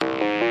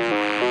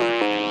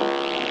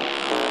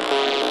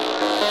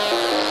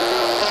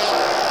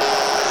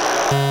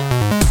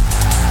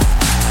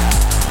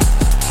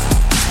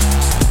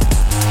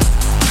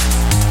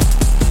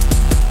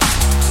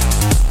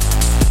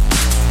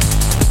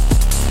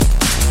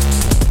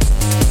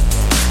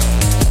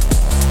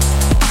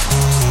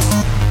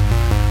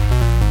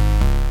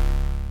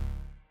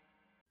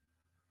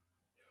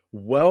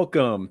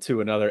Welcome to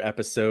another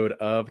episode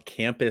of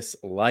Campus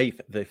Life,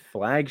 the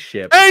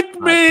flagship Thank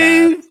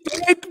podcast.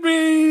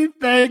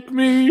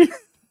 me.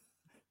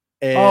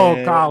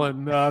 And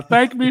Colin,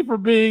 thank me for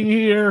being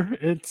here.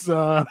 It's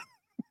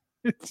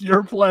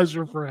your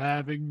pleasure for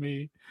having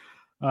me.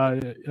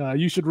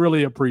 You should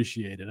really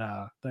appreciate it.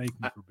 Thank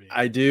you for being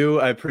I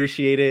do. I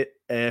appreciate it.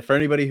 For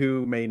anybody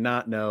who may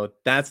not know,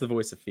 that's the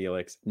voice of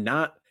Felix,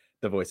 not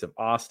the voice of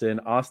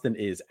Austin. Austin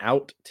is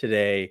out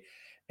today,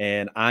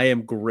 and I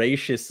am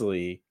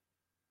graciously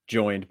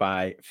joined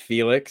by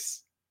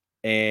Felix,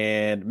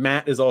 and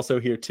Matt is also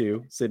here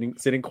too,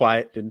 sitting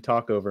quiet, didn't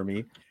talk over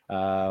me.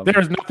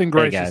 There's nothing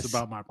gracious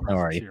about my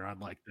presence here. I'd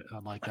like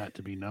that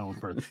to be known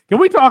first. Can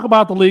we talk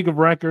about the League of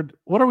Record?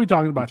 What are we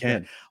talking about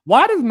today?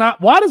 Why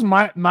does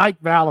Mike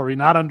Valerie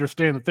not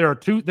understand that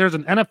there's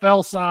an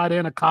NFL side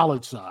and a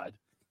college side?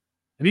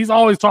 And he's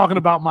always talking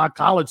about my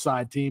college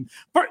side team.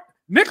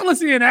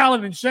 Nicholas Ian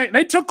Allen and Shane,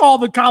 they took all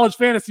the college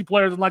fantasy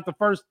players in like the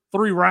first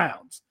 3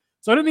 rounds.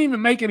 So it didn't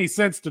even make any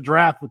sense to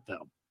draft with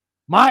them.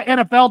 My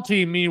NFL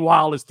team,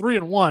 meanwhile, is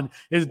 3-1,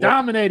 is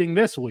dominating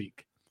this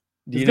week.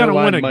 He's going to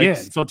win again.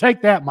 So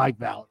take that, Mike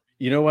Valerie.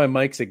 You know why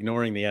Mike's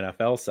ignoring the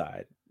NFL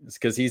side? It's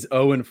because he's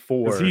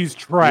 0-4. He's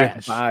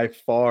trash. By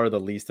far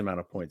the least amount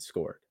of points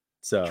scored.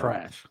 So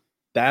trash.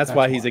 That's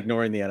why he's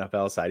ignoring the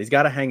NFL side. He's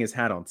got to hang his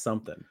hat on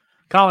something.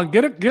 Colin,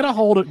 get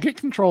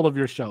control of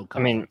your show,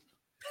 Colin. I mean,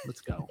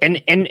 let's go. And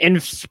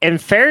in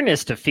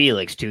fairness to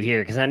Felix too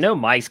here, because I know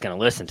Mike's going to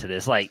listen to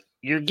this. Like,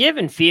 you're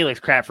giving Felix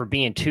crap for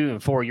being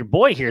 2-4. Your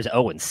boy here is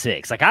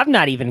 0-6. Like, I've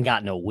not even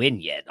gotten a win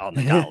yet on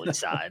the college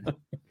side.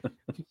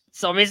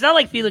 So, I mean, it's not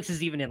like Felix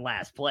is even in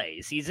last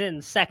place. He's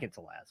in second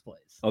to last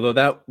place. Although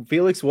that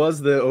Felix was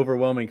the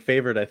overwhelming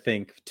favorite, I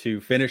think, to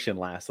finish in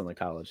last on the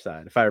college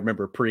side. If I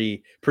remember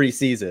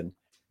preseason,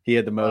 he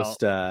had the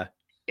most.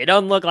 It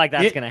doesn't look like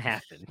that's going to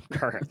happen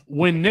currently.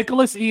 When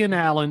Nicholas Ian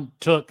Allen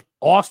took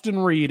Austin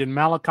Reed and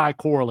Malachi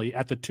Corley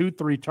at the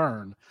 2-3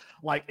 turn,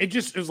 like it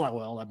was like,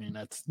 well, I mean,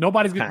 that's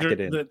nobody's going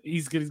to.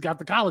 He's got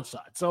the college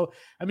side, so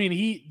I mean,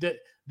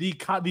 the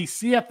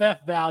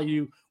CFF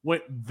value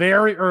went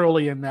very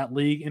early in that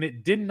league, and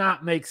it did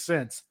not make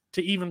sense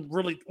to even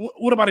really.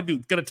 What am I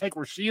going to take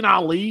Rasheen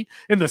Ali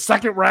in the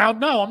second round?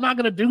 No, I'm not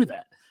going to do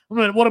that.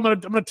 I'm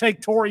going to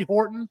take Torrey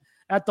Horton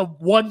at the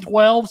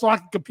 112 so I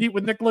can compete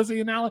with Nicholas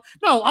Ian Allen.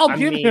 No, I'll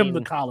give him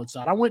the college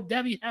side. I went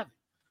Debbie heavy.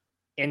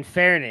 In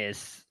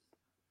fairness,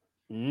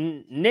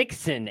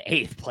 Nixon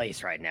 8th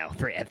place right now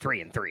at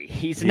 3-3.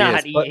 He's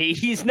not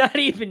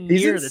even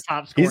near the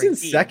top scoring. He's in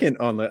second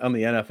on the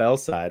NFL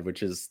side,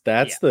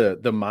 that's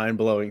the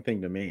mind-blowing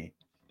thing to me.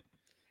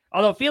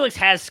 Although Felix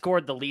has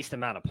scored the least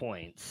amount of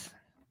points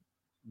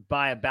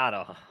by about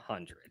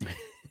 100.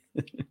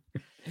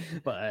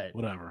 But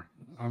whatever.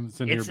 I'm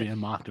sitting here being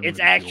mocked. It's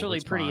actually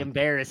pretty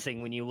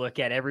embarrassing when you look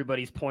at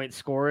everybody's points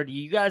scored.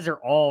 You guys are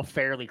all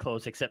fairly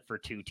close except for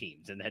 2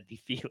 teams, and that'd be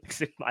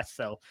Felix and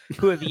myself,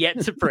 who have yet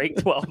to break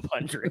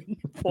 1,200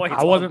 points.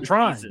 I wasn't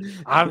trying.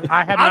 I'm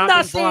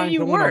not saying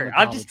you were.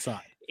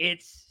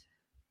 It's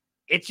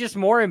just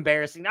more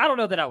embarrassing. I don't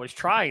know that I was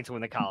trying to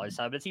win the college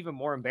side, but it's even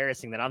more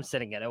embarrassing that I'm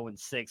sitting at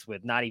 0-6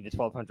 with not even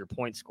 1,200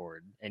 points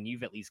scored, and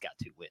you've at least got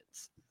 2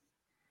 wins.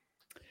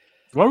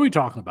 What are we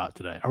talking about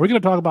today? Are we going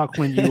to talk about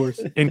Quinn Ewers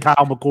and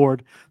Kyle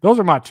McCord? Those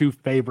are my 2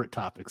 favorite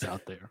topics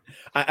out there.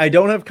 I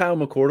don't have Kyle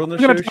McCord on the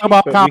show. We're going to talk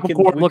about Kyle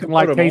McCord looking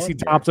like Casey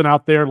Thompson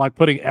out there, like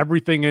putting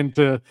everything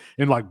in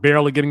like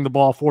barely getting the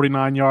ball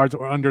 49 yards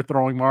or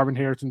underthrowing Marvin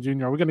Harrison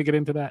Jr. Are we going to get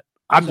into that?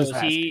 I'm just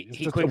asking.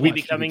 He quickly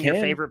becoming your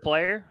favorite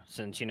player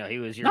since he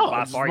was your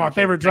by far my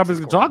favorite topic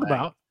to talk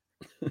about.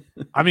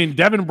 I mean,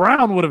 Devin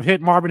Brown would have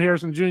hit Marvin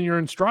Harrison Jr.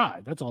 in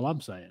stride. That's all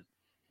I'm saying.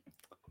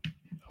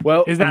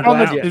 Well, is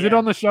it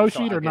on the show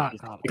sheet or not?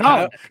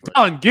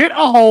 Colin, get a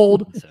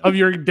hold of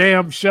your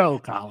damn show,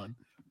 Colin.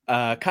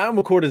 Kyle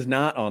McCord is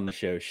not on the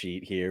show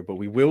sheet here, but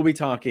we will be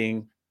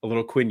talking a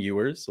little Quinn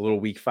Ewers, a little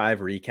Week 5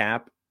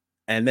 recap,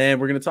 and then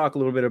we're going to talk a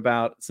little bit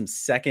about some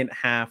second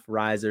half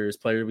risers,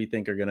 players we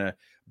think are going to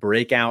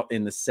break out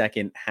in the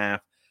second half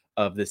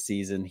of the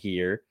season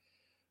here.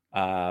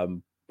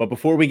 But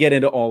before we get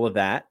into all of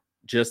that,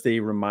 just a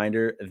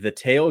reminder: the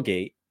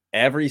tailgate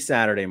every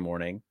Saturday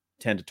morning,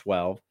 10 to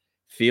 12.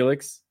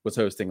 Felix was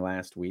hosting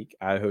last week.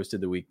 I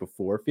hosted the week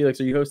before. Felix,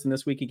 are you hosting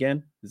this week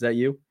again? Is that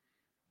you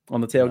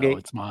on the tailgate? No,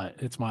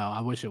 it's my. I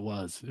wish it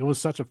was. It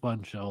was such a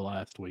fun show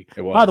last week.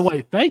 It was. By the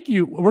way, thank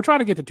you. We're trying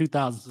to get to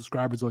 2,000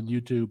 subscribers on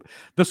YouTube.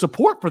 The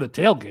support for the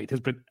tailgate has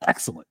been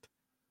excellent.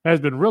 Has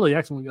been really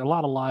excellent. A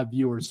lot of live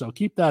viewers. So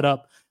keep that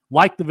up.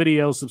 Like the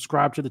video,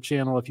 subscribe to the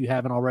channel if you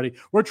haven't already.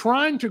 We're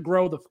trying to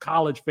grow the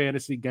college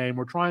fantasy game.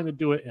 We're trying to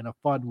do it in a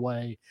fun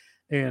way.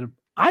 And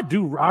I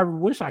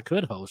wish I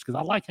could host because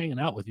I like hanging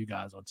out with you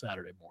guys on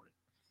Saturday morning.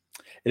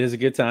 It is a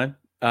good time.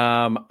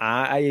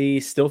 I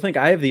still think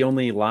I have the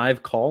only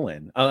live call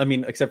in. I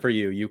mean, except for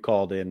you. You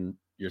called in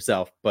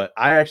yourself. But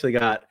I actually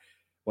got,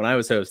 when I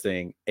was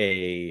hosting,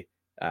 a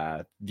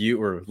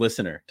viewer,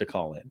 listener to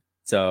call in.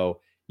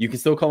 So you can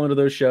still call into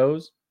those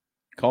shows.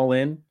 Call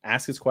in,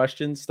 ask us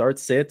questions, start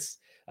sits,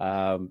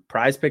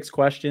 prize picks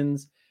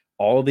questions,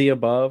 all the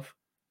above,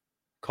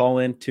 call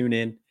in, tune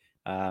in,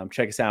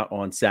 check us out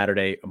on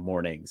Saturday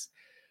mornings.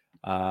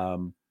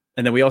 And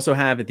then we also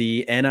have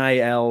the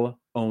NIL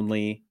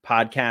only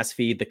podcast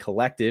feed, The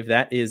Collective,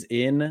 that is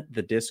in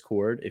the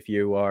Discord. If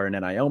you are an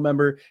NIL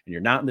member and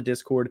you're not in the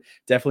Discord,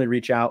 definitely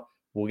reach out.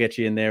 We'll get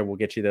you in there. We'll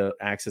get you the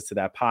access to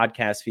that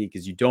podcast feed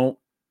because you don't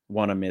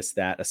want to miss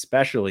that,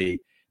 especially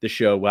the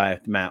show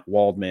with Matt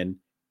Waldman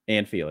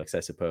and Felix,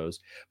 I suppose,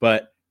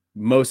 but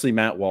mostly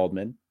Matt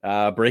Waldman,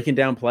 breaking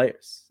down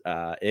players.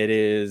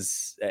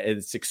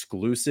 It's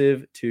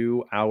exclusive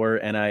to our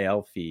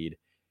NIL feed,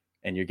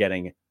 and you're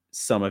getting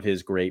some of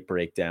his great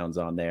breakdowns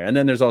on there. And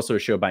then there's also a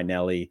show by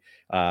Nelly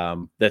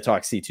that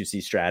talks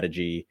C2C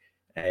strategy.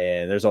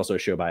 And there's also a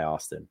show by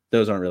Austin.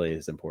 Those aren't really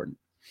as important.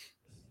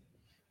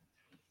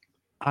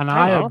 And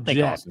I don't think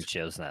Austin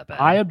show's that bad.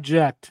 I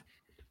object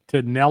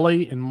to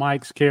Nelly and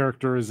Mike's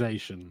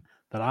characterization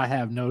that I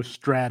have no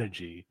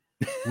strategy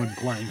when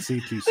playing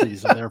C2C,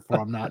 so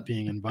therefore I'm not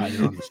being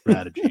invited on the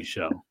strategy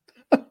show.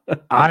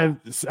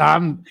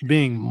 I'm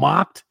being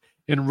mocked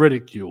and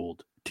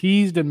ridiculed,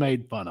 teased and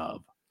made fun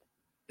of.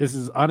 This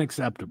is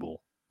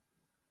unacceptable.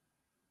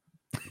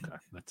 Okay,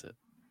 that's it.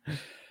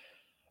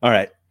 All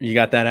right. You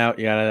got that out?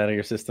 You got it out of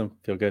your system?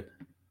 Feel good?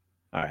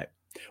 All right.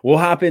 We'll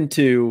hop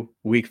into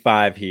week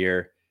 5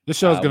 here. This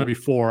show's going to be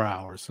 4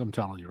 hours. I'm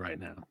telling you right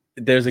now.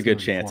 There's a good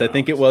chance. I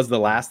think it was the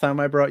last time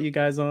I brought you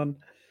guys on.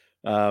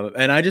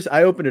 And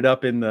I opened it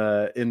up in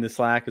the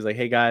Slack. I was like,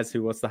 hey guys,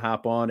 who wants to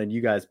hop on? And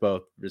you guys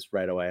both just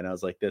right away. And I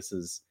was like, this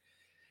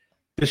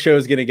show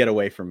is going to get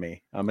away from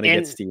me. I'm going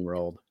to get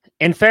steamrolled.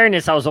 In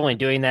fairness, I was only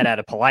doing that out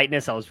of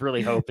politeness. I was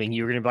really hoping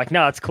you were going to be like,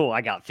 no, it's cool.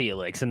 I got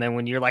Felix. And then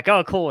when you're like,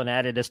 oh, cool, and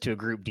added us to a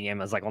group DM, I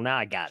was like, well, now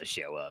I got to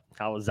show up.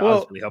 I was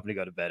really hoping to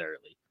go to bed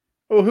early.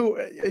 Well,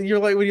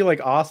 when you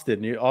like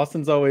Austin?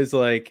 Austin's always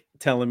like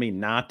telling me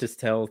not to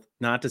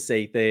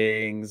say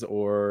things,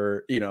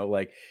 or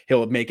like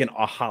he'll make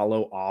a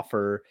hollow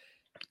offer.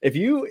 If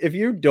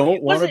you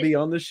don't want to be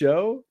on the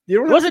show, it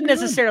wasn't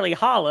necessarily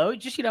hollow.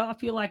 Just I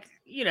feel like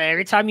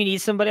every time you need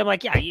somebody, I'm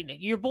like, yeah,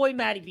 your boy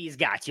Matty V's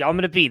got you. I'm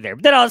gonna be there.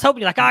 But then I was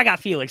hoping I got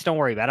Felix. Don't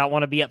worry about it. I don't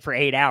want to be up for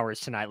 8 hours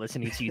tonight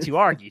listening to you two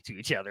argue to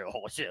each other the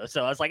whole show.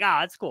 So I was like,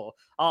 that's cool.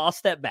 I'll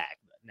step back.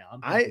 But no, I'm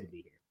gonna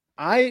be here.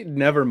 I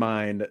never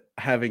mind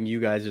having you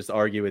guys just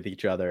argue with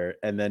each other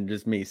and then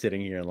just me sitting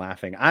here and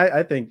laughing.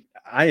 I think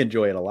I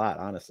enjoy it a lot,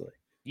 honestly.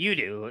 You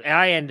do. And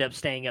I end up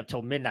staying up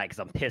till midnight because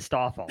I'm pissed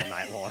off all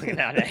night long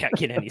and I don't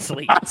get any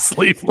sleep. I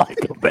sleep like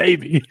a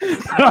baby.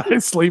 I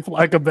sleep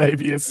like a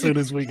baby as soon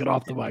as we get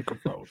off the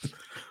microphone.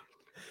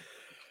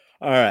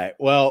 All right.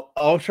 Well,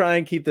 I'll try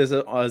and keep this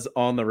as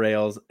on the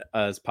rails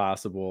as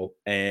possible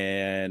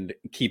and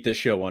keep this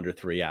show under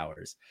 3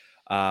 hours.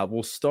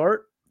 We'll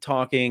start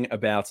talking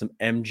about some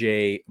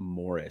MJ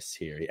Morris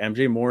here.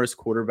 MJ Morris,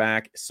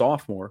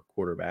 sophomore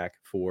quarterback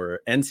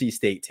for NC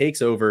State,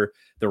 takes over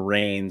the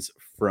reins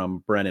from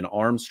Brennan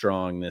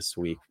Armstrong this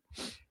week.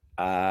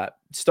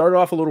 Started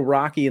off a little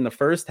rocky in the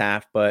first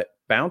half, but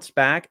bounced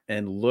back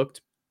and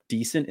looked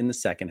decent in the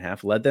second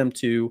half. Led them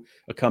to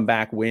a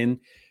comeback win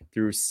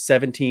through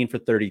 17 for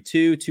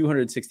 32,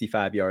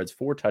 265 yards,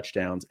 4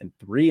 touchdowns, and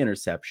 3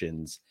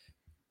 interceptions.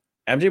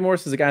 MJ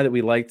Morris is a guy that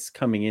we liked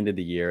coming into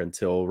the year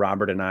until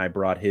Robert and I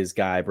brought his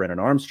guy, Brennan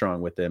Armstrong,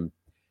 with him.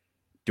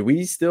 Do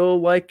we still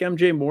like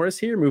MJ Morris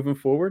here moving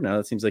forward? Now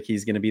it seems like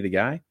he's going to be the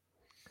guy.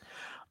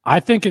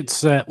 I think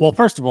it's well,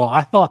 first of all,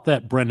 I thought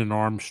that Brennan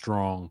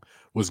Armstrong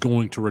was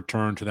going to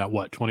return to that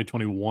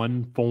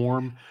 2021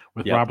 form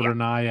with Robert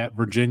and I at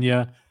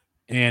Virginia,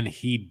 and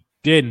he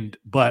didn't.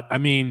 But I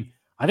mean,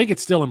 I think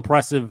it's still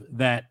impressive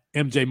that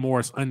MJ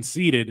Morris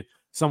unseated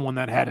someone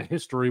that had a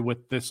history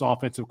with this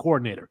offensive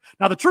coordinator.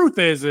 Now, the truth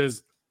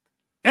is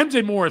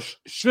MJ Morris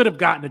should have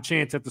gotten a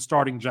chance at the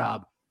starting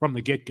job from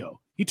the get-go.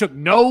 He took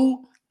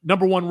no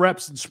number 1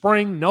 reps in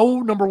spring,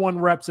 no number 1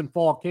 reps in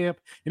fall camp,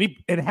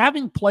 and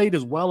having played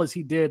as well as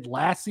he did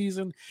last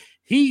season,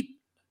 he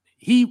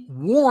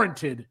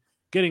warranted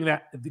getting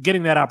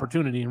that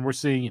opportunity. And we're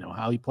seeing,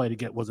 how he played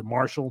against, was it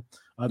Marshall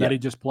that he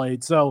just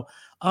played? So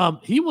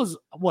he was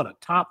a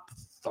top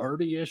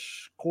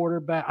 30-ish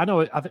quarterback. I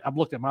know. I've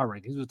looked at my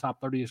rankings. He was a top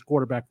 30-ish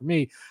quarterback for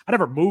me. I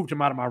never moved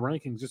him out of my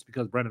rankings just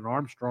because Brennan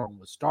Armstrong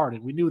was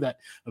starting. We knew that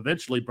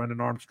eventually Brennan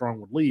Armstrong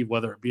would leave,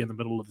 whether it be in the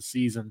middle of the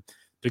season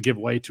to give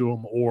way to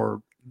him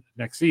or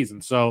next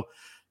season. So,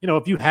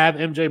 if you have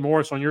MJ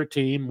Morris on your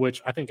team,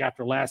 which I think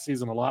after last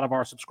season a lot of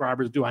our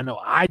subscribers do, I know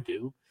I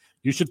do,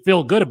 you should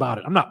feel good about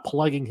it. I'm not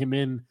plugging him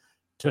in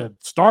to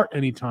start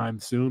anytime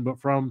soon, but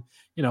from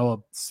a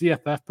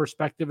CFF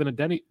perspective and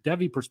a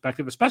Devy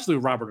perspective, especially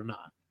with Robert and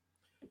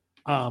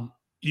I,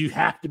 you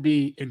have to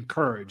be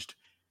encouraged.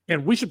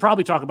 And we should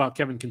probably talk about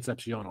Kevin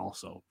Concepcion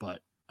also,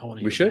 but I want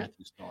to hear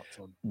Matthew's thoughts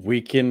on.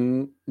 We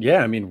can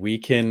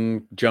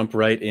jump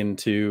right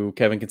into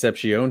Kevin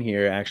Concepcion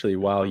here. Actually,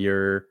 while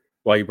you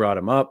brought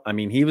him up, I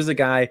mean, he was a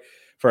guy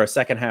for our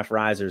second half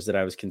risers that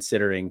I was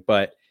considering,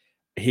 but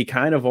he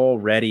kind of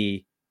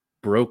already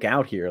broke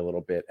out here a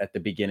little bit at the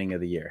beginning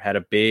of the year. Had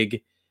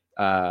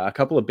a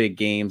couple of big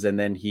games, and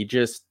then he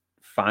just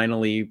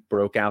finally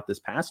broke out this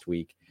past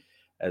week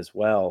as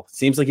well.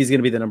 Seems like he's going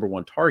to be the number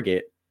one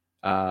target.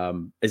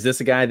 Is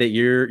this a guy that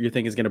you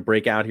think is going to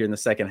break out here in the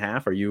second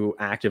half? Are you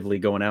actively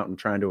going out and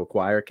trying to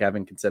acquire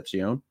Kevin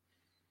Concepcion?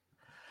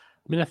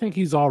 I mean, I think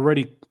he's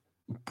already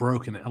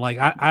broken it. Like,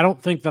 I don't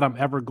think that I'm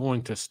ever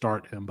going to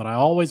start him, but I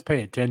always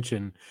pay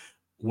attention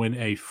when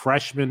a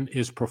freshman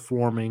is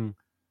performing,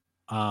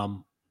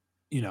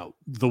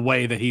 the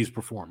way that he's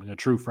performing, a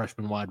true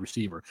freshman wide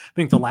receiver. I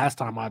think the last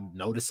time I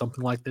noticed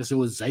something like this, it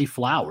was Zay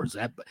Flowers.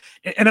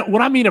 And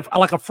what I mean, if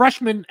like a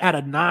freshman at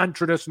a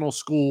non-traditional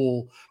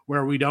school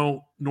where we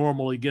don't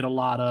normally get a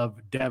lot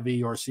of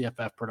Devy or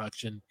CFF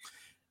production,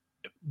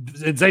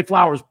 Zay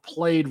Flowers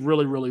played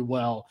really, really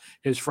well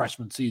his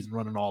freshman season,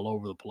 running all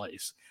over the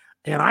place.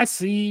 And I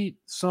see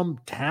some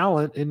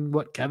talent in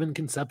what Kevin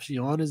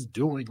Concepcion is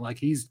doing. Like,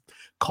 he's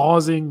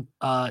causing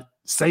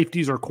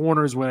safeties or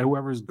corners, where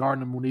whoever's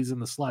guarding him when he's in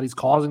the slot, he's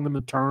causing them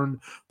to turn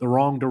the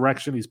wrong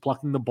direction. He's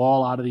plucking the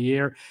ball out of the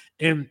air.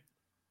 And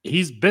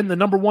he's been the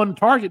number one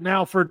target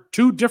now for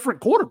two different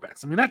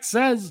quarterbacks. I mean, that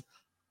says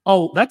a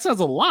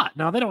lot.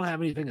 Now, they don't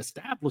have anything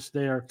established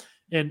there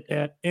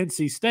at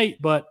NC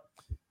State, but,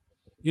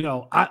 in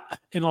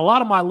a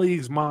lot of my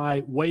leagues,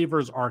 my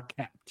waivers are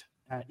capped.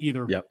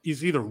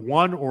 It's either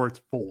 1 or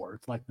it's 4.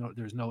 It's like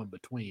there's no in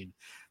between.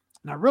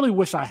 And I really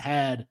wish I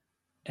had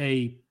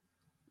a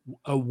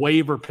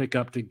waiver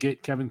pickup to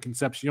get Kevin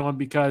Concepcion,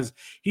 because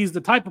he's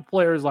the type of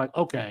player is like,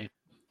 okay,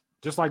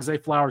 just like Zay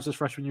Flowers this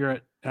freshman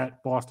year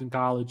at Boston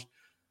College,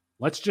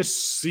 let's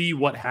just see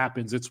what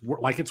happens. It's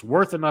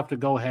worth enough to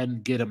go ahead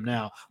and get him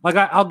now.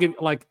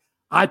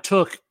 I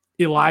took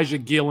Elijah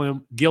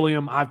Gilliam.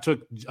 I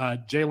took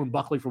Jalen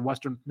Buckley from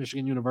Western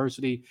Michigan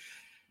University.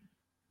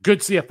 Good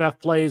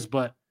CFF plays,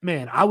 but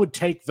man, I would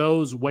take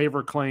those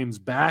waiver claims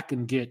back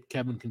and get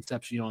Kevin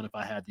Concepcion if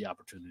I had the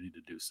opportunity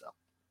to do so.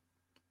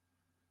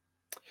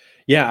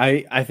 Yeah,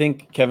 I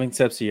think Kevin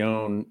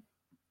Concepcion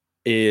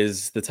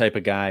is the type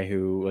of guy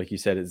who, like you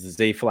said, is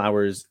Zay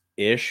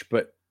Flowers-ish,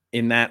 but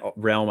in that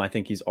realm, I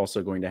think he's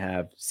also going to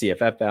have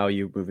CFF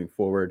value moving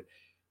forward.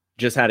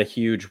 Just had a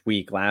huge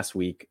week last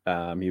week.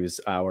 He was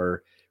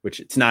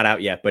which it's not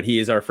out yet, but he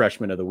is our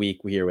freshman of the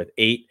week. We're here with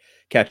 8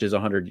 catches,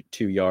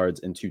 102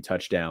 yards, and 2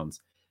 touchdowns.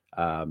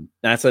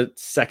 That's a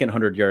second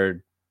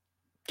 100-yard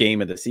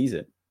game of the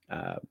season.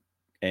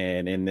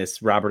 And in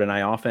this Robert and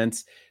I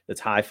offense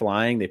that's high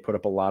flying, they put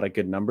up a lot of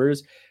good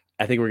numbers.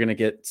 I think we're going to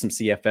get some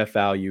CFF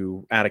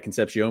value out of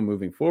Concepcion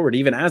moving forward,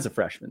 even as a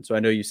freshman. So I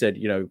know you said,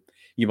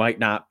 you might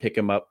not pick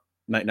him up,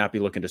 might not be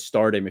looking to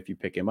start him if you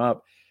pick him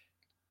up.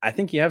 I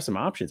think you have some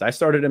options. I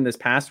started him this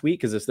past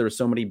week because there were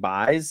so many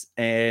buys,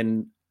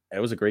 and it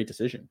was a great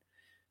decision.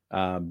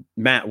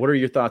 Matt, what are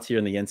your thoughts here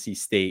in the NC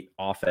State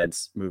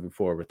offense moving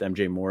forward with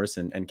MJ Morris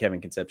and Kevin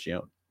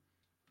Concepcion?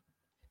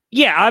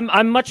 Yeah,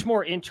 I'm much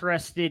more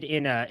interested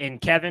in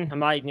Kevin. I'm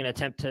not even going to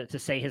attempt to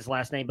say his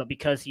last name, but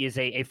because he is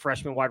a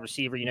freshman wide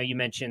receiver, you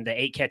mentioned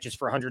the 8 catches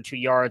for 102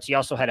 yards. He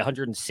also had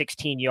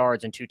 116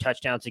 yards and 2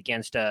 touchdowns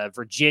against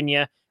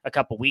Virginia a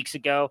couple weeks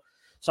ago.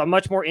 So I'm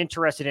much more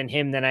interested in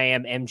him than I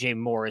am MJ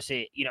Morris.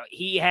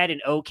 He had an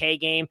okay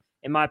game,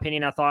 in my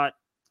opinion. I thought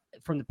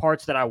from the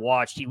parts that I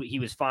watched, he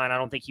was fine. I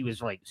don't think he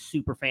was like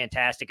super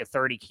fantastic, a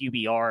 30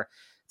 QBR.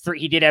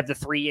 He did have the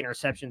 3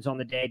 interceptions on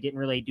the day. Didn't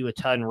really do a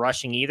ton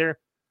rushing either.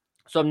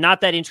 So I'm not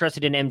that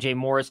interested in MJ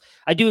Morris.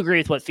 I do agree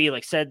with what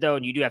Felix said, though,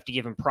 and you do have to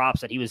give him props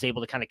that he was able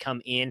to kind of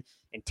come in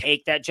and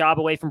take that job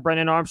away from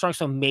Brennan Armstrong.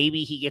 So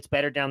maybe he gets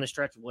better down the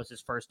stretch. It was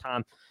his first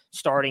time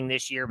starting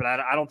this year, but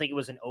I don't think it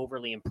was an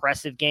overly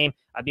impressive game.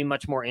 I'd be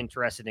much more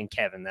interested in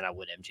Kevin than I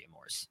would MJ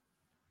Morris.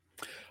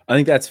 I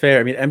think that's fair.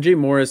 I mean, MJ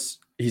Morris,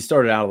 he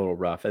started out a little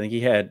rough. I think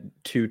he had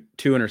two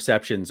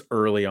interceptions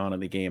early on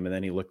in the game, and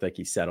then he looked like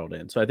he settled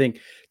in. So I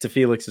think to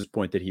Felix's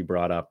point that he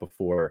brought up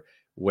before,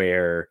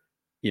 where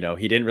he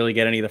didn't really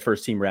get any of the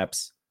first team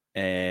reps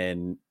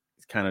and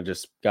kind of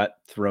just got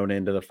thrown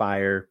into the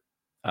fire.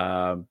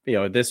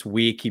 This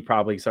week he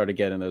probably started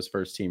getting those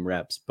first team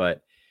reps,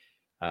 but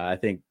I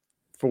think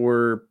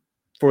for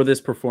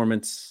this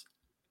performance,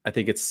 I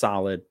think it's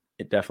solid.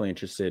 It definitely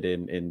interested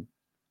in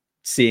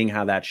seeing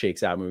how that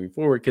shakes out moving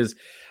forward, because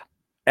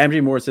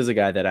MJ Morris is a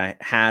guy that I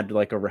had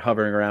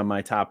hovering around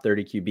my top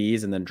 30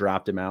 QBs and then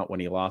dropped him out when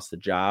he lost the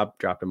job,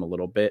 dropped him a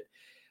little bit.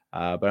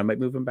 But I might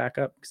move him back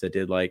up because I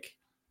did like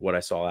what I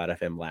saw out of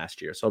him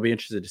last year. So I'll be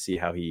interested to see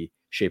how he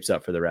shapes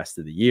up for the rest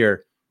of the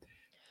year.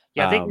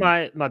 Yeah, I think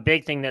my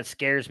big thing that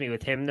scares me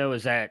with him, though,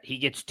 is that he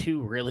gets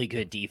 2 really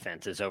good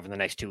defenses over the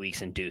next 2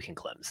 weeks in Duke and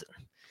Clemson.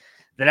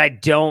 That I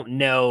don't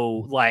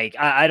know,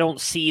 I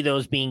don't see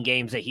those being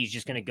games that he's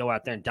just going to go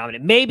out there and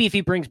dominate. Maybe if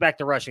he brings back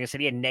the rushing. I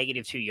said he had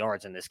 -2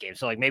 yards in this game.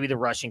 So, maybe the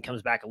rushing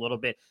comes back a little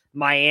bit.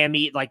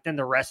 Miami, then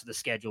the rest of the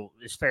schedule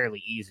is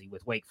fairly easy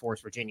with Wake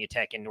Forest, Virginia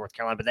Tech, and North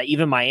Carolina. But that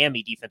even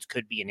Miami defense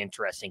could be an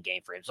interesting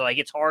game for him. So,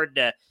 it's hard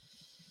to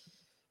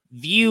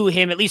view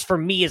him, at least for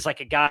me, as a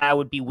guy I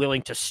would be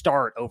willing to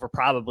start over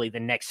probably the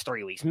next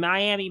 3 weeks.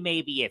 Miami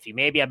may be iffy.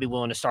 Maybe I'd be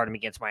willing to start him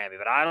against Miami,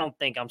 but I don't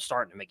think I'm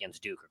starting him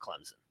against Duke or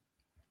Clemson.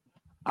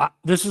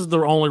 This is the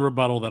only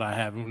rebuttal that I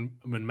have.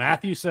 When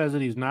Matthew says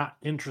that he's not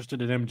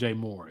interested in MJ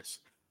Morris,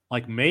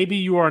 like maybe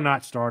you are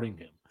not starting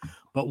him.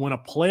 But when a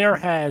player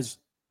has,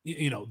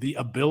 the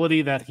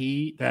ability that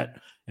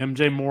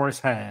MJ Morris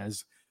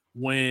has,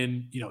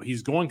 when,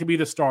 he's going to be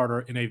the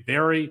starter in a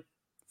very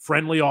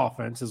friendly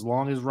offense, as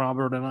long as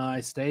Robert and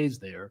I stays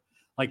there,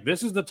 like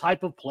this is the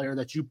type of player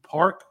that you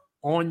park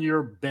on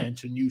your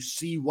bench and you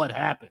see what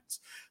happens.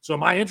 So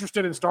am I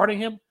interested in starting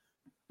him?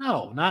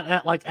 No,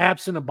 not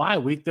absent a bye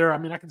week there. I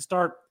mean, I can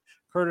start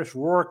Curtis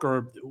Rourke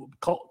or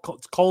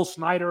Cole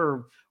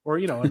Snyder or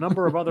a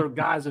number of other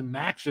guys in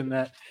action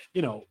that,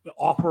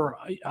 offer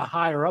a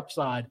higher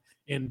upside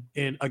in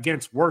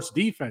against worse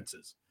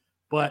defenses.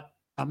 But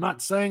I'm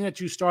not saying that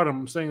you start them.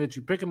 I'm saying that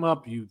you pick them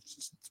up, you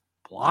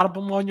plot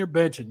them on your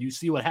bench, and you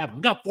see what happens.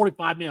 We've got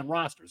 45-man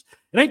rosters.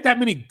 It ain't that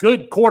many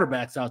good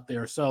quarterbacks out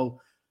there. So,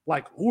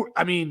 I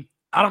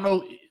don't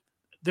know.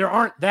 There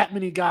aren't that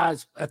many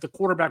guys at the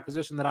quarterback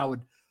position that I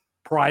would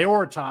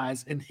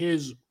prioritize in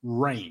his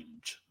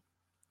range.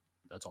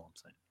 That's all I'm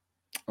saying.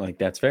 Like,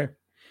 that's fair.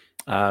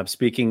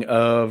 Speaking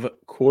of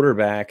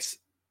quarterbacks,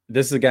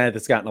 this is a guy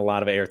that's gotten a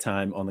lot of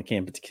airtime on the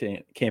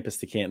Campus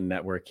to Canton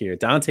network here.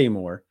 Dante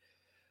Moore,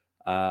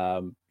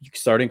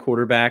 starting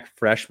quarterback,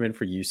 freshman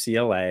for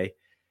UCLA.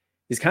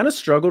 He's kind of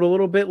struggled a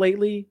little bit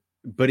lately,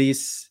 but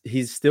he's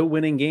still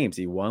winning games.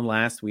 He won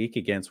last week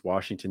against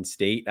Washington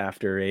State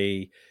after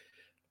a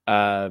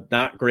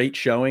not great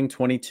showing,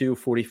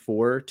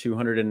 22-44,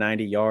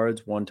 290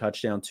 yards, 1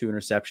 touchdown, 2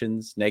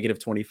 interceptions, negative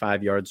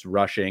 25 yards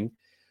rushing.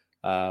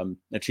 And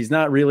she's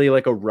not really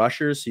like a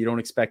rusher, so you don't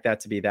expect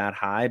that to be that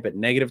high, but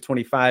negative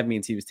 25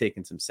 means he was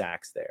taking some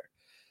sacks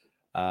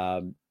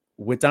there.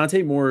 With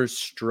Dante Moore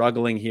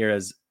struggling here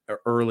as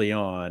early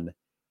on,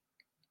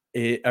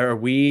 are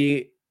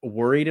we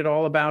worried at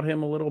all about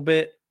him a little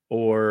bit,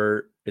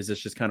 or is this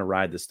just kind of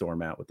ride the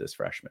storm out with this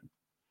freshman?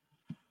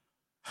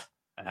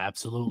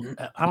 Absolutely.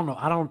 I don't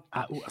know.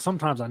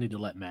 Sometimes I need to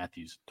let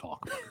Matthews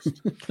talk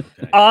first.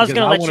 Okay? I was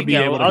going to let you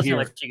go. I was going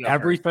to let you go.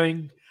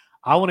 Everything.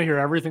 I want to hear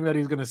everything that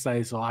he's going to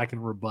say so I can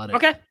rebut it.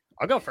 Okay.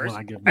 I'll go first.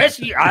 I don't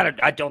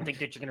think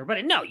that you're going to rebut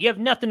it. No, you have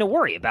nothing to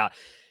worry about.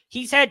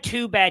 He's had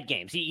 2 bad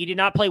games. He did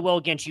not play well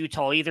against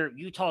Utah either.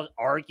 Utah is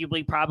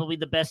arguably probably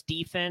the best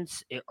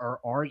defense or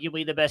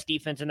arguably the best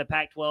defense in the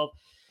Pac-12.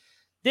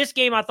 This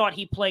game, I thought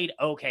he played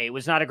okay. It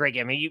was not a great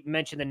game. I mean, you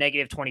mentioned the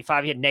negative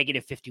 25. He had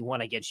negative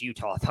 51 against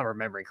Utah, if I'm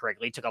remembering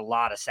correctly. He took a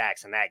lot of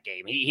sacks in that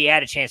game. He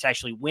had a chance to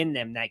actually win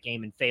them that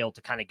game and failed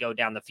to kind of go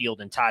down the field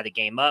and tie the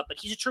game up. But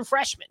he's a true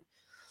freshman.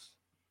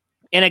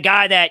 And a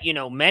guy that,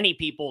 many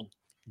people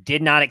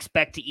did not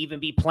expect to even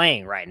be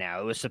playing right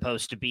now. It was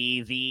supposed to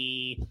be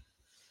the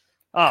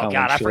Colin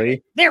God, I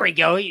forget. There we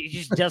go. It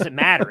just doesn't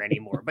matter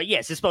anymore. But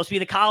yes, it's supposed to be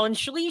the Colin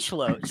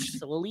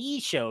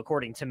Schlee show,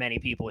 according to many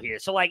people here.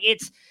 So,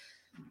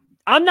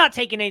 I'm not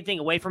taking anything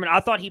away from it.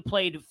 I thought he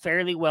played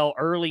fairly well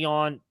early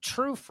on.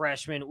 True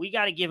freshman. We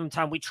got to give him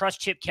time. We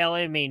trust Chip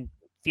Kelly. I mean,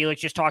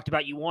 Felix just talked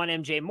about you want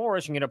MJ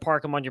Morris. You're going to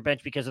park him on your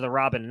bench because of the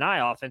Robin and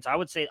I offense. I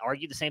would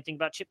argue the same thing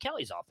about Chip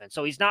Kelly's offense.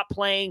 So he's not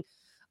playing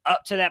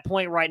up to that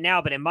point right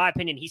now. But in my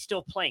opinion, he's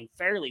still playing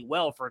fairly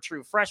well for a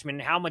true freshman.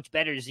 How much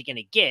better is he going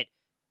to get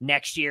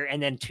next year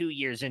and then 2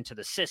 years into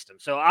the system?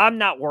 So I'm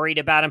not worried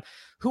about him.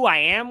 Who I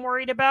am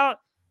worried about,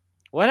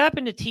 what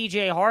happened to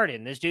TJ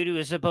Harden? This dude who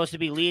was supposed to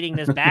be leading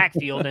this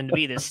backfield and to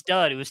be the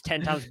stud who was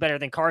 10 times better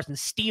than Carson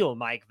Steele,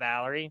 Mike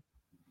Valerie.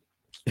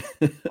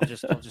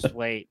 I'll just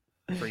wait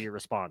for your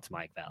response,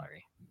 Mike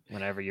Valerie.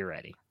 Whenever you're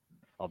ready,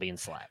 I'll be in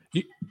Slack.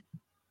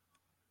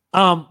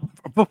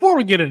 Before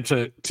we get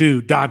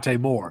into Dante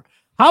Moore,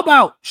 how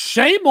about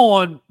shame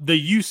on the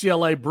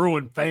UCLA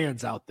Bruin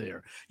fans out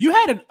there? You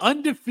had an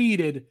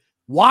undefeated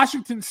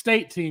Washington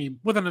State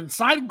team with an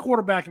exciting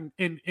quarterback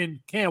in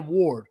Cam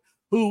Ward,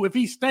 who, if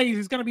he stays,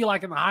 he's going to be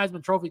like in the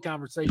Heisman Trophy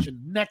conversation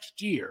next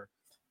year.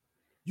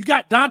 You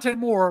got Dante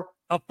Moore,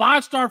 a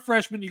 5-star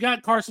freshman. You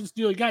got Carson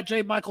Steele. You got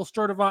J. Michael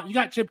Sturdivant. You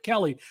got Chip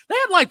Kelly. They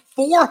had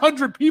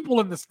 400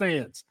 people in the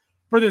stands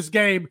for this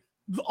game.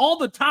 All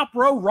the top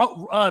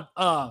row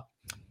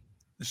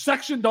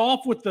sectioned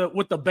off with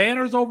the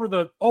banners over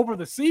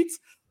the seats.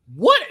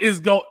 What is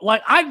going?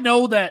 I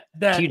know that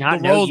do you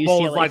not the know Rose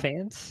Bowl UCLA is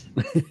fans?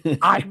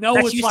 I know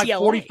it's UCLA.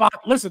 45.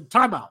 Listen,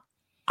 timeout.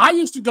 I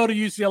used to go to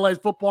UCLA's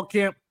football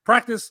camp,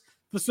 practice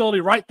facility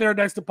right there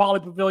next to Poly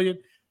Pavilion.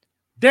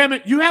 Damn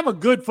it, you have a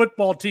good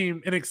football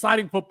team, an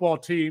exciting football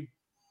team,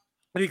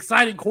 an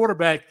exciting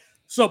quarterback.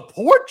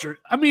 Support your.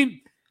 I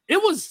mean,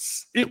 it was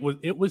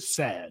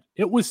sad.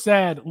 It was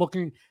sad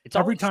looking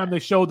every time they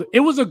showed. It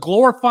was a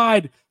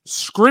glorified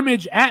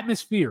scrimmage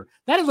atmosphere.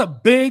 That is a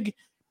big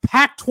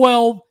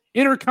Pac-12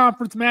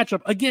 interconference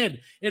matchup. Again,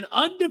 an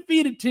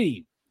undefeated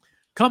team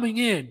coming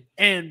in,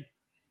 and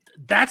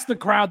that's the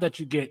crowd that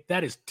you get.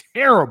 That is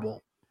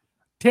terrible.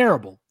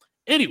 Terrible.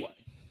 Anyway,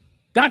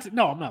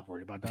 I'm not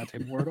worried about Dante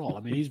Moore at all.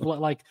 I mean, he's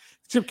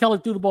Chip Kelly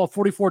threw the ball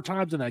 44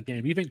 times in that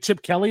game. You think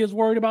Chip Kelly is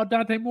worried about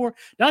Dante Moore?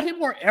 Dante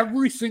Moore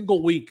every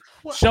single week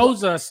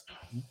shows us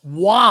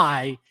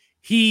why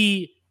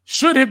he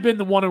should have been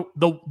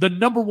the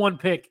number one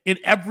pick in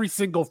every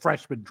single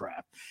freshman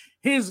draft.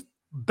 His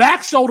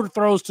back shoulder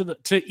throws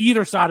to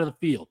either side of the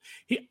field.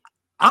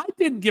 I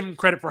didn't give him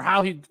credit for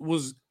how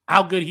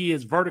good he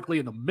is vertically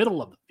in the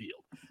middle of the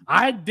field.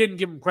 I didn't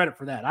give him credit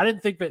for that. I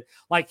didn't think that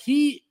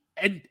he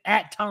and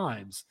at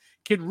times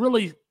can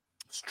really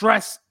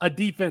stress a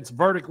defense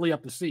vertically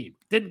up the seam.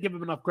 Didn't give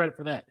him enough credit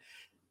for that.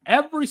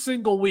 Every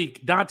single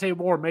week, Dante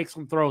Moore makes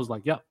some throws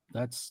like, yep,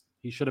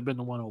 he should have been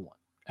the 101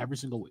 every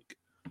single week.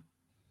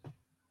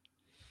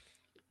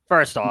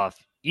 First off,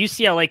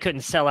 UCLA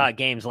couldn't sell out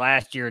games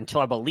last year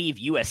until I believe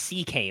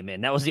USC came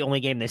in. That was the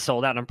only game they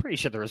sold out. And I'm pretty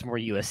sure there was more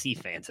USC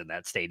fans in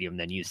that stadium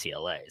than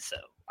UCLA. So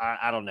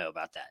I don't know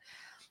about that.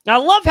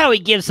 Now, I love how he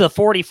gives the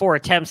 44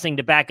 attempts thing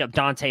to back up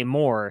Dante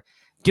Moore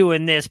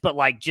doing this, but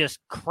just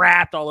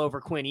crapped all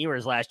over Quinn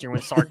Ewers last year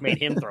when Sark made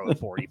him throw it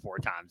 44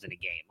 times in a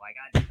game.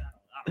 I don't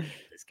know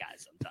this guy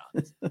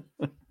sometimes.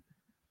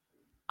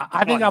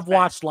 I think I've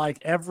watched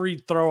every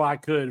throw I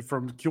could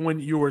from Quinn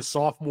Ewers'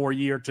 sophomore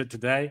year to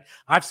today.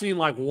 I've seen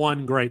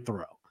one great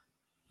throw.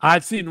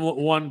 I've seen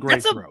one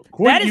great throw.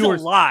 That is a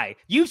lie.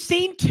 You've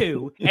seen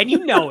two, and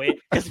you know it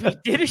because we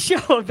did a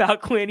show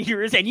about Quinn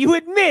Ewers, and you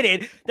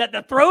admitted that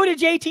the throw to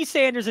JT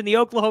Sanders in the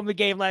Oklahoma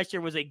game last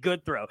year was a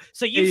good throw.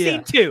 So you've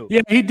seen two.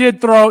 Yeah, he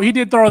did throw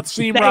a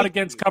seam route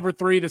against cover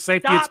 3. The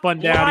safety had spun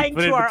down. He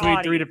put it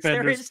between 3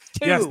 defenders.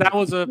 Yes, that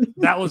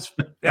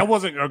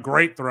wasn't a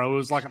great throw. It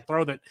was like a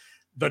throw that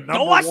the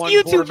number one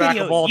quarterback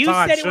of all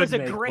time said it was a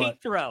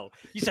great throw.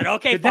 You said,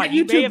 okay, did that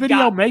YouTube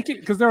video make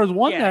it? Because there was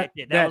one that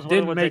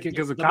didn't make it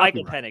because of copyright.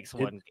 The Michael Penix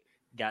one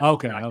got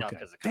okay.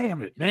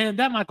 Damn it, man.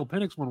 That Michael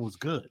Penix one was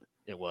good.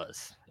 It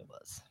was.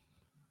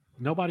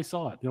 Nobody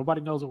saw it. Nobody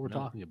knows what we're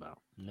talking about.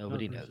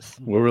 Nobody knows.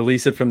 We'll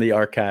release it from the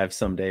archive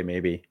someday,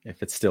 maybe,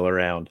 if it's still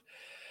around.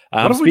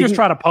 What if we just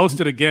try to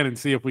post it again and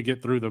see if we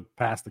get through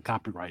past the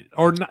copyright?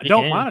 Or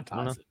don't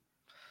monetize it.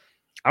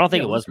 I don't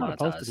think it was monetized.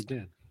 Post it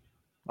again.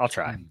 I'll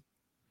try.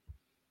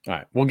 All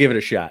right, we'll give it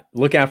a shot.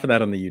 Look out for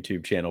that on the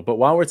YouTube channel. But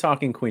while we're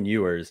talking Quinn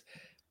Ewers,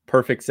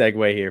 perfect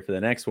segue here for the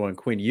next one.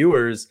 Quinn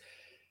Ewers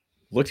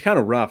looked kind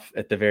of rough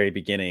at the very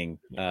beginning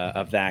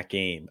of that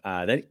game.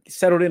 Then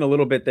settled in a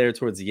little bit there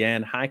towards the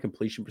end. High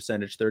completion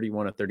percentage,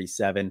 31 of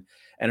 37.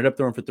 Ended up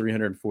throwing for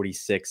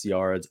 346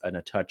 yards and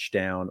a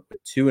touchdown,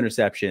 2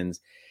 interceptions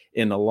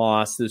in the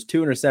loss. Those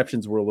 2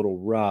 interceptions were a little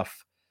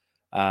rough.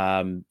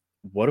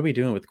 What are we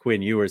doing with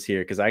Quinn Ewers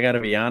here? Because I got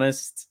to be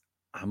honest,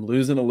 I'm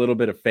losing a little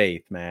bit of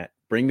faith, Matt.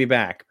 Bring me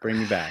back.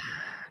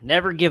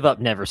 Never give up,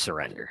 never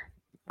surrender.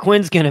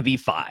 Quinn's going to be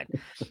fine.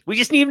 We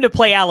just need him to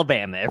play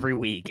Alabama every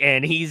week,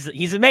 and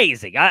he's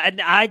amazing.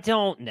 I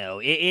don't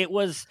know. It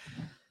was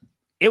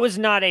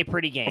not a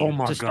pretty game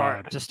to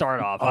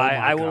start off.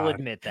 I will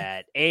admit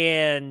that.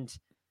 And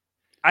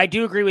I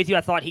do agree with you.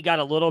 I thought he got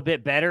a little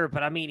bit better,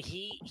 but I mean,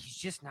 he's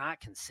just not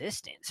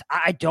consistent.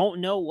 I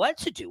don't know what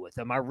to do with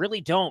him. I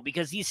really don't,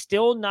 because he's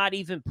still not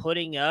even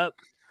putting up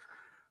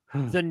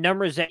the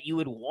numbers that you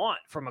would want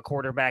from a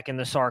quarterback in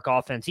the Sark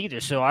offense either.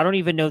 So I don't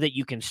even know that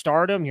you can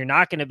start him. You're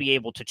not going to be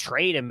able to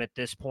trade him at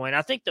this point.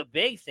 I think the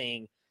big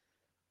thing,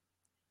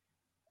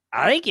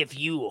 if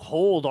you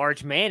hold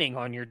Arch Manning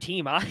on your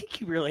team, I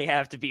think you really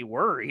have to be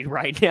worried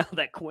right now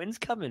that Quinn's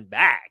coming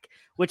back,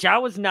 which I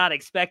was not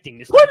expecting.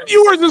 Quinn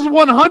Ewers is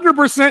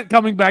 100%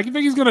 coming back. You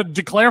think he's going to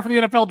declare for the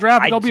NFL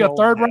draft and he'll be a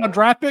third-round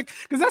draft pick?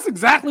 Because that's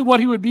exactly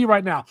what he would be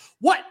right now.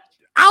 What?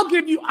 I'll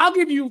give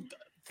you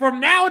from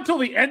now until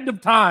the end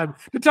of time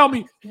to tell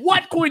me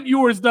what Quinn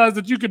Ewers does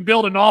that you can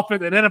build an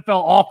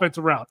NFL offense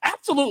around.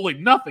 Absolutely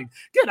nothing.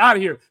 Get out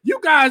of here. You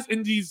guys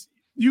in these,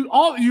 you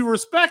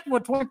respect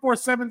what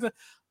 24/7,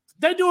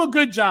 they do a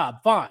good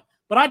job. Fine.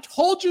 But I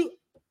told you,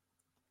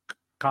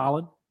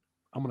 Colin,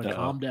 I'm going to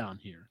calm down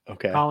here.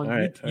 Okay.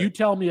 Colin, you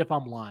tell me if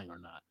I'm lying or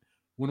not.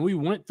 When we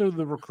went through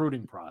the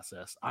recruiting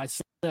process, I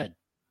said,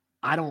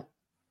 I don't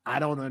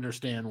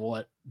understand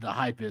what the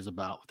hype is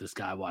about with this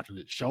guy watching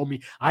it. Show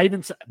me.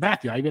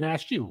 Matthew, I even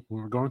asked you when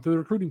we were going through the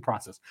recruiting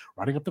process,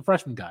 writing up the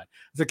freshman guide.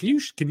 I said,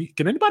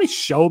 can anybody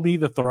show me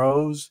the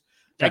throws?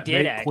 I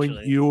did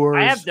actually. Ewers,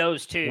 I have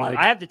those too.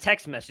 I have the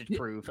text message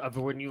proof of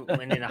when you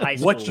went into high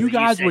school. What you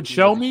guys would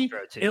show me,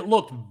 it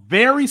looked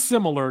very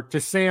similar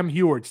to Sam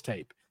Heward's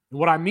tape. And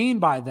what I mean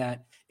by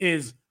that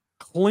is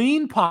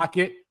clean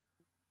pocket,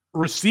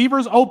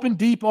 receivers open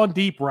deep on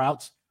deep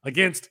routes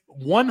against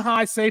one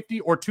high safety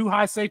or 2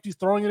 high safeties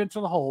throwing it into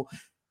the hole.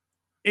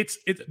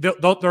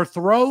 They're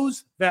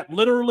throws that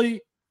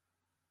literally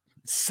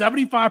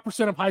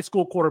 75% of high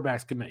school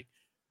quarterbacks can make.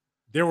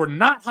 There were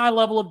not high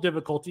level of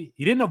difficulty.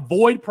 He didn't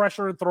avoid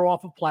pressure and throw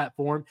off a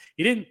platform.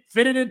 He didn't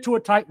fit it into a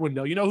tight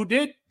window. You know who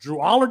did? Drew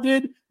Aller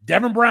did.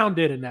 Devin Brown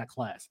did in that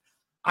class.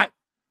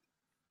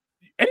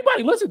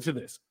 Anybody listen to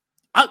this?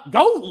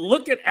 Go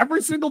look at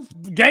every single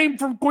game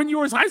from Quinn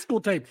Ewers high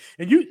school tape,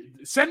 and you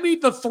send me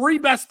the 3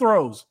 best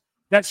throws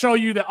that show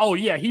you that, oh,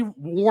 yeah, he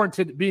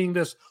warranted being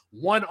this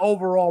 1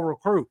 overall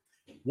recruit.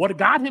 What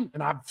got him,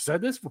 and I've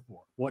said this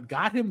before, what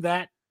got him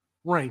that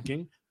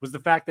ranking was the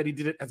fact that he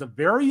did it as a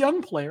very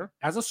young player,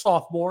 as a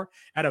sophomore,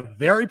 at a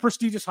very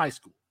prestigious high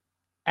school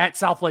at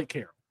South Lake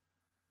Carroll.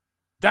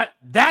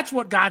 That's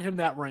what got him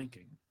that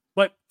ranking.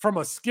 But from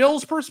a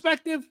skills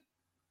perspective,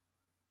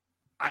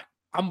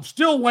 I'm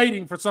still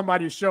waiting for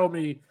somebody to show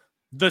me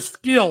the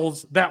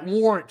skills that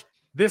warrant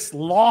this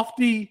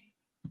lofty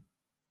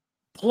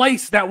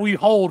place that we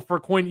hold for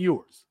Quinn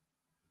Ewers.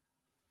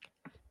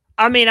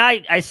 I mean,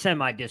 I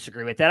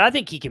semi-disagree with that. I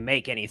think he can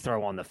make any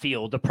throw on the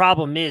field. The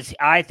problem is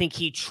I think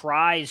he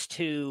tries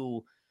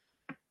to...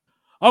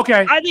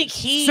 Okay. I think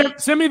he...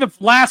 Send me the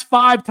last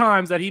 5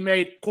 times that he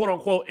made,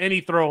 quote-unquote,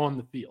 any throw on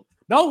the field.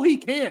 No, he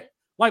can't.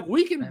 Like,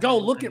 we can go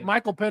look at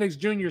Michael Penix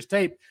Jr.'s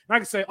tape, and I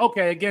can say,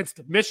 okay,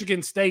 against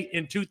Michigan State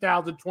in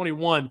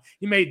 2021,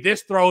 he made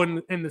this throw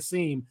in the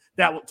seam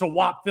to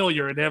Whop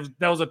Philyor, and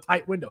that was a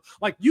tight window.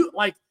 Like,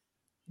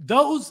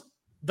 those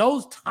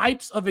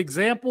types of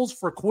examples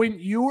for Quinn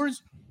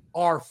Ewers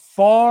are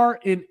far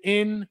and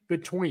in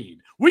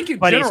between. We can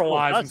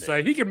generalize and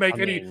say he can make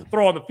any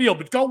throw on the field,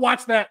 but go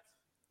watch that.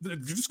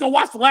 Just go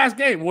watch the last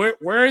game.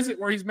 Where is it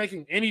where he's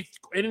making any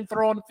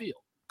throw on the field?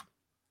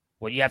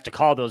 Well, you have to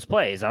call those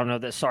plays. I don't know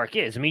that Sark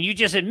is. I mean, you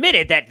just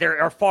admitted that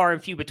there are far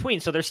and few between,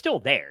 so they're still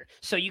there.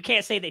 So you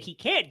can't say that he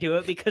can't do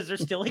it because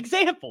there's still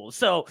examples.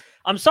 So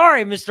I'm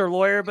sorry, Mr.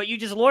 Lawyer, but you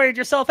just lawyered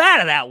yourself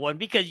out of that one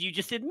because you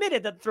just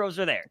admitted that the throws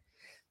are there.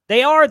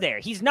 They are there.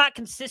 He's not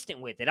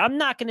consistent with it. I'm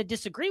not going to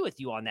disagree with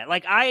you on that.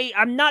 Like,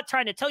 I'm not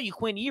trying to tell you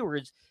Quinn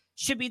Ewers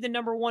should be the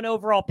number 1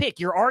 overall pick.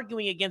 You're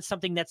arguing against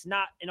something that's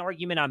not an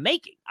argument I'm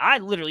making. I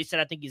literally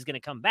said I think he's going to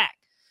come back.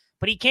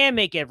 But he can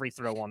make every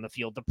throw on the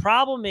field. The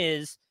problem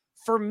is,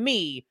 for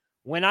me,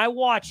 when I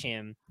watch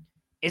him,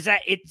 is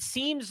that it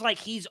seems like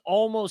he's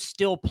almost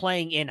still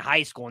playing in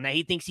high school and that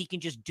he thinks he can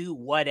just do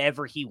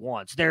whatever he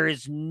wants. There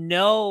is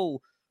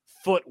no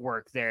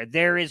footwork there.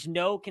 There is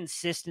no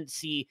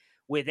consistency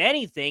with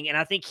anything. And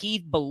I think he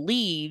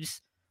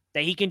believes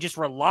that he can just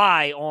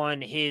rely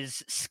on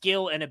his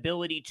skill and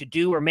ability to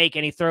do or make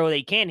any throw that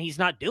he can. He's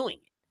not doing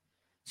it.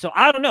 So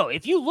I don't know.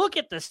 If you look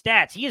at the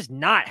stats, he has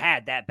not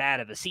had that bad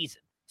of a season.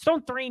 He's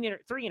thrown three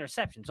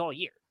interceptions all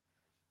year.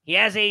 He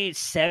has a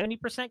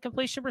 70%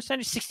 completion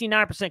percentage,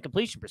 69%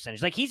 completion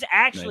percentage. Like, he's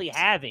actually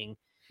having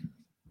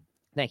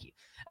 – thank you.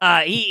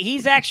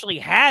 He's actually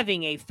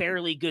having a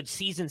fairly good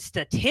season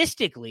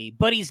statistically,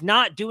 but he's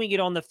not doing it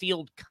on the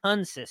field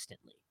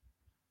consistently.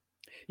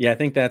 Yeah, I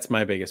think that's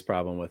my biggest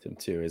problem with him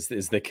too, is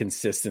the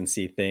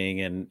consistency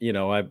thing. And, you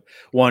know, I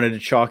wanted to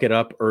chalk it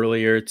up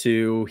earlier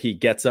to he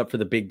gets up for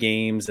the big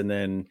games and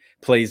then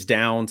plays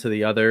down to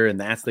the other, and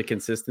that's the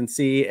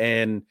consistency.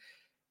 And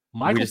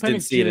Michael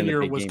Penix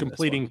Jr. was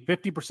completing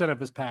 50% of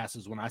his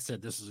passes when I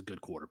said this is a good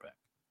quarterback.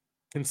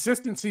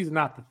 Consistency is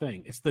not the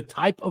thing. It's the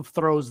type of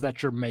throws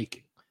that you're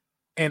making.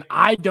 And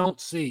I don't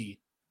see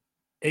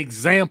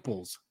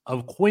examples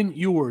of Quinn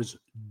Ewers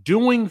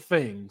doing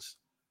things,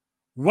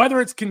 whether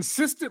it's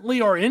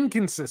consistently or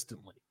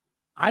inconsistently.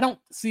 I don't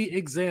see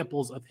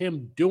examples of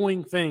him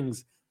doing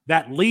things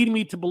that lead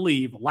me to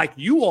believe, like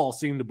you all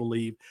seem to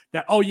believe,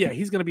 that, oh, yeah,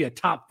 he's going to be a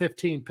top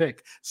 15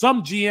 pick.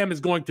 Some GM is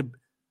going to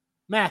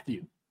 –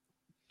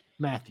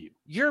 Matthew,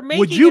 you're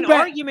making an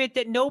argument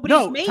that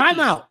nobody's making. Time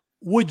out.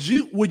 Would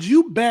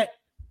you bet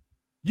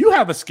you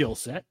have a skill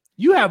set?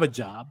 You have a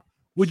job.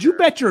 Would you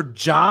bet your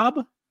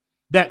job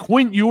that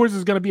Quinn Ewers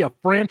is going to be a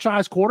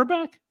franchise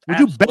quarterback? Would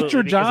you bet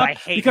your job? I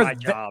hate my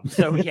job.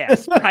 So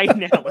yes, right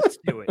now, let's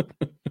do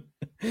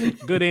it.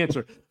 Good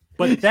answer.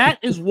 But that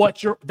is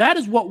what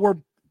we're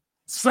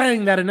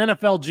saying that an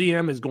NFL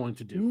GM is going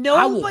to do. Nobody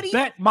I will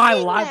bet my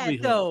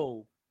livelihood.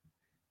 Though.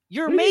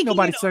 You're making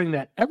nobody saying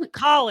that.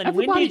 Colin,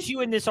 when did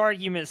you in this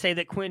argument say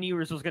that Quinn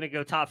Ewers was going to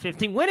go top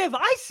 15? When have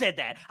I said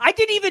that? I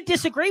didn't even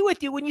disagree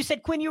with you when you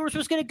said Quinn Ewers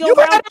was going to go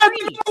round 3.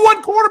 You had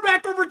one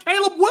quarterback over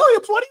Caleb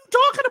Williams. What are you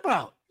talking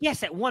about?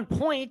 Yes, at one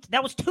point.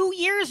 That was 2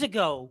 years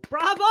ago.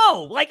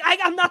 Bravo. Like,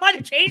 I'm not allowed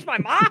to change my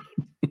mind.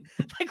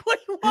 Like, what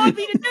do you want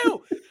me to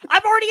do?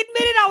 I've already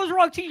admitted I was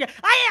wrong 2 years.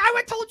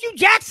 I told you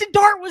Jackson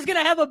Dart was going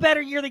to have a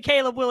better year than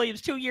Caleb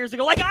Williams 2 years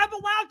ago. Like, I'm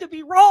allowed to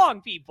be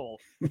wrong, people.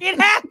 It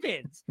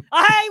happens.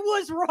 I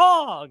was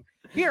wrong.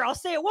 Here, I'll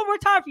say it one more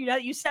time for you now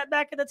that you sat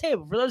back at the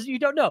table. For those of you who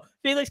don't know,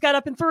 Felix got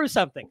up and threw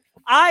something.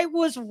 I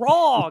was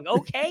wrong,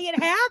 okay?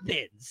 It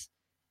happens.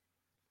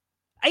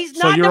 He's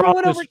not number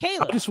 1 over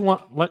Caleb.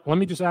 Let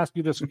me just ask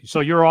you this. So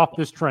you're off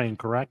this train,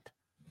 correct?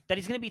 That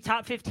he's going to be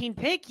top 15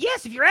 pick?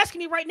 Yes. If you're asking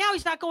me right now,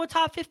 he's not going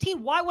top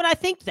 15. Why would I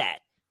think that?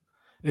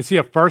 Is he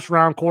a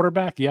first-round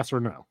quarterback, yes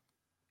or no?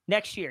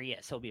 Next year,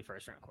 yes, he'll be a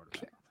first-round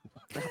quarterback.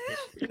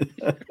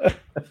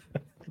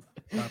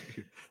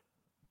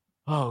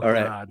 Oh, all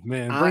right. God,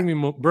 man.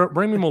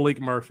 Bring me Malik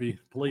Murphy,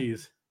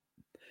 please.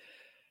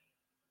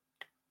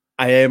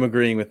 I am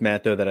agreeing with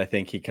Matt, though, that I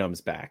think he comes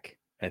back.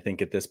 I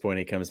think at this point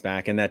he comes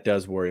back, and that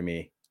does worry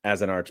me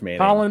as an Arch Manning.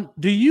 Colin,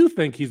 do you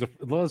think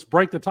let's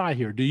break the tie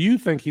here. Do you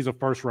think he's a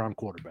first-round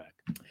quarterback?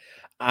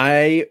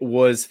 I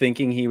was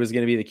thinking he was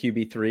going to be the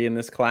QB3 in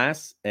this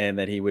class and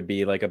that he would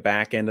be like a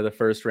back end of the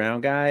first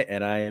round guy.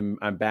 And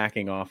I'm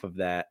backing off of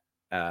that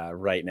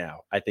right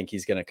now. I think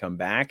he's going to come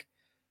back.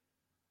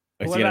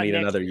 He's going to need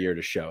another year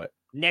to show it.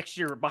 Next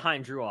year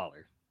behind Drew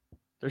Aller.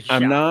 There's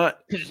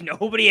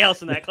nobody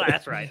else in that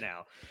class right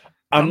now.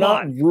 I'm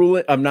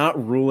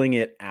not ruling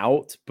it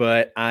out,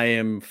 but I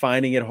am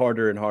finding it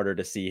harder and harder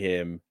to see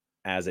him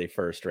as a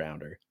first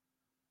rounder.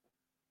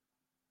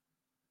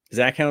 Does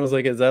that count as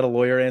is that a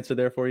lawyer answer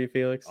there for you,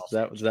 Felix?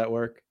 Does that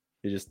work?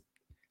 You just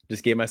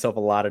gave myself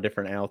a lot of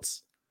different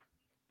outs.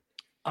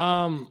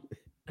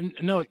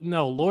 No,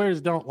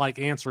 lawyers don't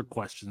answer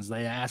questions.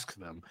 They ask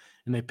them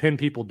and they pin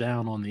people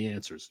down on the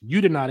answers. You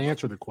did not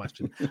answer the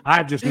question.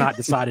 I've just not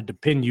decided to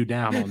pin you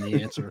down on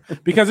the answer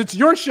because it's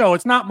your show.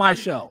 It's not my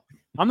show.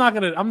 I'm not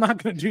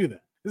gonna do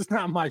that. It's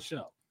not my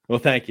show. Well,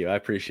 thank you. I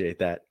appreciate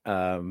that.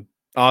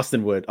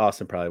 Austin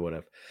probably would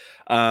have.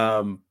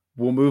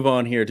 We'll move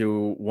on here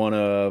to one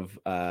of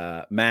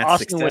Matt's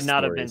Austin would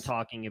not stories. Have been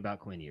talking about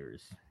Quinn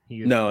Ewers.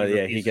 He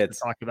gets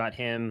to talk about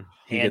him.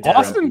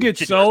 Austin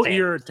gets so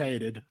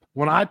irritated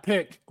when I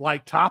pick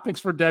topics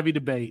for Devy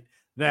debate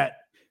that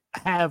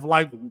have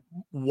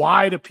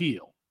wide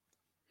appeal.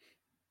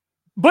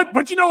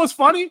 But you know what's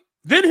funny?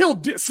 Then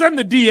he'll send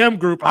the DM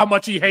group how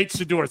much he hates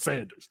Shedeur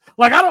Sanders.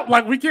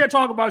 We can't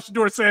talk about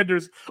Shedeur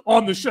Sanders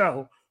on the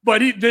show.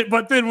 But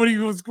then when he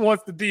wants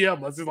to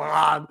DM us, he's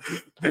like,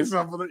 there's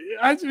something.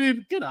 I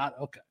mean, get out.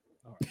 Okay.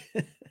 All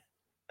right.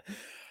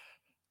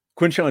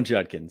 Quinshon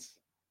Judkins,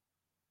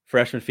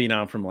 freshman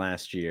phenom from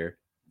last year.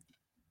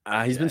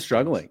 He's been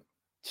struggling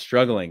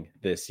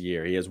this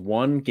year. He has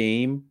one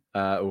game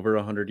over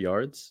 100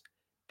 yards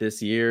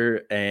this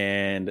year,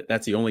 and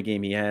that's the only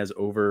game he has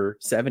over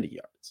 70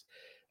 yards.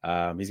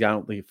 He's got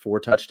only 4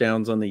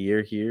 touchdowns on the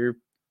year here.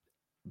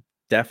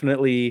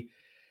 Definitely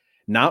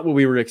not what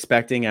we were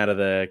expecting out of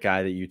the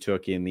guy that you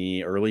took in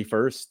the early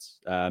first,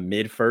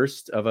 mid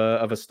first of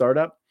a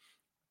startup.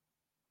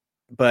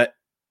 But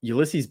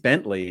Ulysses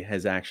Bentley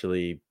has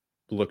actually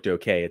looked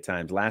okay at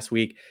times. Last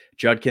week,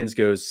 Judkins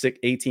goes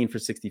 18 for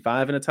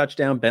 65 and a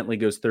touchdown. Bentley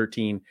goes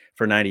 13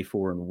 for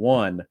 94 and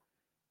 1.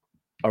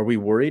 Are we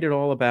worried at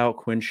all about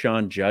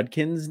Quinshon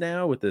Judkins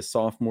now with this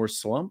sophomore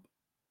slump?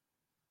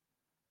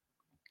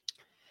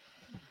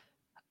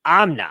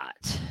 I'm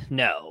not.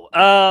 No.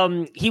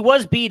 He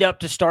was beat up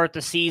to start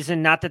the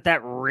season. Not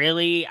that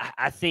really,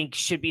 I think,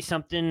 should be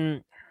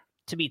something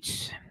to be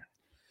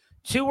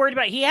too worried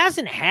about. He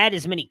hasn't had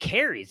as many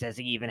carries as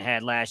he even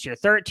had last year.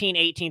 13,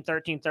 18,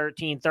 13,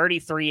 13,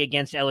 33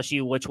 against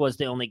LSU, which was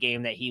the only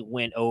game that he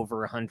went over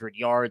 100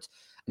 yards.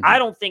 Mm-hmm. I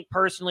don't think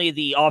personally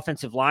the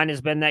offensive line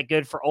has been that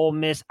good for Ole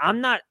Miss.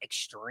 I'm not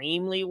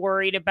extremely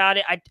worried about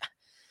it.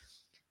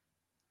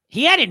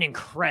 He had an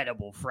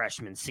incredible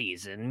freshman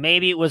season.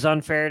 Maybe it was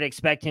unfair to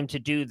expect him to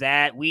do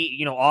that.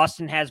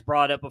 Austin has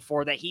brought up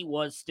before that he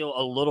was still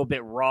a little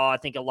bit raw. I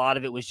think a lot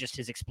of it was just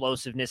his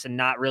explosiveness and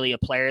not really a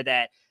player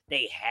that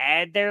they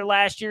had there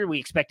last year. We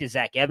expected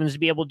Zach Evans to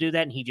be able to do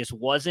that, and he just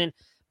wasn't.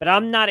 But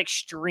I'm not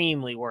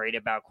extremely worried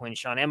about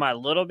Quinshon. Am I a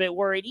little bit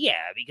worried?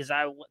 Yeah, because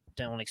I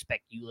don't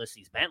expect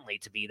Ulysses Bentley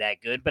to be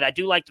that good. But I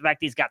do like the fact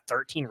that he's got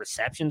 13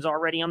 receptions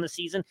already on the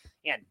season.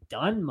 He hadn't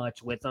done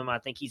much with them. I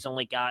think he's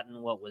only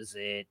gotten, what was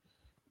it?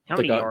 How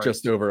many yards?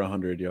 Just over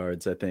 100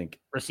 yards, I think.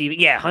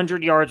 Receiving,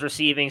 100 yards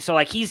receiving. So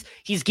he's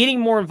getting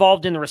more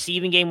involved in the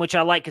receiving game, which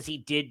I like because he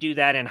did do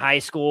that in high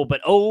school.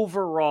 But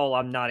overall,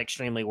 I'm not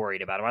extremely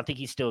worried about him. I think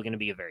he's still going to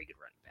be a very good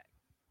running back.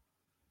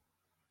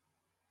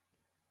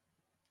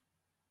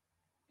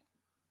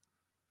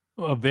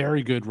 A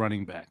very good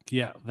running back.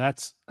 Yeah,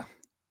 that's.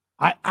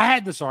 I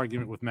had this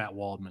argument with Matt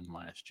Waldman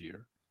last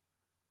year,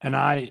 and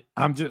I've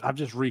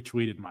just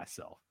retweeted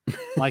myself.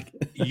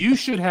 You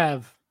should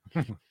have.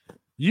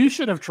 You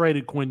should have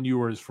traded Quinn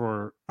Ewers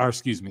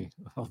Freudian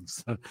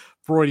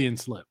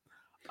slip.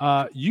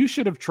 You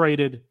should have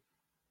traded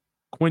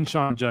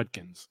Quinshon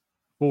Judkins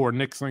for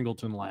Nick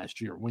Singleton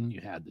last year when you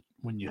had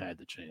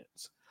the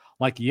chance.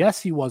 Yes,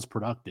 he was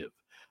productive,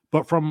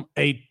 but from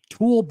a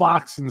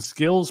toolbox and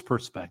skills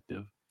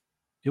perspective,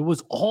 it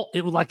was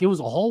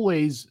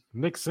always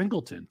Nick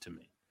Singleton to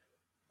me.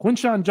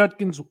 Quinshon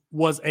Judkins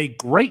was a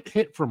great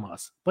hit from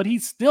us, but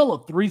he's still a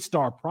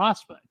 3-star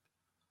prospect.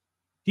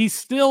 He's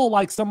still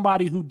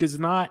somebody who does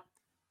not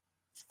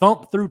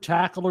thump through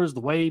tacklers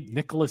the way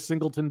Nicholas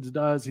Singleton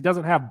does. He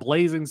doesn't have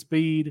blazing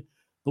speed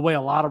the way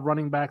a lot of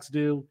running backs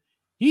do.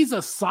 He's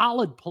a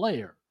solid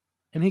player,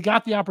 and he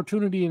got the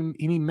opportunity, and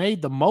he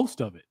made the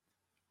most of it.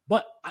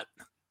 But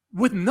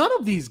with none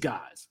of these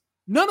guys,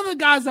 none of the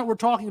guys that we're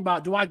talking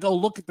about, do I go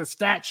look at the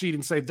stat sheet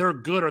and say they're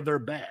good or they're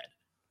bad.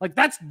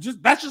 That's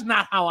just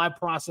not how I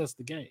process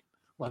the game.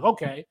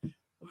 Okay.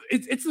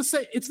 It's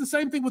the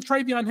same thing with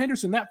TreVeyon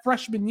Henderson. That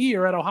freshman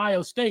year at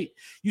Ohio State,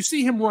 you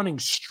see him running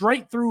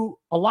straight through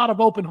a lot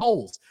of open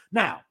holes.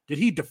 Now, did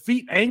he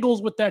defeat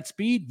angles with that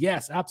speed?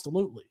 Yes,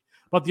 absolutely.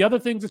 But the other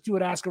things that you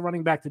would ask a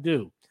running back to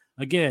do,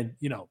 again,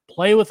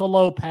 play with a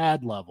low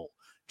pad level,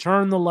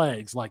 turn the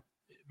legs,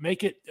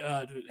 make it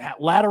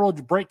lateral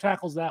break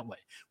tackles that way.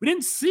 We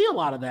didn't see a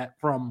lot of that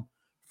from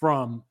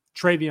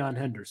TreVeyon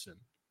Henderson.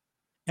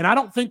 And I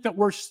don't think that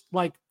we're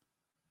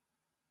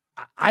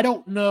I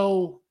don't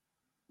know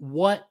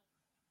what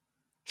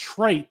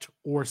trait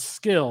or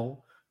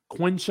skill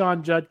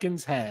Quinshon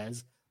Judkins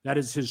has that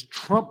is his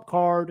trump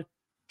card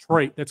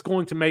trait that's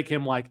going to make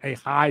him a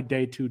high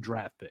day 2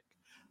 draft pick.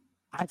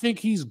 I think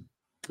he's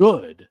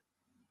good,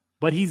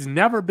 but he's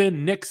never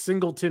been Nick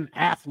Singleton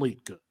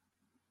athlete good.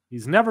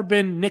 He's never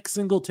been Nick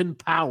Singleton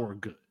power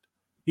good.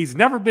 He's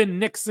never been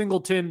Nick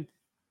Singleton,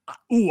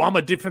 I'm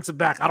a defensive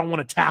back, I don't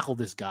want to tackle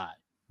this guy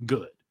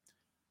good.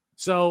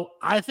 So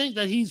I think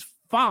that he's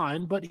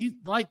fine, but he's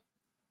like,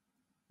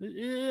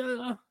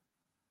 he's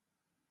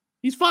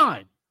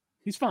fine.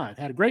 He's fine.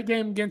 Had a great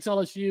game against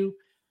LSU.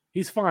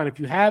 He's fine. If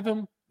you have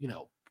him,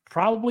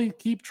 probably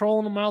keep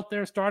trolling him out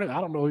there starting. I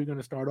don't know who you're going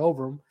to start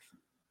over him.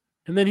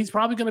 And then he's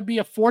probably going to be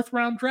a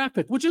 4th-round draft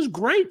pick, which is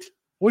great.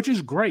 But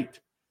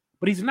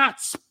he's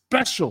not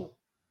special.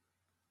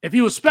 If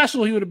he was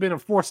special, he would have been a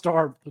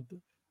 4-star,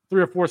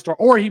 3 or 4-star,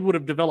 or he would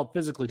have developed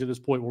physically to this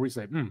point where we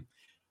say,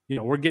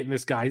 we're getting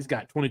this guy. He's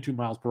got 22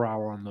 miles per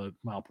hour on the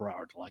mile per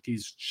hour. Like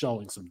he's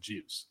showing some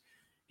juice.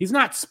 He's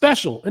not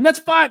special. And that's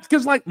fine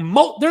because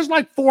there's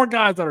 4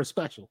 guys that are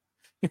special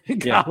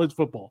in college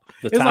football.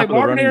 It's like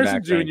Marvin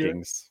Harrison Jr.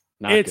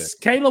 It's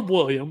good. Caleb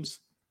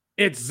Williams.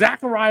 It's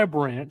Zachariah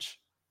Branch.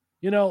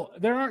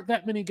 There aren't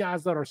that many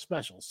guys that are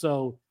special.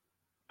 So,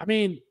 I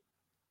mean,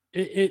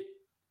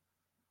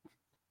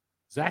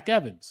 Zach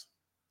Evans,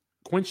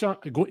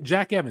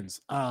 Jack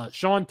Evans,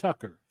 Sean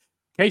Tucker,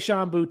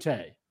 Kayshon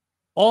Boutte,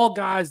 all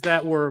guys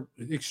that were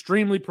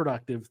extremely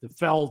productive that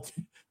fell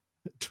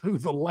to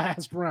the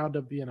last round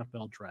of the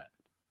NFL draft.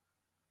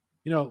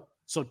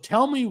 So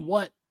tell me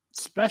what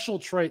special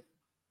trait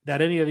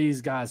that any of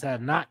these guys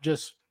had, not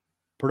just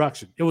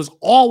production. It was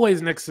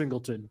always Nick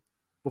Singleton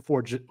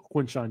before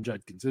Quinshon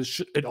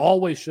Judkins. It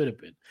always should have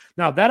been.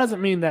 Now, that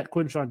doesn't mean that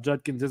Quinshon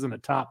Judkins isn't a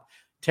top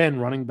 10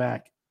 running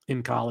back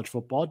in college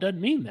football. It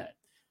doesn't mean that.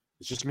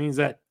 It just means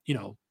that,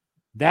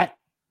 that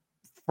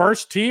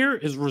first tier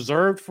is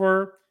reserved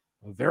for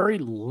a very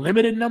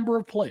limited number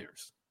of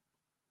players.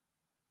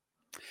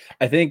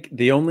 I think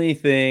the only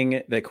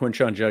thing that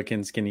Quinshon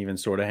Judkins can even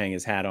sort of hang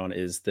his hat on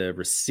is the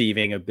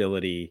receiving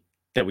ability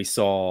that we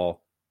saw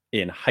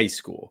in high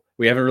school.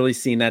 We haven't really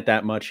seen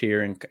that much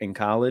here in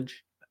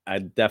college.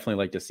 I'd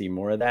definitely like to see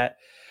more of that.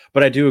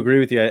 But I do agree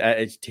with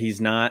you. He's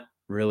not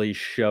really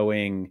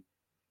showing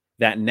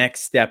that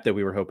next step that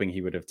we were hoping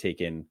he would have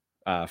taken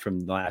from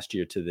last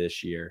year to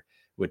this year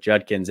with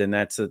Judkins. And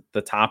that's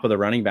the top of the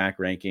running back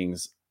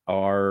rankings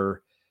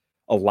are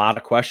a lot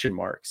of question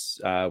marks.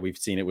 We've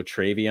seen it with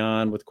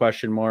Travion with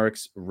question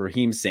marks.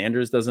 Raheem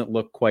Sanders doesn't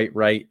look quite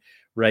right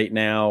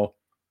now.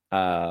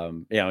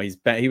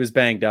 He was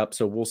banged up,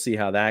 so we'll see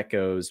how that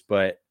goes.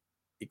 But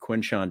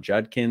Quinshon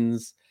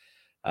Judkins,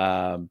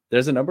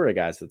 there's a number of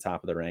guys at the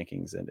top of the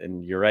rankings,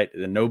 and you're right.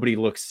 Nobody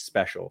looks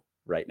special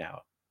right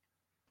now,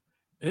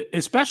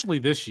 especially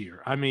this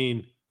year. I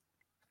mean,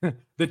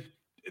 the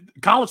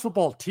college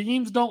football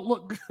teams don't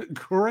look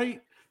great.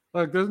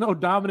 Like there's no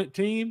dominant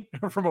team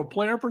from a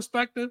player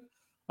perspective.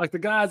 Like the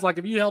guys, like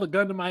if you held a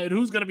gun to my head,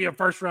 who's going to be a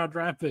 1st-round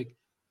draft pick?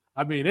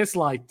 I mean, it's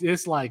like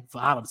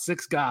out of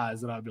 6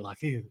 guys, and I'd be like,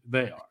 hey,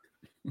 they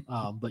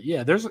are. But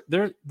yeah,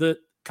 the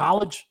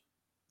college,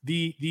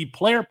 the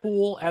player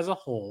pool as a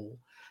whole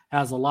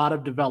has a lot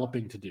of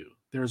developing to do.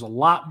 There's a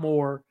lot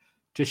more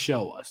to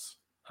show us.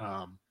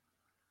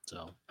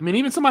 So I mean,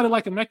 even somebody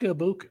like Emeka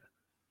Egbuka,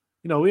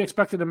 we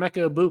expected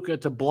Emeka Egbuka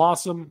to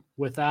blossom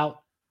without,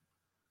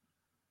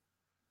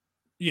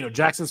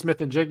 Jackson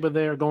Smith and Jigba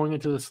there going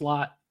into the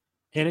slot.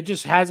 And it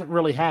just hasn't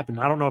really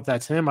happened. I don't know if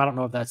that's him. I don't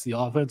know if that's the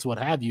offense, what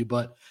have you.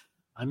 But,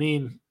 I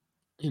mean,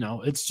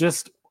 it's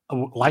just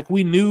like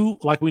we knew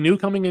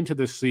coming into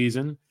this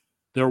season,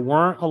 there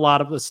weren't a lot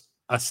of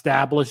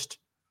established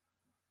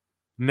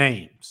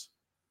names.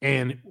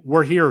 And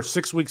we're here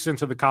 6 weeks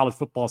into the college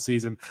football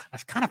season. I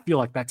kind of feel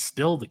like that's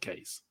still the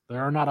case.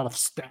 There are not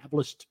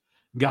established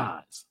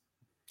guys.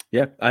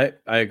 Yeah, I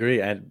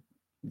agree. And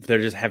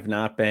there just have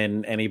not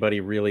been anybody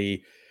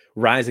really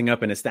rising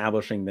up and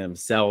establishing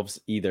themselves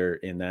either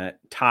in that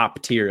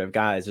top tier of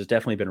guys. There's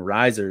definitely been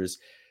risers,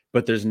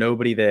 but there's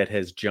nobody that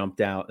has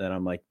jumped out that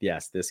I'm like,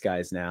 yes, this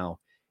guy's now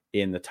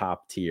in the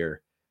top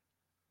tier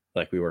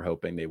like we were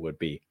hoping they would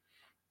be.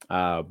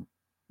 We'll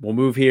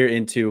move here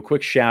into a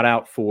quick shout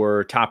out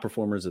for top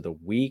performers of the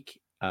week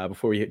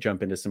before we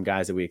jump into some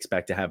guys that we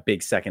expect to have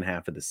big second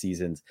half of the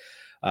seasons.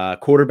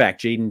 Quarterback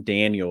Jaden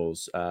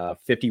Daniels,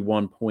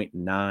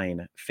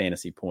 51.9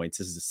 fantasy points.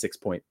 This is a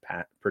 6-point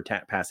per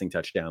passing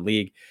touchdown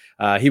league.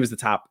 He was the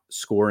top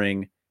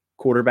scoring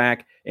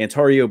quarterback.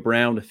 Antario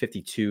Brown with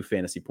 52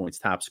 fantasy points,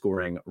 top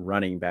scoring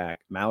running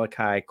back.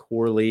 Malachi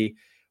Corley,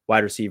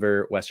 wide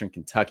receiver, Western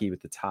Kentucky,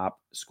 with the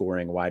top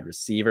scoring wide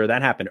receiver.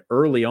 That happened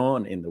early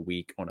on in the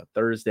week on a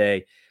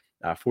Thursday,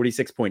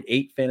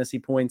 46.8 fantasy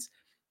points.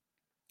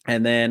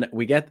 And then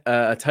we get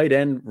a tight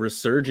end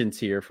resurgence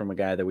here from a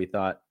guy that we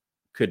thought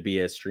could be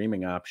a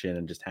streaming option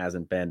and just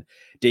hasn't been.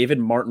 David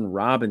Martin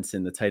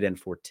Robinson, the tight end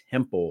for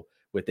Temple,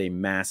 with a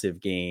massive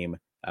game,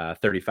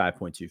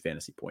 35.2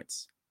 fantasy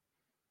points.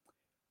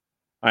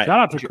 All right. Shout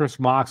out to Chris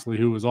Moxley,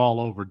 who was all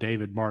over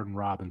David Martin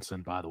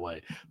Robinson, by the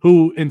way,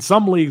 who in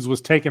some leagues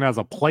was taken as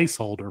a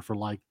placeholder for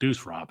like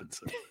Deuce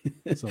Robinson.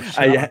 So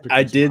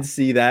I did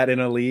see that in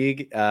a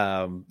league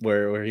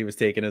where he was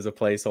taken as a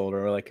placeholder.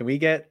 We're like, can we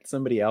get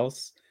somebody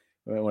else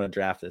I want to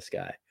draft this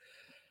guy.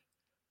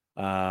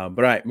 But all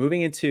right,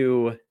 moving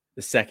into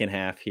the second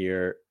half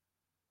here,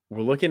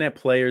 we're looking at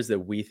players that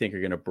we think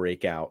are going to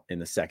break out in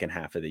the second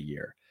half of the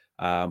year.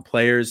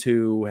 Players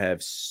who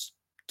have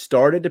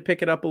started to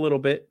pick it up a little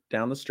bit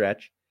down the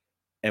stretch,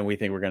 and we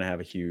think we're going to have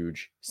a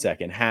huge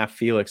second half.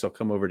 Felix, I'll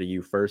come over to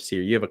you first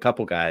here. You have a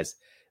couple guys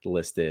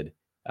listed.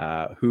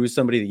 Who's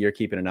somebody that you're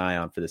keeping an eye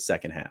on for the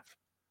second half?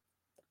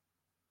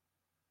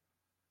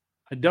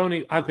 I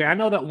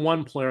know that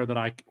one player that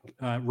I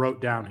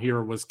wrote down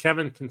here was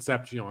Kevin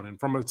Concepcion, and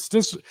from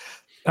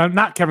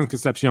not Kevin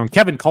Concepcion,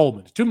 Kevin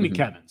Coleman. Too many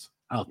Kevins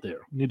out there.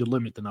 We need to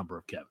limit the number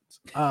of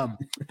Kevins.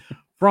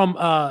 From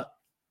a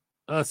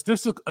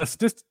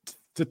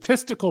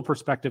statistical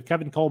perspective,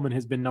 Kevin Coleman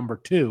has been number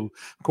 2.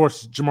 Of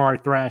course,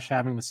 Jamari Thrash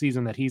having the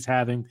season that he's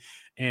having,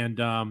 and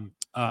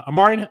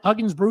Amari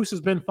Huggins-Bruce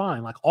has been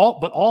fine. But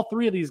all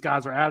 3 of these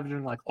guys are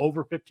averaging like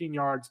over 15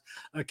 yards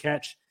a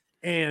catch.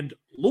 And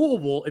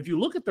Louisville, if you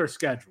look at their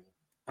schedule,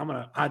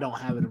 I don't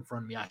have it in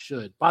front of me. I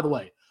should. By the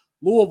way,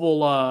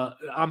 Louisville,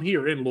 I'm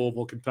here in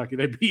Louisville, Kentucky.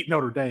 They beat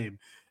Notre Dame,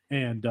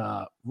 and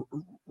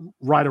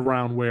right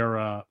around where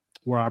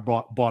I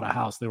bought a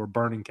house, they were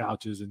burning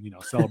couches and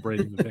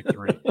celebrating the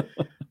victory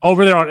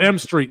over there on M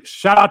Street.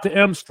 Shout out to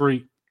M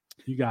Street.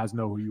 You guys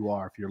know who you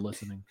are if you're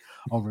listening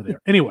over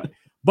there. Anyway,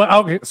 but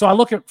okay, so I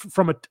look at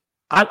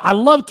I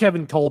love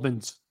Kevin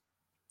Coleman's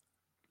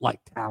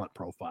talent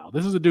profile.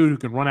 This is a dude who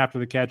can run after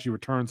the catch. He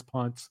returns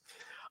punts.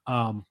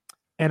 And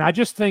I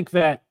just think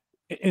that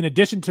in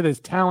addition to this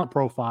talent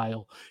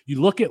profile,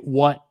 you look at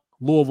what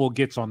Louisville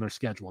gets on their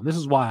schedule. And this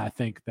is why I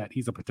think that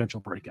he's a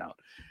potential breakout.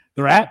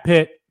 They're at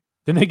Pitt,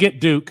 then they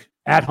get Duke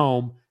at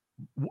home,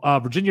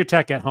 Virginia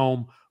Tech at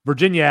home,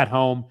 Virginia at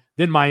home,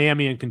 then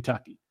Miami and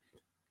Kentucky.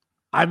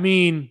 I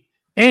mean,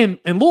 and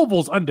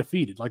Louisville's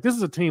undefeated. This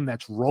is a team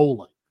that's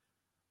rolling.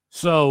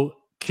 So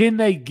can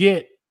they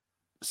get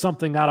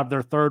something out of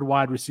their third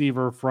wide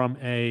receiver from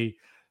a,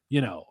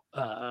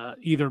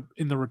 either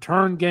in the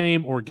return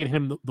game or get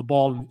him the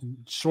ball in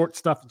short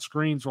stuff and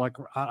screens or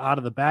out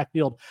of the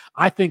backfield?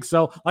 I think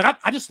so.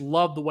 I just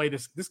love the way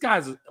this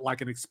guy's like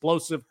an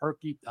explosive,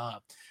 herky.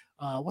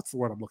 What's the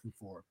word I'm looking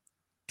for?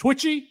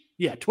 Twitchy?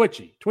 Yeah,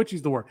 twitchy.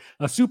 Twitchy's the word.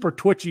 A super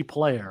twitchy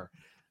player,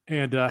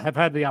 and have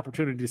had the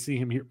opportunity to see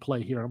him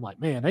play here. I'm like,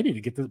 man, they need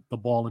to get the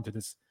ball into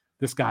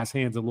this guy's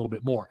hands a little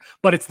bit more.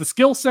 But it's the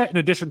skill set in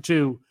addition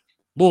to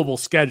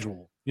Louisville's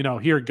schedule,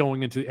 here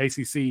going into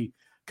ACC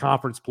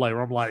conference play,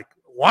 where I'm like,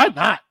 why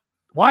not?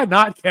 Why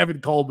not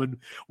Kevin Coleman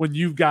when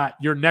you've got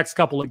your next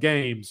couple of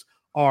games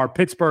are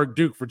Pittsburgh,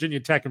 Duke, Virginia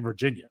Tech, and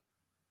Virginia?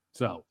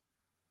 So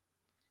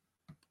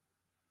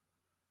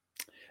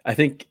I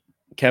think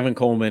Kevin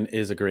Coleman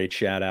is a great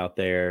shout out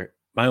there.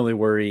 My only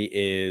worry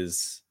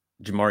is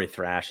Jamari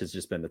Thrash has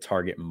just been the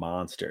target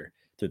monster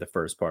through the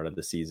first part of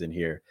the season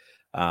here.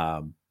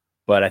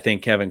 But I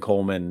think Kevin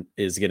Coleman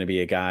is going to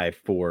be a guy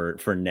for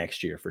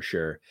next year for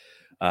sure.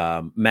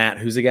 Matt,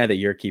 who's the guy that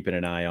you're keeping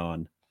an eye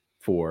on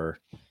for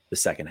the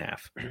second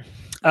half?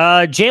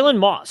 Jalen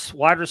Moss,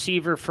 wide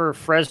receiver for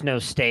Fresno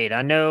State.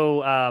 I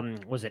know,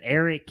 was it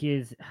Eric I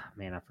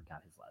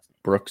forgot his last name.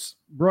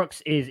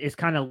 Brooks is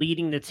kind of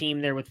leading the team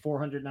there with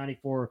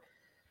 494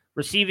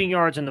 receiving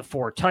yards and the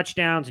 4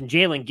 touchdowns. And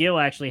Jalen Gill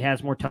actually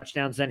has more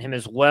touchdowns than him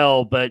as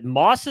well. But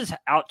Moss has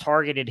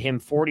out-targeted him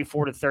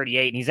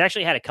 44-38, and he's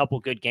actually had a couple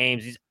good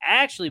games. He's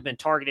actually been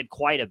targeted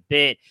quite a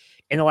bit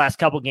in the last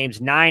couple games.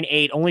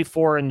 9-8, only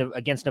 4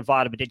 against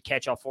Nevada, but did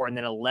catch all 4, and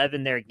then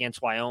 11 there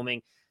against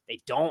Wyoming. They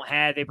don't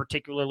have a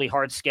particularly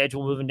hard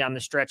schedule moving down the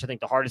stretch. I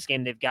think the hardest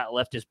game they've got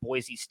left is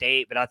Boise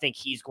State, but I think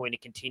he's going to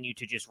continue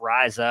to just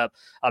rise up.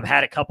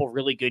 Had a couple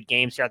really good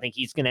games here. I think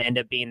he's going to end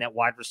up being that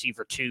wide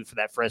receiver 2 for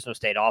that Fresno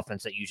State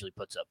offense that usually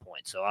puts up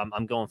points. So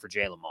I'm going for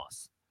Jalen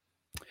Moss.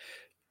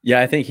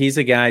 Yeah, I think he's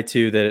a guy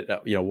too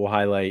that we'll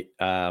highlight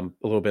a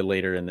little bit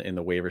later in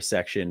the waiver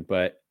section.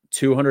 But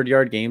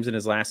 200-yard games in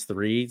his last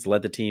 3. He's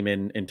led the team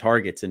in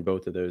targets in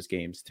both of those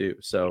games too.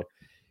 So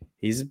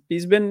he's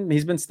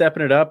been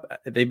stepping it up.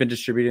 They've been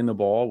distributing the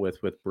ball with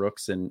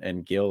Brooks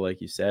and Gill,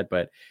 like you said,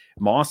 but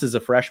Moss is a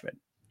freshman.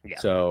 Yeah.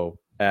 So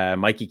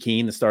Mikey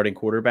Keene, the starting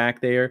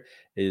quarterback there,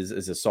 is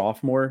a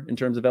sophomore in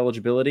terms of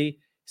eligibility.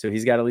 So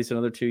he's got at least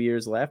another 2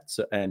 years left.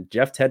 So, and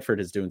Jeff Tedford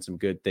is doing some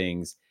good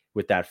things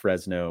with that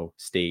Fresno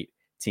State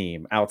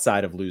team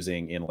outside of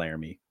losing in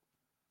Laramie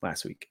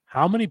last week.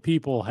 How many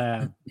people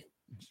have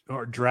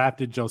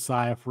drafted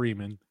Josiah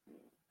Freeman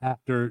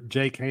after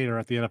Jake Hader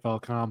at the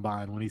NFL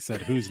Combine when he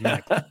said, "Who's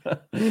next?"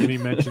 and he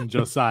mentioned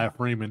Josiah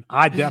Freeman?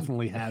 I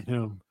definitely had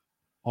him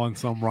on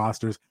some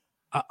rosters.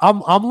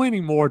 I'm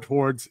leaning more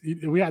towards,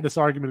 we had this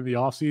argument in the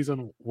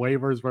offseason,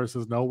 waivers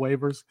versus no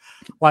waivers.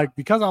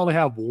 Because I only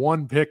have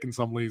 1 pick in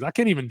some leagues, I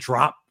can't even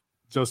drop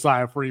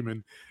Josiah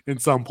Freeman in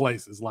some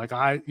places.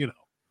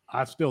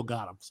 I've still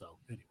got him. So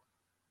anyway.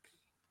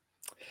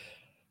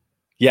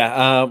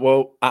 Yeah,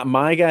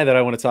 my guy that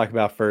I want to talk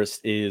about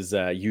first is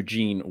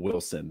Eugene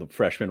Wilson, the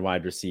freshman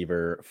wide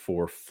receiver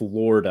for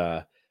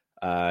Florida.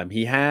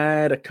 He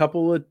had a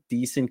couple of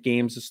decent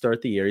games to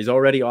start the year. He's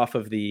already off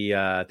of the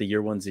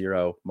year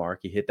 1-0 mark.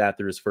 He hit that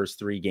through his first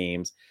 3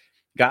 games,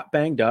 got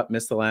banged up,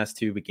 missed the last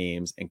 2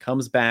 games, and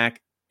comes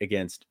back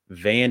against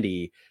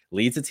Vandy,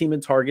 leads the team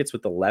in targets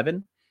with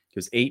 11. He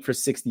was 8 for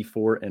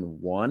 64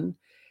 and 1.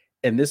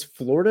 And this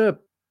Florida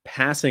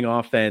passing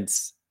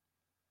offense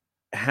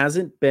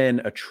hasn't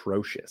been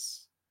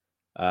atrocious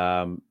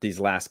these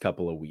last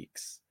couple of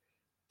weeks.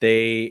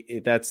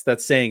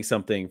 That's saying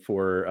something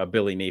for a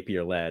Billy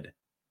Napier led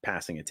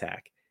passing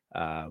attack.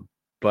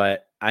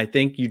 But I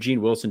think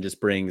Eugene Wilson just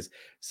brings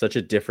such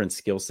a different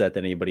skill set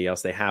than anybody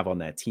else they have on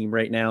that team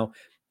right now.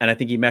 And I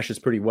think he meshes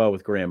pretty well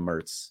with Graham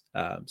Mertz.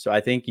 So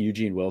I think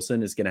Eugene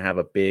Wilson is going to have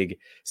a big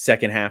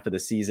second half of the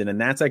season. And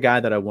that's a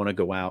guy that I want to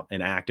go out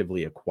and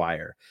actively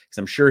acquire, because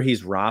I'm sure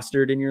he's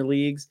rostered in your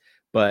leagues,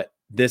 but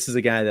this is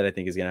a guy that I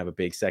think is going to have a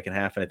big second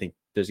half. And I think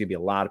there's going to be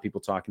a lot of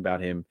people talking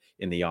about him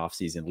in the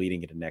offseason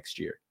leading into next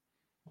year.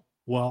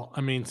 Well,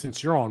 I mean,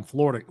 since you're on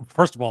Florida,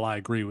 first of all, I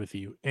agree with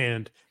you.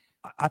 And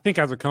I think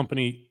as a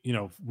company,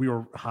 we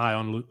were high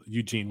on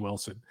Eugene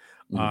Wilson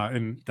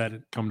and that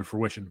had come to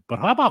fruition. But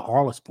how about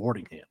Arlis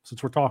Boardingham,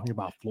 since we're talking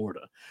about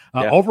Florida?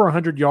 Over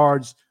 100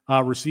 yards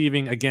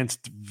receiving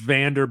against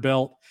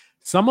Vanderbilt.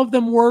 Some of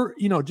them were,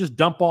 just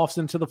dump offs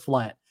into the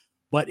flat.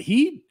 But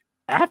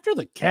after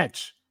the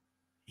catch,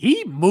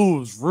 he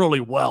moves really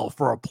well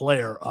for a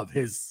player of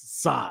his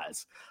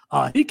size.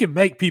 He can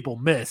make people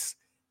miss.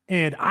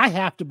 And I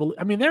have to believe,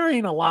 there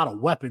ain't a lot of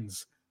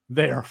weapons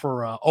there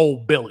for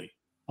old Billy.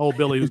 Old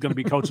Billy, who's going to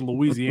be coaching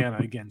Louisiana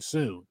again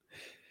soon.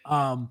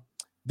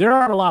 There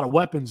aren't a lot of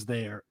weapons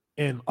there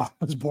in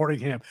Arlis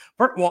Boardingham.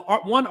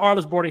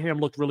 Arlis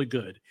Boardingham looked really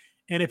good.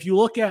 And if you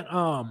look at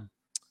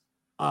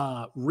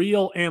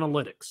Real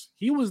Analytics,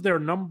 he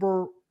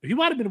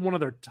might have been one of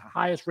their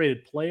highest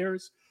rated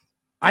players.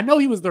 I know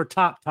he was their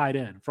top tight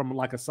end from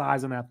like a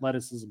size and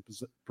athleticism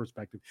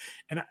perspective.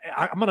 And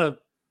I'm going to,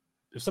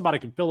 if somebody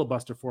can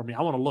filibuster for me,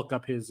 I want to look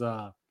up his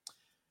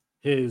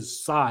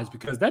size,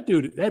 because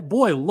that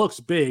boy looks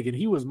big, and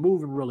he was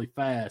moving really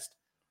fast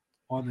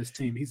on this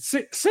team. He's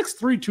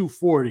 6'3",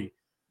 240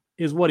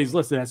 is what he's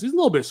listed as. He's a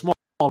little bit small,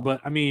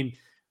 but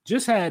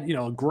just had,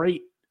 a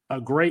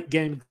great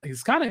game.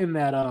 He's kind of in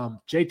that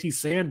JT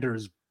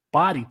Sanders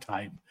body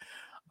type.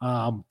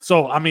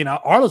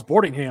 Arlis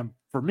Boardingham,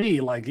 for me,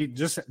 like, he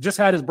just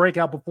had his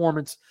breakout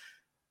performance,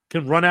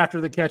 can run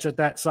after the catch at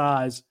that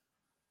size.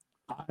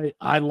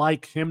 I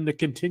like him to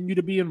continue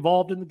to be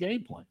involved in the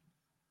game plan.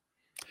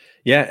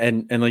 Yeah,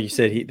 and like you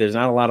said, there's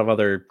not a lot of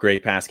other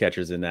great pass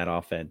catchers in that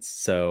offense.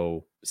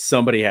 So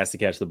somebody has to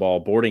catch the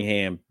ball.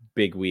 Boardingham,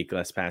 big week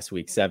last past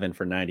week, 7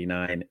 for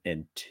 99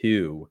 and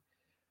 2.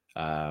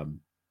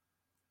 And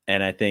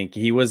I think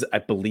I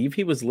believe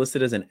he was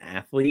listed as an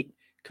athlete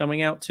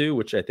coming out too,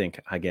 which I think,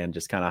 again,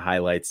 just kind of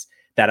highlights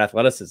that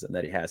athleticism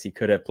that he has. He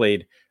could have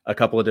played a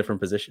couple of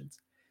different positions.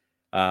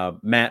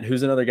 Matt,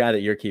 who's another guy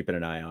that you're keeping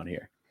an eye on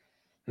here?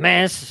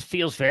 Man, this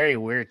feels very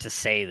weird to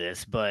say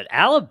this, but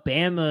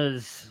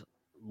Alabama's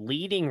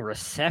leading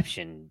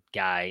reception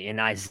guy in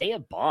Isaiah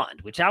Bond,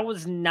 which I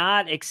was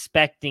not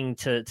expecting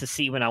to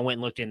see when I went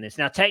and looked in this.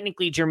 Now,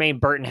 technically, Jermaine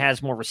Burton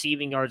has more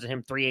receiving yards than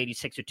him,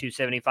 386 or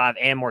 275,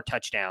 and more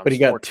touchdowns. But he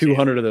got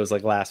 200 of those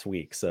like last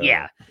week. So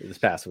yeah, this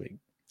past week.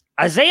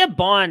 Isaiah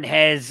Bond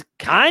has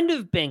kind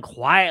of been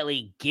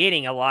quietly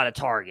getting a lot of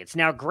targets.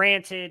 Now,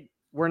 granted,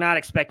 we're not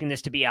expecting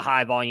this to be a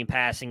high-volume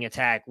passing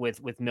attack with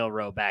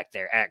Milroe back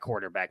there at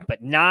quarterback.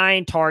 But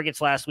 9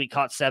 targets last week,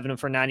 caught 7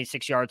 for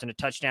 96 yards and a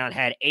touchdown,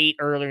 had 8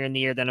 earlier in the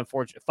year, then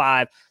unfortunately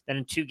 5, then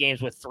in 2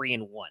 games with 3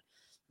 and 1.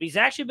 But he's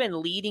actually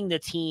been leading the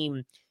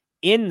team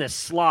in the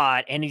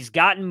slot, and he's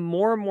gotten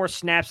more and more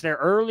snaps there.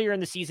 Earlier in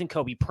the season,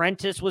 Kobe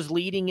Prentice was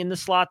leading in the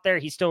slot there.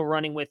 He's still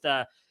running with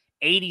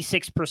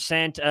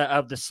 86%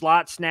 of the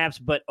slot snaps,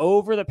 but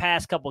over the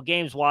past couple of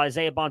games, while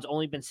Isaiah Bond's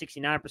only been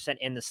 69%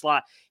 in the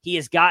slot, he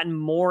has gotten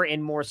more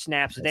and more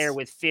snaps there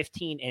with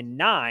 15 and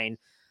 9,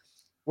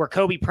 where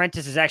Kobe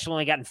Prentice has actually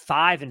only gotten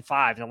 5 and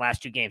 5 in the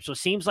last 2 games. So it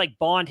seems like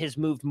Bond has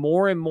moved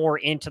more and more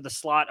into the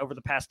slot over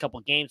the past couple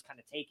of games, kind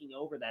of taking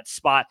over that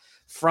spot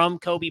from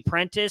Kobe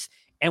Prentice.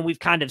 And we've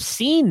kind of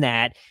seen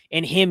that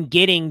in him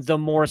getting the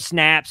more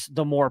snaps,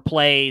 the more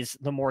plays,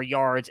 the more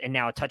yards, and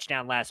now a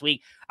touchdown last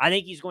week. I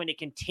think he's going to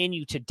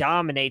continue to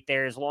dominate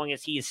there as long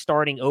as he is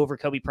starting over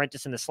Kobe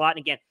Prentice in the slot.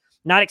 And again,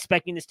 not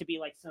expecting this to be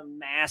like some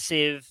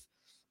massive,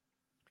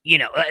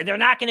 they're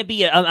not going to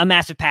be a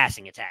massive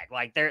passing attack.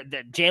 Like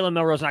Jalen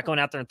Milroe's not going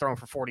out there and throwing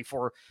for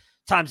 44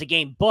 times a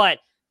game, but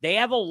they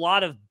have a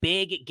lot of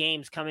big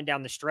games coming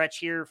down the stretch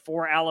here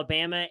for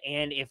Alabama,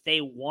 and if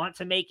they want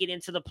to make it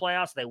into the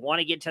playoffs, they want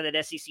to get to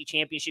that SEC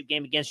championship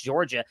game against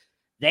Georgia,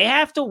 they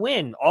have to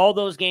win all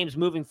those games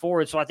moving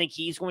forward. So I think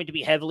he's going to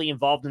be heavily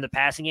involved in the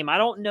passing game. I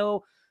don't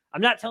know.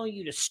 I'm not telling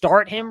you to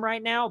start him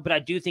right now, but I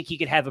do think he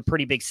could have a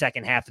pretty big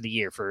second half of the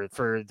year for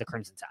the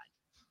Crimson Tide.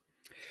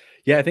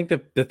 Yeah, I think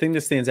the thing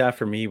that stands out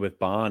for me with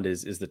Bond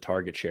is the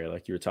target share,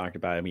 like you were talking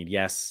about. I mean,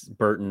 yes,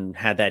 Burton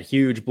had that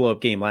huge blow-up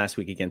game last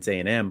week against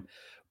A&M,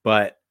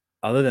 but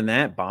other than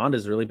that, Bond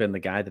has really been the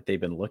guy that they've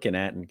been looking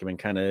at and been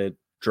kind of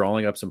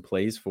drawing up some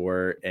plays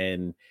for.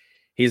 And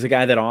he's a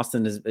guy that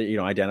Austin has,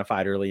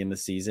 identified early in the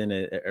season,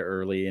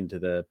 early into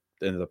the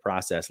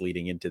process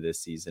leading into this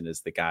season,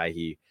 is the guy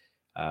he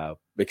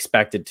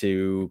expected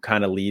to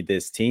kind of lead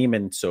this team.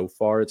 And so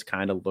far it's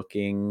kind of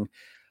looking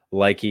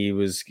like he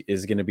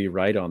is going to be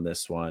right on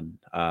this one.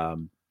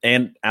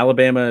 And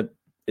Alabama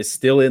is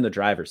still in the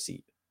driver's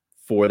seat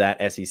for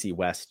that SEC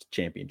West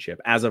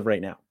championship as of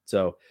right now.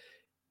 So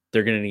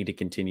they're going to need to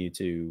continue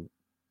to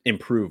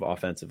improve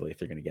offensively if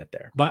they're going to get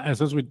there. But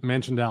since we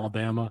mentioned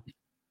Alabama,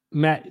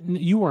 Matt,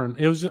 you weren't.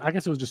 I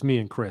guess it was just me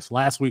and Chris.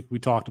 Last week we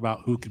talked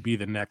about who could be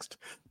the next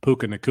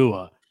Puka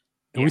Nacua,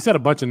 and we said a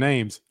bunch of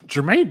names.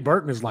 Jermaine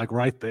Burton is like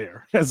right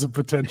there as a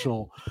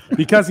potential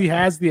because he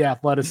has the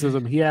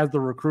athleticism, he has the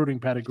recruiting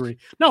pedigree.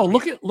 No,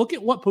 look at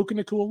what Puka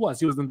Nacua was.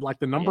 He was like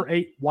the number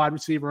 8 wide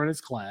receiver in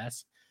his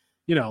class.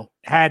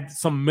 Had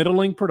some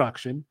middling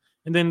production,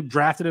 and then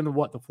drafted into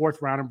the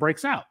 4th round and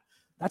breaks out.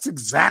 That's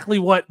exactly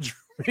what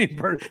Jermaine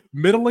Burton,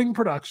 middling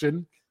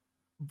production.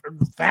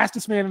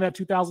 Fastest man in that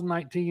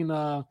 2019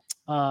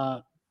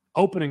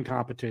 opening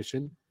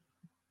competition,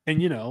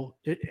 and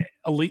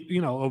elite,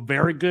 a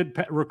very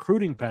good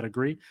recruiting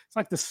pedigree. It's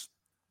like this,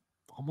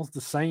 almost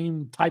the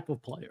same type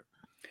of player.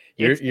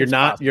 You're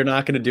not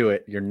going to do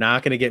it. You're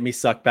not going to get me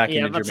sucked back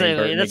into Jermaine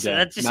Burton again.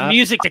 That's just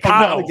music to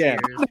Kyle.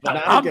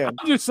 I'm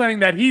just saying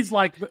that he's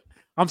like.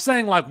 I'm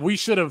saying like we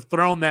should have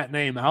thrown that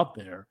name out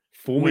there.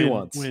 Fool me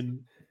once.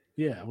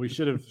 Yeah, we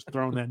should have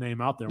thrown that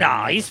name out there.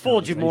 Nah, he's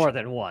fooled you more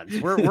than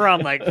once. We're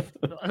on like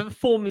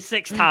fool me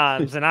 6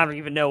 times, and I don't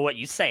even know what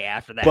you say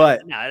after that.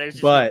 But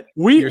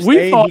we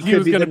thought he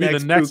was going to be the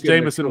next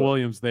Jameson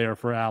Williams there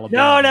for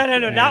Alabama.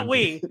 No, not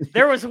we.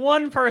 There was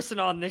one person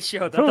on this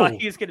show that thought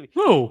he was going to be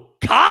who?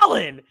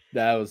 Colin.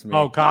 That was me.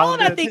 Oh,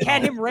 Colin, I think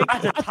had him ranked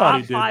as a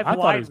top 5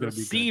 wide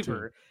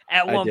receiver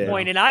at one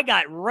point, and I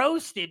got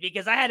roasted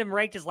because I had him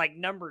ranked as like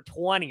number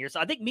 20 or so.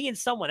 I think me and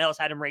someone else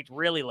had him ranked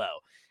really low.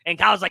 And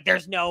Kyle's like,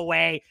 there's no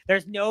way.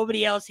 There's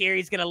nobody else here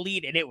he's going to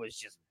lead. And it was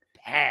just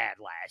bad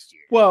last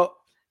year. Well,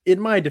 in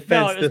my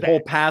defense, the whole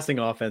passing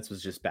offense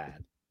was just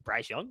bad.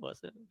 Bryce Young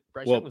wasn't.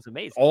 Young was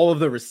amazing. All of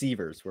the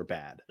receivers were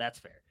bad.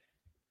 That's fair.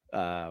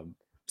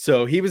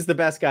 So he was the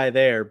best guy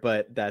there,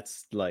 but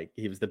that's like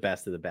he was the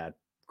best of the bad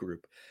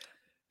group.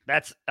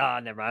 That's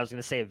never mind. I was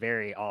going to say a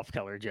very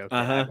off-color joke.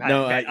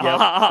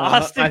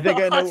 Austin. I think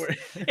I know.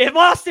 If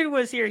Austin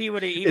was here, he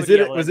would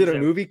have. Was it a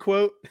movie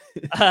quote?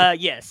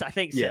 Yes, I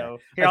think so.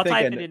 Here, I'll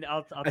type it in.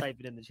 I'll type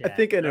it in the chat. I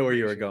think I know where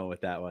you were going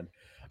with that one.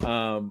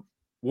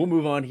 We'll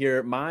move on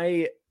here.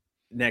 My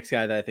next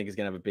guy that I think is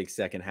going to have a big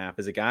second half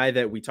is a guy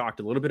that we talked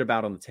a little bit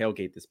about on the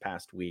tailgate this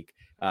past week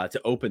to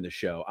open the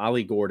show.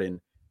 Ollie Gordon,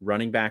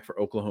 running back for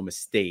Oklahoma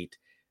State,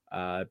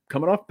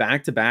 coming off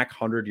back-to-back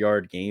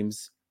 100-yard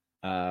games.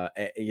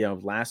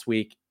 Last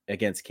week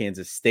against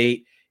Kansas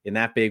State in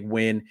that big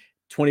win,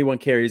 21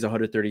 carries,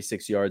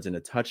 136 yards and a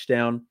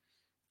touchdown.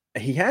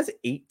 He has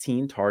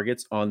 18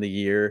 targets on the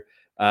year,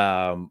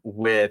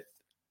 which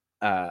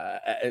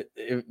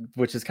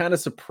is kind of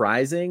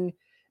surprising.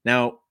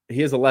 Now he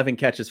has 11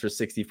 catches for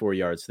 64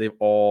 yards. So they've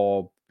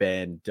all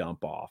been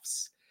dump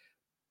offs,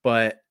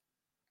 but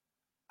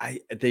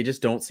they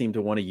just don't seem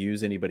to want to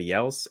use anybody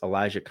else.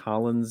 Elijah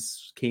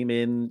Collins came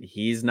in.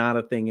 He's not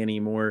a thing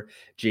anymore.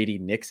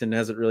 JD Nixon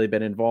hasn't really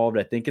been involved.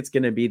 I think it's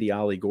going to be the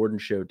Ollie Gordon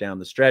show down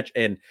the stretch.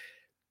 And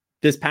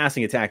this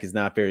passing attack is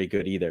not very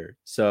good either.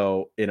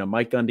 So in a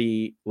Mike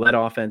Gundy led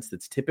offense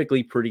that's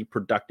typically pretty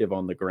productive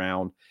on the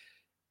ground,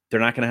 they're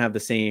not going to have the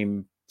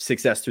same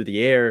success through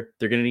the air.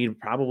 They're going to need to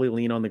probably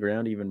lean on the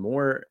ground even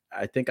more.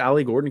 I think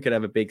Ollie Gordon could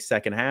have a big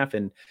second half.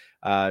 And,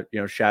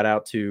 shout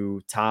out to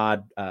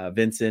Todd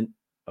Vincent,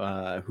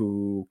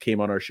 who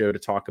came on our show to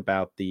talk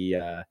about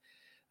the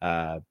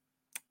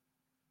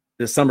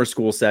summer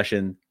school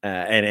session,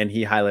 and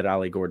he highlighted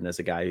Ollie Gordon as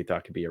a guy who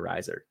thought could be a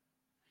riser.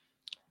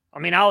 I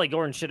mean, Ollie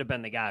Gordon should have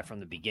been the guy from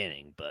the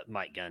beginning, but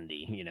Mike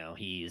Gundy,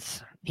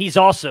 he's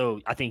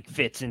also, I think,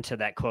 fits into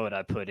that quote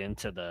I put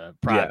into the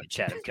private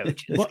chat of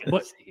coaches.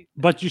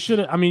 But you should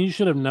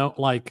have known,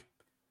 like,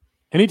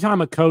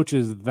 anytime a coach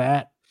is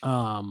that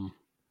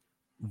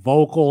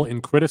vocal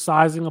in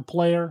criticizing a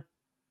player,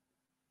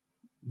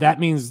 that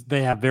means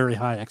they have very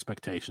high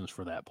expectations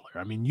for that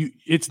player. I mean,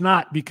 it's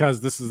not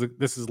because this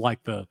is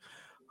like the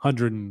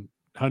 100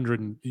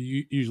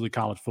 usually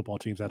college football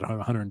teams had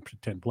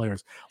 110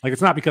 players. Like,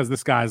 it's not because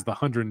this guy is the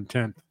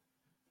 110th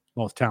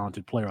most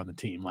talented player on the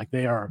team. Like,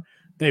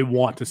 they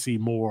want to see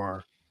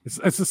more.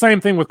 It's the same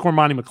thing with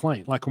Cormani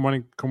McClain, like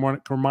Cormani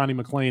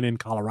McClain in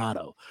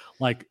Colorado.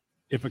 Like,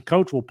 if a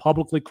coach will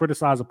publicly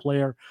criticize a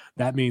player,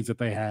 that means that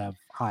they have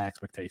high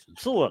expectations.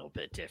 It's a little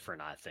bit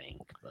different, I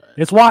think. But...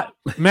 It's why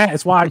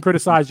I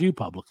criticize you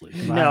publicly.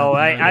 No,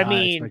 I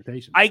mean,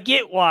 I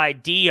get why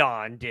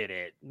Dion did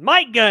it.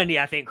 Mike Gundy,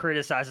 I think,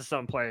 criticizes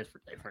some players for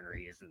different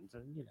reasons.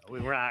 And,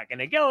 we're not going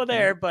to go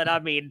there, but I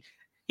mean,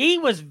 he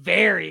was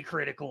very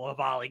critical of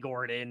Ollie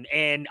Gordon,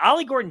 and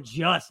Ollie Gordon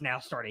just now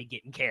started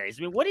getting carries.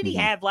 I mean, what did he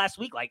have last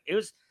week? Like, it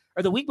was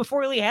or the week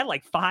before he only had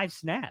like 5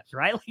 snaps,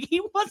 right? Like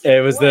he wasn't.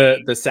 It was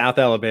the South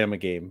Alabama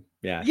game.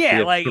 Yeah.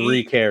 Yeah. Like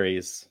 3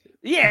 carries.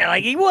 Yeah,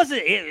 like he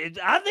wasn't.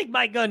 I think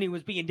Mike Gundy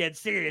was being dead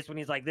serious when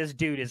he's like, "This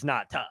dude is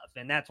not tough,"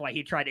 and that's why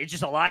he tried. It's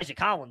just Elijah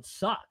Collins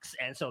sucks,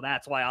 and so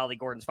that's why Ollie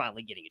Gordon's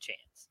finally getting a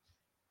chance.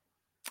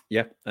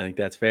 Yeah, I think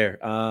that's fair.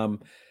 All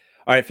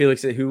right,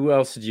 Felix, who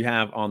else did you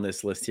have on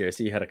this list here? I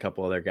see you had a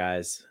couple other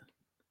guys.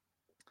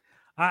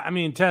 I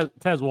mean,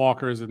 Tez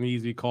Walker is an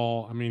easy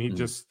call. I mean, he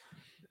just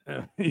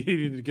he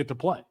needed to get to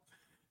play,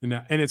 and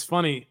it's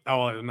funny.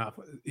 Oh, enough.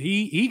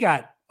 He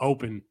got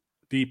open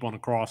deep on the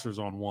crossers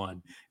on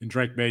one, and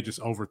Drake May just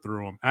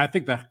overthrew him. I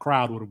think that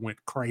crowd would have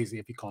went crazy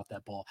if he caught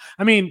that ball.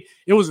 I mean,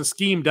 it was a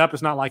schemed up.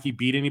 It's not like he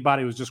beat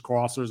anybody. It was just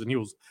crossers, and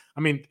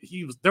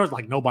there was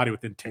like nobody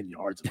within 10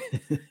 yards of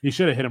him. He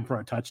should have hit him for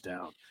a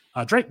touchdown.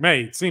 Drake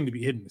May seemed to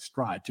be hitting his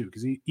stride too,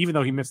 because even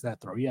though he missed that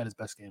throw, he had his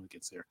best game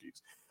against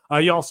Syracuse.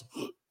 He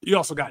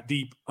also got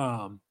deep,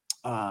 on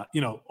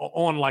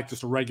like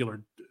just a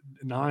regular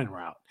 9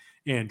 route,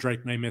 and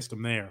Drake May missed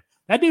him there.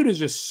 That dude is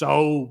just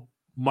so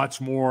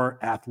much more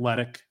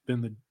athletic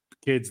than the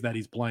kids that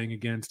he's playing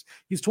against.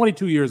 He's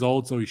 22 years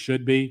old, so he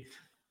should be.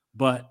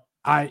 But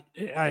I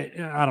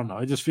don't know.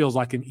 It just feels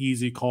like an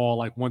easy call.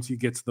 Like once he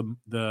gets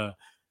the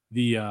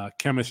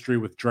chemistry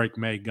with Drake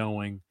May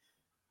going,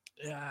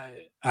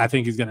 I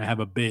think he's going to have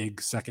a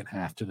big second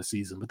half to the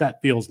season. But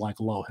that feels like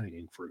low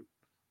hanging fruit.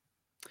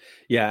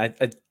 Yeah,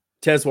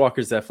 Tez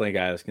Walker's definitely a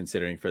guy I was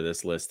considering for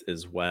this list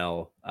as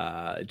well,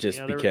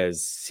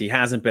 because he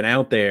hasn't been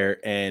out there,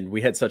 and we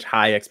had such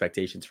high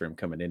expectations for him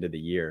coming into the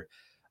year.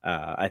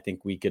 I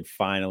think we could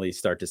finally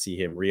start to see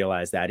him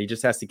realize that. He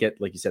just has to get,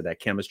 like you said,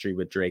 that chemistry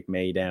with Drake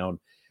May down.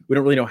 We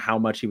don't really know how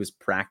much he was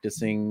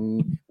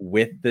practicing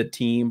with the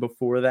team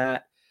before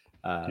that.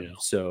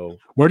 So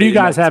where do you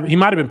guys have? He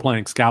might have been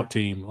playing scout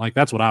team. Like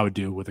that's what I would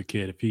do with a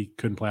kid if he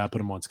couldn't play. I'd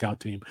put him on scout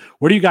team.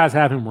 Where do you guys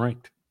have him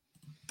ranked?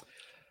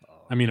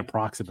 I mean,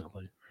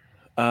 approximately.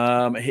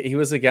 He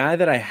was a guy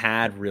that I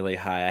had really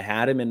high. I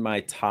had him in my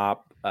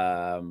top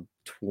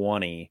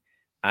 20.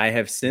 I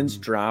have since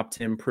dropped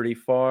him pretty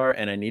far,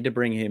 and I need to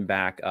bring him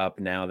back up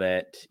now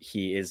that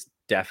he is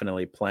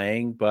definitely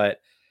playing.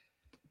 But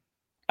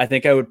I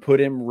think I would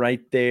put him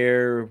right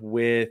there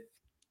with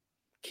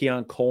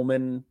Keon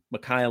Coleman,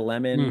 Micaiah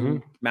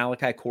Lemon,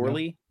 Malachi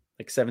Corley,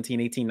 like 17,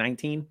 18,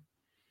 19.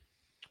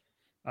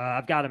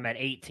 I've got him at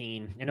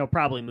 18, and he'll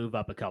probably move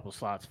up a couple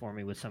slots for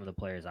me with some of the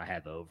players I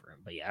have over him.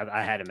 But yeah,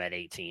 I had him at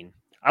 18.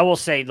 I will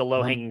say the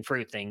low-hanging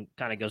fruit thing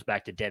kind of goes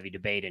back to Devi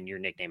Debate and your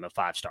nickname of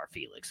 5-star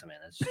Felix. I mean,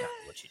 that's just kind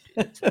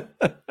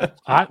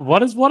of what you do.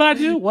 What is what I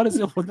do? What is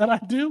it that I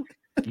do?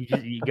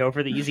 You go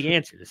for the easy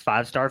answer. It's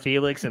 5-star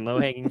Felix and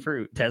low-hanging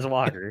fruit. Tez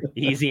Walker,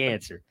 easy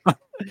answer.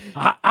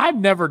 I've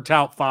never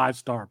tout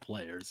 5-star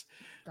players.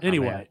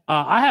 Anyway,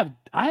 I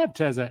have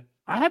Tez at,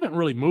 I haven't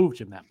really moved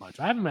him that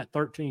much. I have him at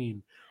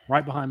 13.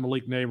 Right behind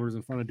Malik Neighbors,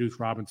 in front of Deuce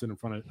Robinson, in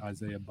front of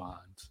Isaiah Bond.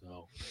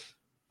 So,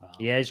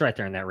 yeah, he's right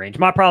there in that range.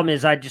 My problem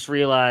is I just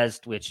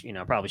realized, which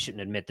I probably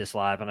shouldn't admit this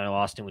live. I know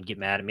Austin would get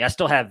mad at me. I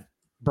still have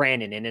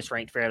Brandon Ennis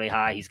ranked fairly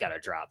high. He's got a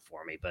drop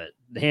for me, but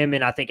him,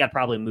 and I think I'd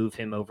probably move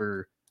him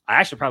over.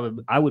 I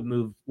would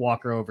move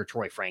Walker over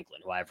Troy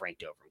Franklin, who I've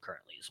ranked over him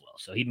currently as well.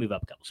 So he'd move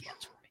up a couple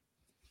spots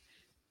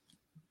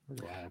for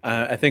me.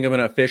 I think I'm going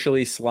to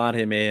officially slot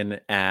him in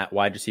at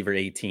wide receiver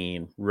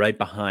 18, right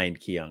behind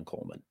Keon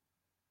Coleman.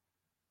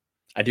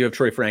 I do have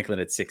Troy Franklin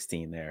at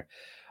 16 there.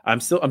 I'm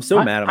so mad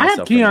at myself. I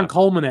have Keon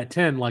Coleman at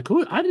 10. Like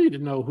who? I didn't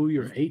even know who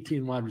your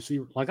 18 wide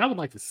receiver. Like I would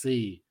like to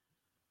see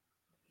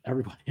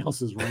everybody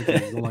else's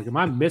rankings. Like, am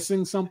I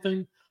missing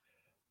something?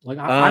 Like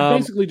I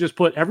basically just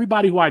put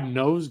everybody who I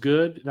know is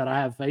good that I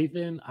have faith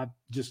in. I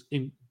just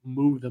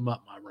move them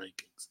up my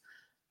rankings.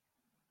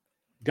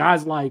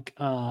 Guys like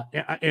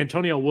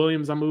Antonio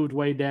Williams, I moved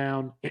way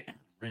down.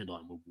 Randall,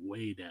 I moved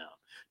way down.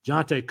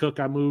 Jonte Cook,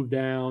 I moved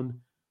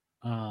down.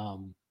 I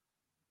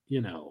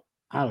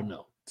don't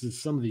know. To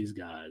some of these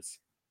guys.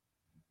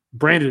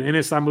 Brandon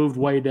Ennis, I moved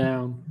way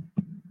down.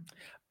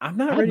 I'm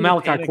not ready.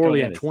 Malachi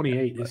Corley at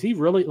 28. Is he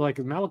really like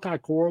Malachi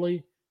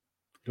Corley?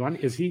 Do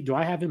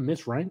I have him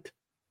misranked?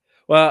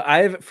 Well, I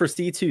have for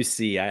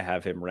C2C, I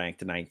have him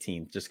ranked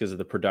 19th just because of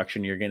the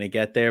production you're going to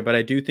get there. But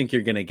I do think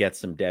you're going to get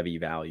some Devi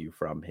value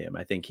from him.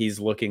 I think he's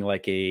looking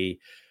like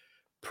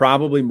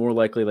probably more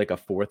likely like a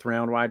 4th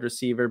round wide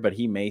receiver, but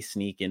he may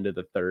sneak into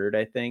the 3rd,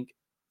 I think.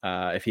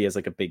 If he has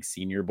like a big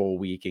Senior Bowl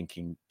week and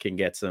can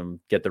get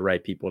the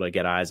right people to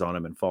get eyes on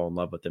him and fall in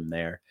love with him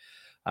there.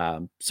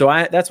 So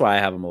that's why I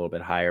have him a little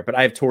bit higher, but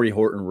I have Torrey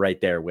Horton right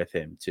there with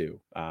him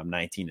too.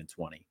 19 and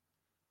 20.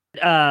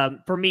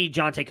 For me,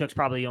 Jonte Cook's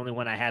probably the only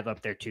one I have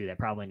up there too that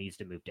probably needs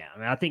to move down. I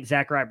mean, I think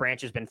Zachariah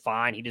Branch has been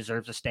fine. He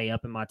deserves to stay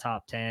up in my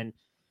top 10.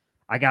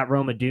 I got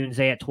Roma Dunze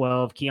at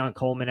 12, Keon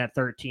Coleman at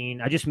 13.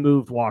 I just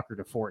moved Walker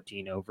to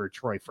 14 over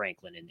Troy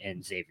Franklin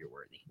and Xavier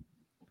Worthy.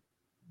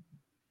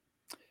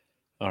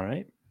 All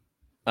right.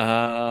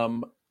 I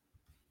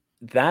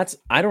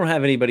don't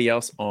have anybody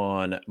else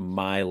on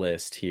my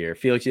list here.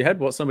 Felix, you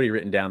had somebody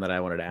written down that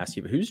I wanted to ask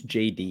you, but who's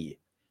JD?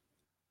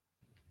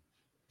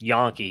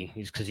 Yonke.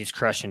 Because he's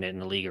crushing it in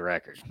the league of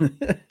record.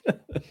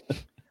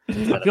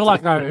 I feel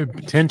like I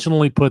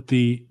intentionally put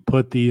the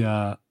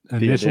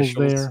initials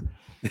there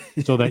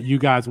so that you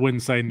guys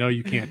wouldn't say, no,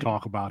 you can't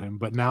talk about him.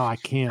 But now I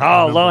can't.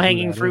 Oh,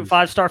 low-hanging fruit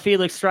 5-star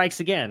Felix strikes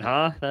again,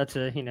 huh? That's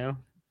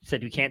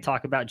said we can't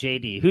talk about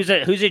JD. Who's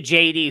a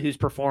JD who's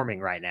performing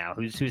right now?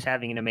 Who's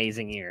having an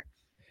amazing year?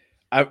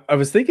 I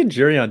was thinking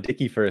Jerion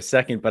Dickey for a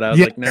second, but I was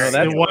like, no,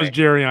 it was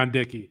Jerion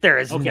Dickey. There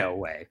is no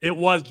way. It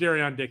was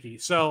Jerion Dickey.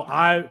 So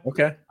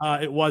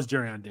it was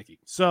Jerion Dickey.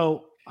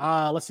 So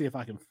let's see if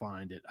I can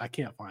find it. I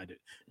can't find it.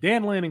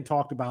 Dan Lanning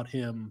talked about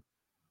him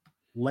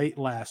late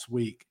last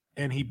week,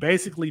 and he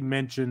basically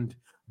mentioned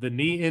the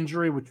knee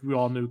injury, which we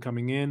all knew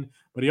coming in,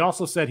 but he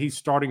also said he's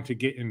starting to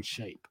get in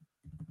shape.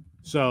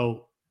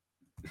 So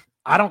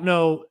I don't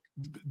know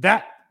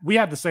that we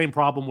had the same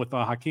problem with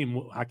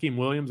Hakeem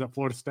Williams at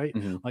Florida State,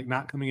 like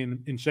not coming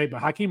in shape,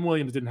 but Hakeem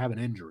Williams didn't have an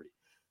injury.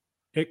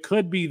 It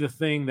could be the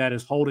thing that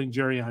is holding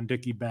Jerion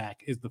Dickey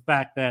back is the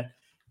fact that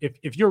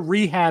if you're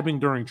rehabbing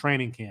during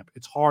training camp,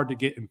 it's hard to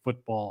get in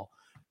football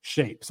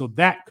shape. So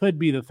that could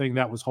be the thing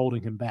that was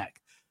holding him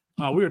back.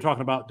 We were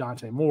talking about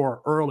Dante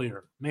Moore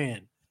earlier.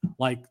 Man,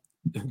 like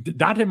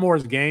Dante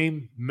Moore's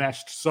game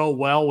meshed so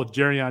well with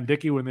Jerion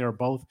Dickey when they were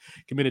both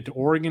committed to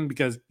Oregon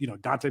because,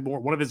 Dante Moore,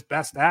 one of his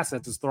best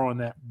assets is throwing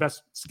that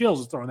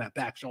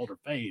back shoulder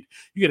fade.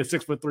 You get a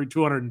 6'3",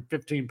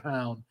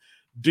 215-pound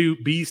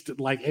beast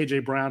like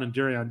AJ Brown and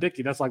Jerion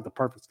Dickey. That's like the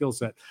perfect skill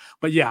set.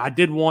 But yeah, I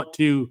did want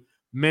to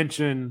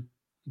mention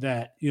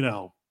that,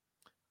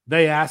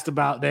 they asked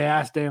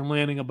Dan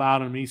Lanning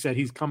about him. He said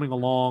he's coming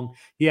along.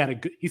 He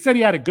said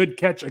he had a good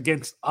catch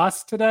against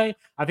us today.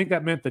 I think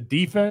that meant the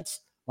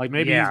defense. Like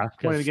maybe he's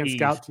playing against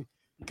scout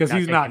because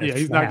he's not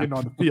getting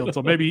on the field.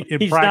 So maybe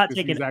in practice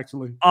he's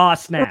actually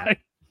snap.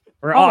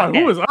 Right. Or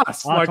who is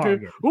us?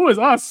 Who is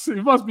us? He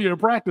must be in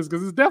practice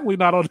because it's definitely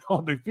not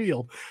on the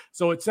field.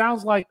 So it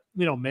sounds like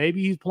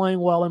maybe he's playing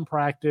well in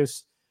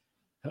practice.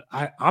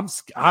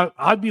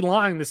 I'd be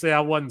lying to say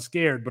I wasn't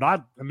scared, but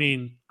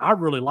I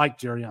really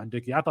liked Jerion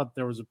Dickey. I thought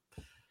there was a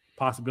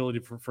possibility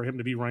for him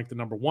to be ranked the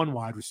number 1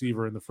 wide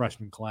receiver in the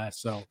freshman class.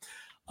 So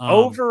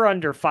over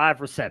under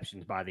 5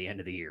 receptions by the end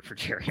of the year for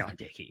Jerion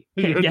Dickey.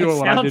 You're doing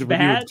what I did with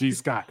you with G.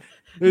 Scott.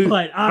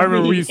 But I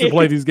remember we used to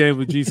play these games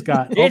with G.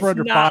 Scott. Over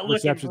under 5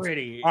 receptions.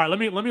 Pretty. All right, let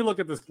me look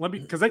at this.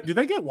 Because do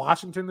they get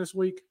Washington this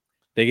week?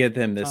 They get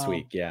them this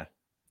week. Yeah,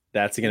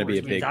 that's going to be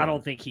a big. I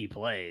don't think he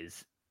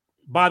plays.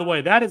 By the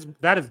way, that is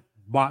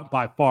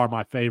by far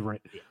my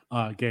favorite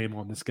game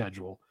on the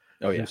schedule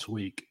this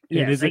week.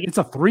 Yeah, it's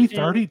a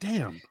 3:30.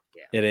 Damn.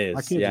 It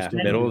is,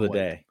 middle of the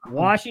day.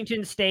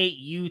 Washington State,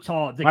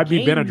 Utah. Might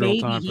be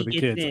Benadryl time for the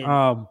kids.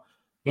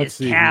 Let's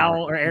see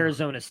Cal or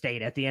Arizona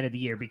State at the end of the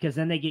year because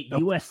then they get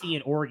USC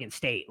and Oregon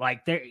State.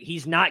 Like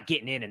he's not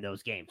getting in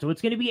those games. So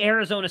it's going to be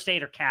Arizona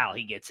State or Cal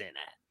he gets in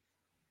at.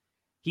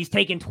 He's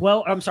taken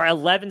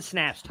 11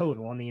 snaps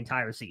total on the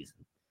entire season.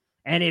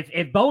 And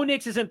if Bo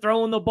Nix isn't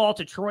throwing the ball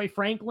to Troy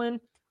Franklin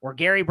or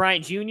Gary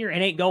Bryant Jr.,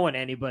 it ain't going to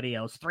anybody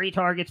else. 3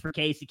 targets for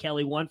Casey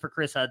Kelly, 1 for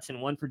Chris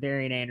Hudson, 1 for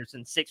Darian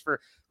Anderson, 6 for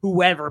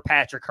whoever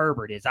Patrick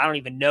Herbert is. I don't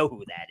even know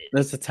who that is.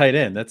 That's a tight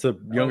end. That's a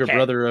younger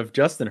brother of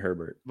Justin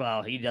Herbert.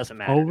 Well, he doesn't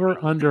matter.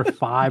 Over under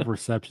 5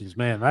 receptions.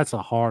 Man, that's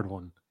a hard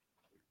one.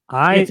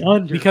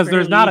 Because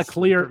there's not a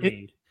clear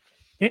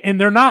and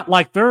they're not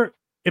like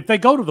if they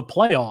go to the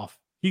playoff,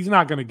 he's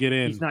not going to get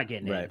in. He's not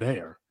getting in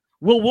there.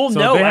 We'll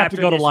know they have to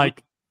go to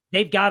like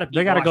they've got to.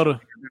 They got to go to.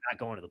 They're not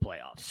going to the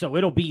playoffs, so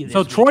it'll be.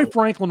 So Troy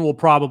Franklin will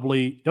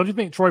probably. Don't you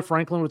think Troy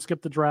Franklin would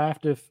skip the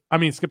draft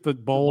skip the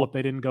bowl if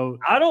they didn't go?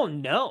 I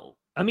don't know.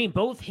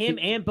 Both him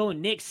and Bo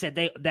Nix said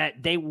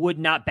that they would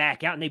not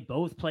back out, and they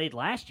both played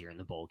last year in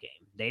the bowl game.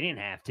 They didn't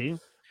have to.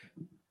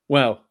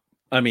 Well,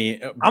 I'm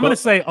going to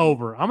say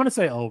over.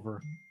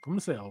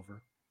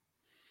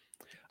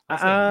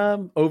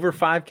 Over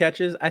 5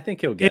 catches. I think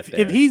he'll get there.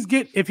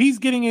 If he's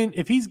getting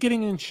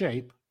in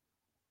shape.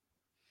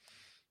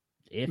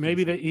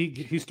 Maybe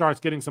he starts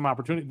getting some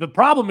opportunity. The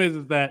problem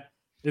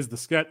is the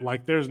schedule.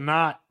 Like there's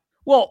not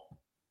a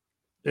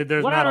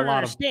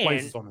lot of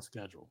places on the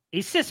schedule.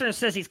 His sister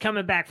says he's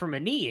coming back from a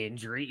knee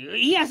injury.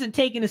 He hasn't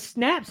taken a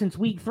snap since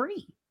week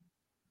 3.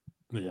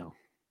 Yeah.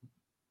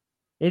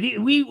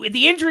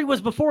 The injury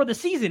was before the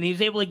season. He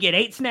was able to get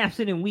 8 snaps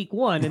in week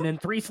 1 and then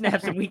 3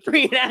 snaps in week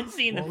 3 and hadn't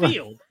seen the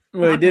field.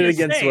 Well, he did it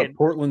against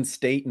Portland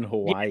State and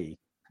Hawaii.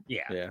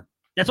 Yeah.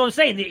 That's what I'm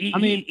saying. He's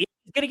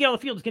going to get on the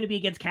field. It's going to be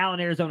against Cal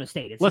and Arizona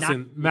State.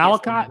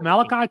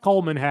 Malachi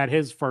Coleman had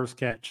his first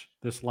catch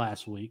this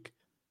last week.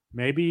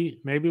 Maybe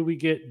we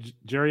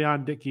get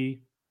Jerion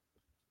Dickey.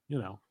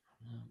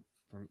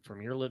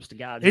 From your lips to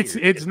God's ears.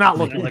 It's not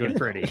looking good.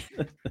 Pretty.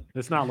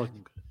 It's not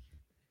looking good.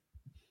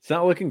 It's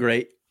not looking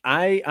great.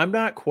 I'm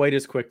not quite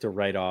as quick to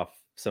write off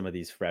some of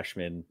these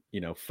freshmen,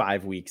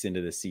 5 weeks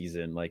into the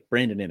season, like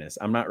Brandon Inniss.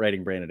 I'm not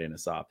writing Brandon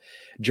Inniss off.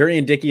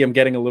 Jerion Dickey, I'm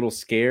getting a little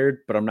scared,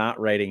 but I'm not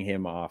writing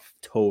him off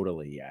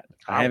totally yet.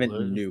 I haven't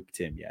nuked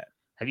him yet.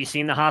 Have you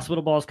seen the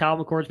hospital balls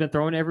Kyle McCord's been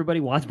throwing to everybody?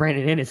 Why's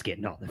Brandon Inniss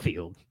getting on the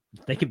field?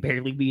 They can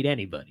barely beat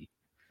anybody.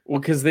 Well,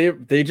 because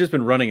they've just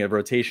been running a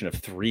rotation of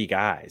 3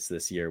 guys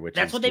this year, which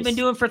that's what they've been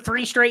doing for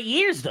 3 straight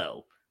years,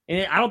 though.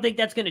 And I don't think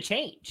that's going to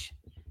change.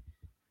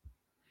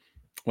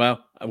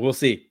 Well, we'll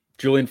see.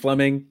 Julian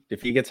Fleming,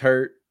 if he gets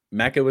hurt,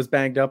 Mecca was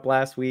banged up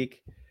last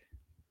week.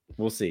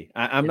 We'll see.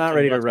 I'm not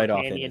ready to write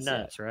off Ennis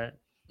nuts, right?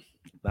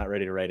 Not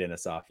ready to write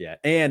Ennis off yet.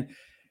 And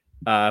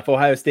if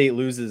Ohio State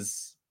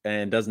loses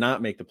and does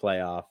not make the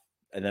playoff,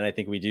 and then I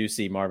think we do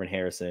see Marvin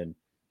Harrison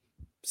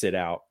sit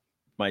out.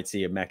 Might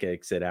see a Mecca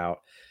sit out.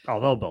 Oh,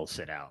 they'll both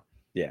sit out.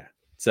 Yeah.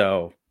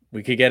 So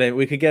we could get it.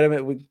 We could get him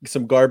at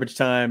some garbage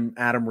time.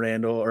 Adam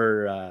Randall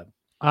or.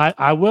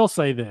 I will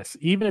say this: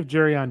 even if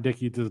Jerion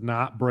Dickey does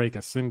not break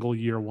a single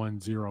year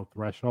 1-0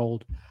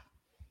 threshold,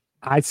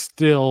 I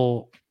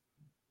still,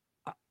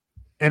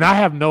 and I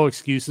have no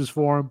excuses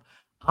for him.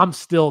 I'm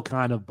still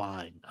kind of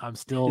buying. I'm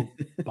still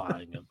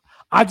buying him.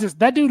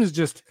 That dude is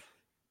just.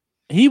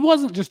 He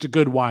wasn't just a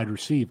good wide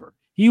receiver.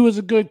 He was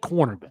a good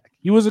cornerback.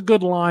 He was a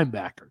good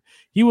linebacker.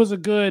 He was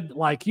good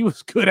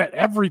at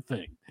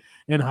everything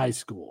in high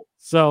school.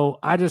 So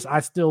I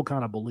still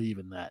kind of believe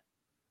in that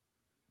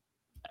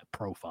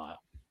profile.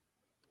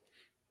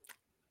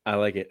 I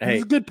like it.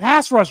 He's a good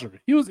pass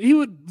rusher. He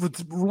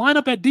would line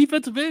up at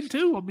defensive end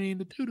too. I mean,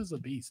 the dude is a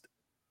beast.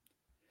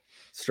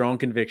 Strong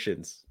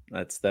convictions.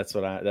 That's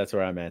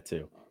where I'm at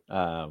too.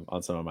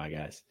 On some of my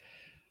guys.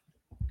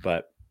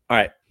 But all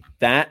right,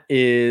 that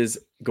is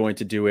going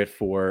to do it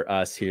for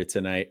us here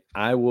tonight.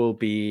 I will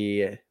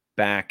be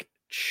back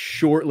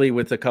shortly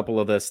with a couple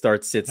of the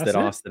start sits that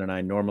Austin and I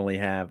normally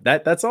have.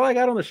 That's all I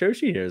got on the show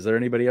sheet here. Is there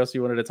anybody else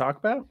you wanted to talk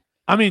about?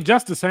 I mean,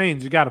 Justice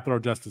Haynes, you got to throw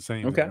Justice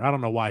Haynes. Okay. There. I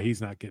don't know why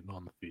he's not getting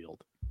on the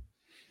field.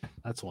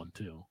 That's one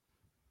too.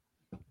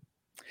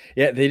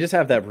 Yeah, they just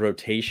have that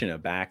rotation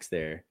of backs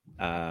there.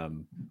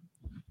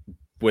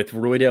 With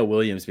Roydale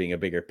Williams being a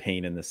bigger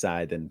pain in the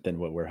side than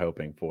what we're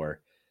hoping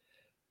for.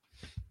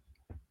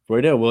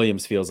 Roydale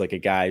Williams feels like a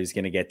guy who's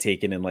going to get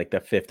taken in like the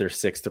 5th or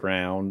 6th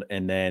round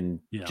and then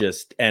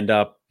just end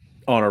up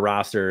on a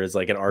roster as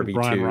like an RB2.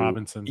 Brian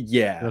Robinson.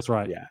 Yeah. That's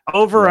right. Yeah.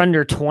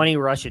 Under 20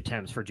 rush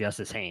attempts for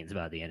Justice Haynes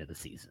by the end of the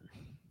season.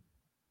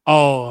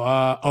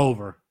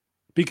 Over.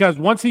 Because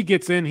once he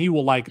gets in, he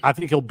will I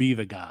think he'll be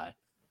the guy.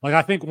 Like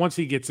I think once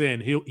he gets in,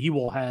 he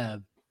will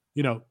have,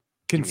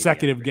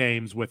 consecutive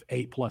games with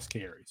 8+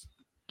 carries.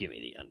 Give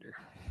me the under.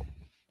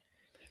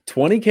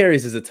 20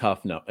 carries is a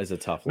tough one.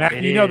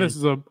 Matt, this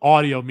is an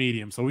audio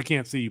medium, so we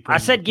can't see you. I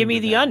said, give me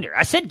the under.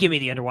 I said, give me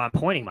the under while I'm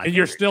pointing my finger. And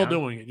you're still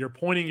doing it. You're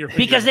pointing your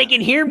finger. Because they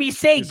can hear me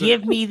say,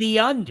 give me the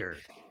under.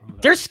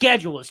 Their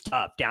schedule is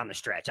tough down the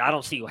stretch. I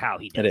don't see how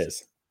he does it.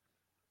 Is.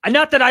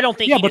 Not that I don't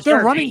think he but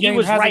their running game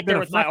was hasn't right been there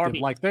with my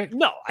RB.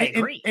 No, I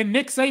agree. And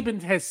Nick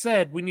Saban has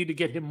said we need to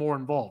get him more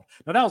involved.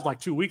 Now, that was like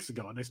 2 weeks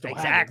ago, and they still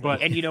haven't.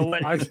 But and you know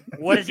what?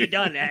 What has he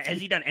done? Has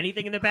he done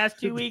anything in the past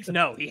 2 weeks?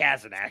 No, he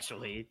hasn't,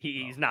 actually.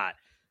 He's not.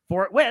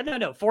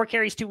 4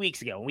 carries 2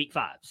 weeks ago in week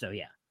 5. So,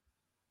 yeah.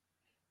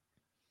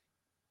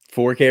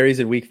 4 carries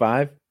in week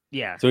 5?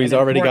 Yeah. So he's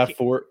already got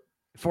 4.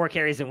 4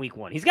 carries in week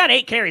 1. He's got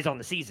 8 carries on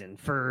the season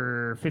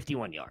for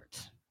 51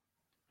 yards.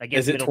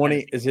 Is it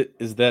 20?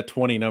 Is that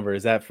 20 number?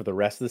 Is that for the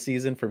rest of the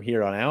season from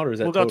here on out, or is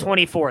that? We'll go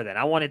 24 then.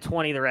 I wanted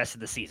 20 the rest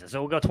of the season,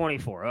 so we'll go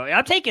 24.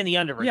 I'm taking the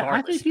under regardless. Yeah,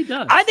 I think he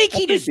does. I think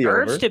he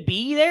deserves to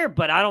be there,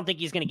 but I don't think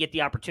he's going to get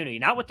the opportunity.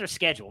 Not with their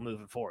schedule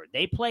moving forward.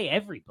 They play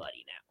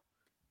everybody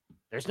now.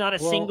 There's not a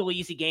single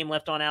easy game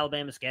left on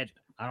Alabama's schedule.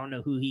 I don't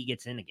know who he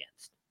gets in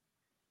against.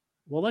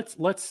 Well,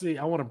 let's see.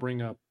 I want to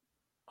bring up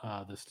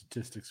the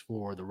statistics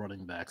for the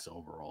running backs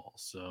overall.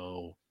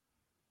 So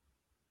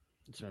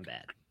it's been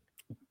bad.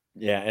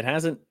 Yeah, it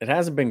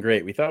hasn't been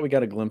great. We thought we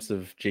got a glimpse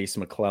of Jace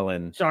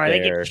McClellan. Sorry, they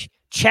get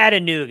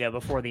Chattanooga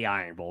before the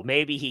Iron Bowl.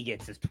 Maybe he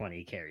gets his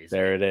 20 carries.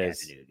 There it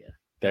is. Chattanooga.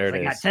 There it is.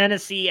 They got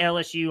Tennessee,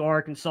 LSU,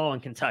 Arkansas,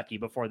 and Kentucky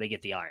before they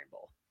get the Iron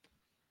Bowl.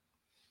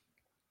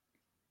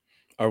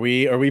 Are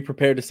we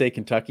prepared to say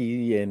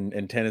Kentucky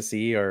and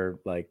Tennessee are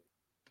like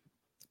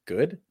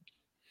good?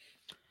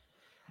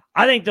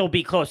 I think they'll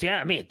be close.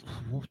 Yeah, I mean,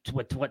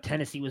 what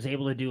Tennessee was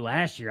able to do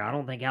last year, I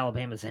don't think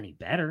Alabama's any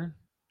better.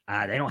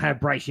 They don't have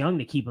Bryce Young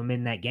to keep them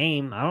in that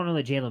game. I don't know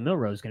that Jalen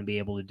Milroe is going to be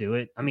able to do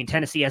it. I mean,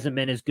 Tennessee hasn't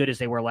been as good as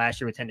they were last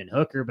year with Hendon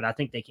Hooker, but I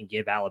think they can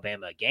give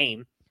Alabama a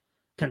game.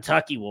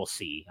 Kentucky, we'll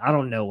see. I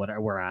don't know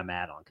where I'm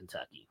at on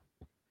Kentucky.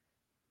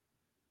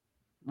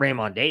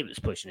 Raymond Davis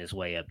pushing his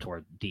way up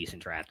toward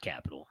decent draft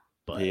capital.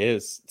 But he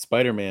is.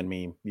 Spider-Man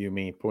meme, you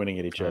me pointing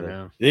at each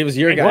other. It was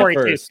your guy Corey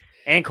first. Too.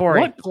 And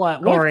Corey.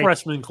 What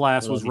freshman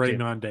class was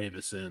Raymond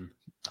Davis in?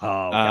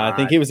 I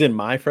think he was in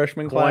my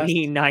freshman class.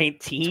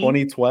 2019?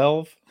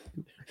 2012.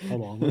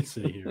 Hold on, let's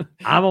see here.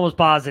 I'm almost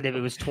positive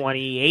it was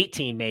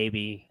 2018,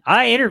 maybe.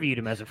 I interviewed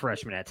him as a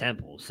freshman at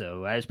Temple,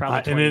 so I was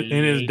probably and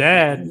his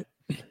dad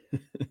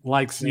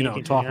likes,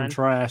 talking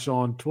trash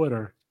on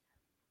Twitter.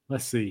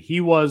 Let's see.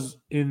 He was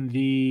in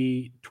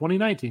the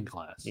 2019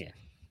 class. Yeah.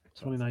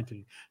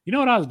 2019. You know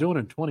what I was doing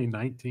in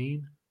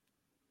 2019?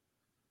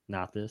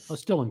 Not this. I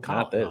was still in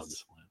college. Not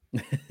this.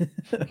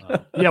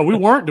 Yeah, we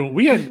weren't doing.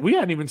 We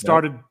hadn't even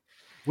started.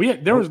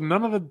 There was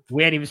none of the.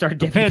 We hadn't even started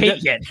dipping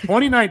yet.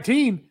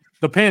 2019.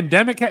 The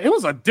pandemic, it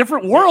was a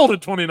different world in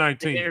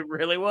 2019. It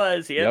really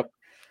was. Yep.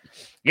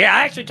 Yeah,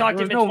 I actually talked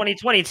to him in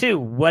 2022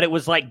 what it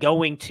was like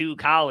going to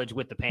college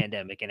with the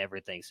pandemic and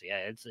everything. So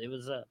yeah, it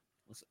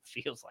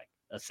feels like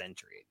a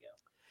century ago.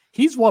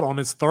 He's on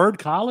his third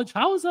college?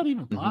 How is that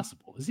even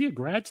possible? Is he a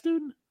grad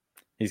student?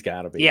 He's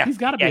got to be. Yeah, he's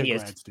got to be a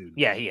grad student.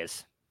 Yeah, he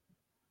is.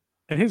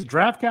 And his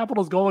draft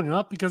capital is going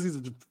up because he's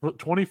a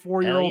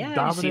 24-year-old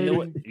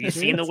dominating. You've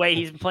seen the way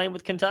he's been playing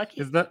with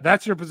Kentucky?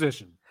 That's your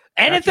position?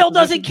 NFL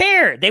doesn't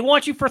care. They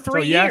want you for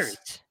 3 years.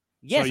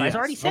 Yes, I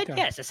already said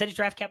yes. I said his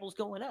draft capital is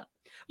going up.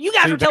 You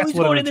guys are telling me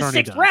he's going in the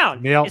 6th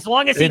round. As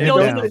long as he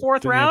goes in the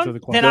 4th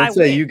round, then I win. Don't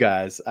say you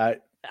guys.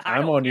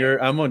 I'm on your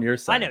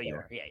side. I know you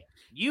are. Yeah.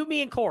 You,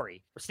 me, and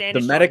Corey are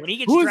standing strong. When he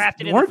gets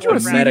drafted in the 4th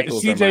round. Weren't you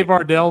a C.J.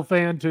 Vardell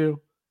fan too?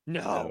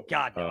 No,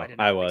 God, no.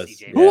 I was.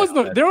 Who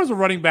was there was a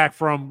running back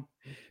from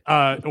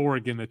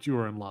Oregon that you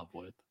were in love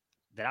with.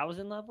 That I was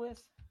in love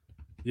with?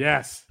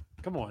 Yes.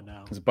 Come on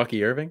now. Was it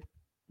Bucky Irving?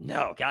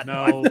 No, God,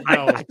 no.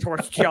 I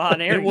torched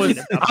John Aaron.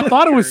 I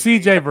thought it was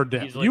C.J.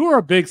 Verdell. You were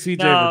a big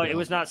C.J. Verdell. No, it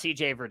was not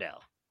C.J. Verdell.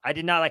 I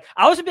did not like.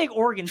 I was a big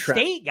Oregon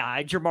State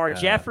guy. Jamar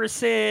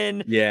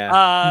Jefferson. Yeah.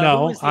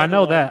 No, I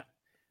know that.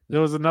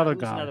 There was another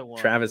guy.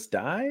 Travis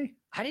Dye?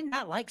 I did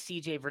not like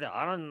C.J. Verdell.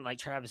 I don't like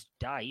Travis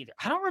Dye either.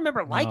 I don't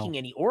remember liking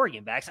any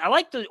Oregon backs. I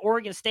liked the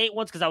Oregon State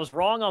ones because I was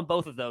wrong on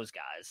both of those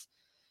guys.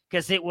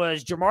 Because it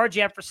was Jamar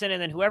Jefferson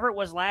and then whoever it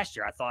was last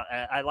year. I thought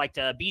I liked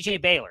B.J.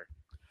 Baylor.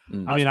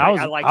 I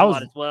liked a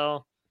lot as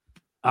well.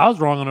 I was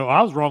wrong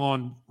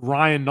on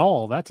Ryan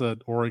Nall. That's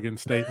an Oregon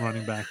State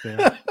running back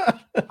there.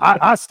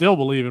 I still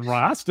believe in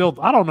Ryan.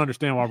 I don't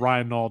understand why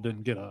Ryan Nall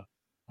didn't get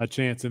a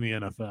chance in the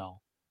NFL.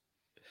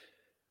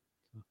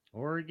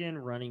 Oregon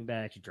running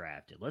backs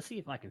drafted. Let's see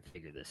if I can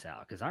figure this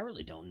out because I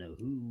really don't know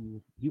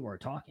who you are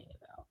talking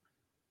about.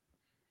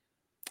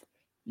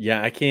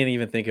 Yeah, I can't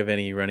even think of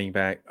any running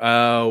back.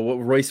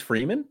 Royce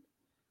Freeman?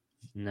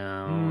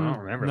 No, I don't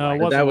remember.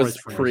 No, that was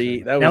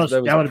pre. That was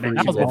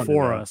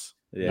before us.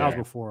 Yeah. That was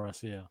before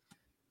us. Yeah.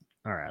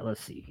 All right,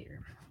 let's see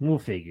here. We'll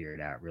figure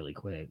it out really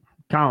quick.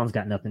 Colin's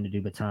got nothing to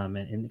do but time,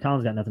 and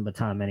Colin's got nothing but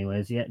time,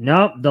 anyways. Yeah.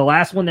 No, the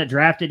last one that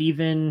drafted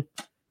even.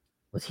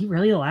 Was he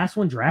really the last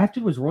one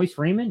drafted? Was Royce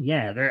Freeman?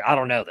 Yeah, I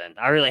don't know then.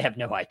 I really have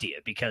no idea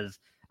because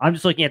I'm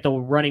just looking at the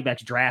running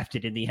backs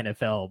drafted in the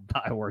NFL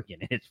by Oregon,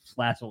 and his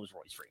last one was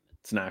Royce Freeman.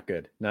 It's not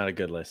good. Not a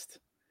good list.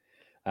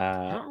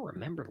 I don't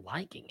remember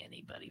liking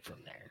anybody from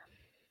there.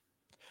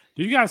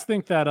 Do you guys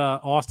think that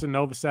Austin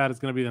Novosad is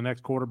going to be the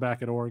next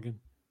quarterback at Oregon?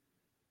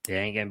 It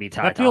ain't going to be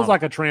Ty That feels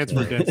like a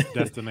transfer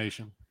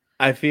destination.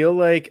 I feel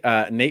like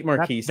Nate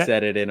Marquis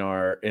said it in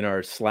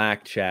our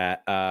Slack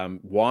chat.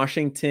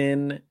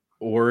 Washington,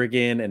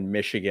 Oregon, and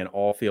Michigan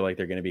all feel like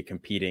they're going to be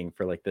competing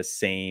for like the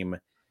same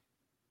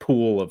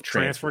pool of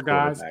transfer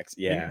guys.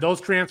 Yeah, those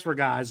transfer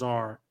guys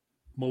are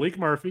Malik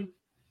Murphy,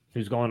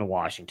 who's going to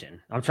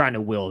Washington. I'm trying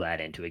to will that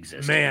into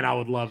existence. Man, I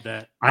would love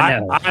that. I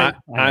know.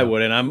 I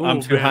wouldn't.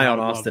 I'm too high on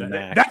Austin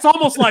Mack. That's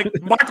almost like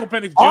Michael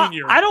Penix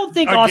Jr. I don't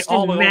think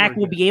Austin Mack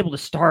will be able to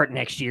start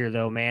next year,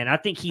 though, man. I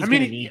think he's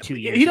going to need 2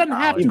 years. He doesn't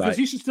have to because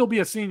he should still be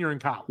a senior in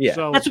college. Yeah.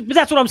 So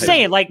that's what I'm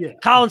saying. Like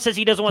Colin says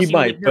he doesn't want to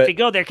see Murphy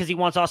go there because he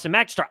wants Austin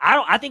Mack to start.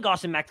 I think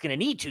Austin Mack's going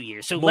to need 2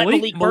 years. So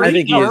Murphy's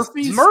Murphy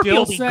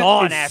will be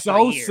gone after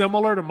so a year.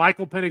 Similar to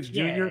Michael Penix Jr.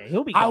 Yeah,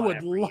 he'll be gone. I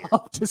would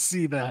love to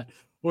see that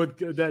with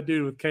that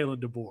dude with Kalen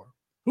DeBoer.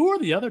 Who are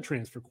the other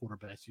transfer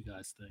quarterbacks you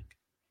guys think?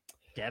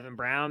 Devin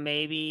Brown,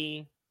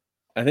 maybe.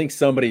 I think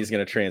somebody's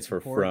going to transfer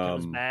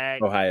from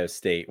Ohio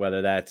State,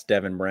 whether that's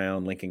Devin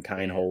Brown, Lincoln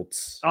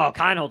Kienholz. Oh,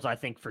 Kienholz, I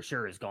think for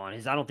sure is gone.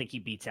 I don't think he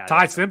beats out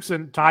Ty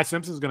Simpson. Ty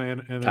Simpson's going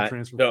to end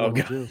transfer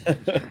too.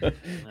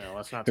 No,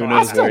 let's not.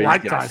 I still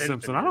like Ty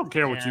Simpson. I don't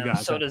care what you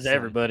guys. So does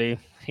everybody.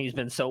 He's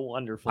been so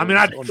wonderful. I mean,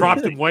 I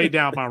dropped him way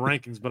down my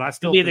rankings, but I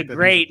still be the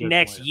great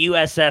next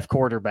USF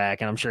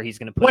quarterback, and I'm sure he's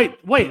going to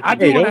put. Wait! I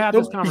do want to have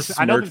this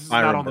conversation. I know this is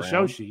not on the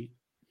show sheet,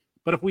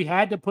 but if we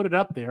had to put it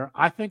up there,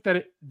 I think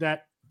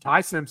that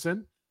Ty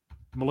Simpson,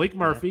 Malik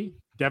Murphy,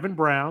 Devin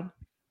Brown,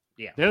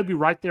 they would be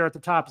right there at the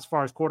top as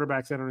far as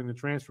quarterbacks entering the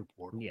transfer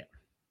portal. Yeah.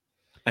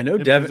 I know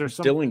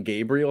Dylan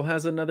Gabriel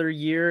has another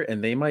year,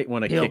 and they might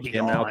want to kick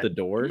him out the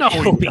door. No,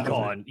 he'll be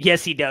gone.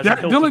 Yes, he does.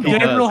 Dylan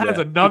Gabriel has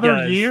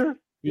another year?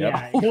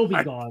 Yeah, he'll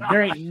be gone.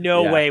 There ain't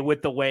no way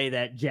with the way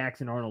that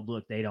Jackson Arnold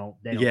looked. They don't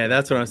yeah,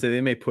 that's what I'm saying. They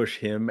may push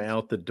him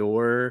out the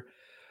door.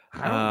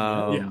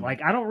 I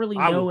don't really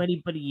know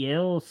anybody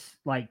else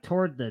like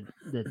toward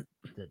the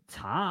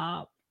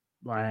top.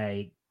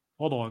 Like,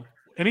 hold on.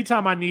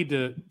 Anytime I need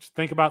to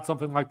think about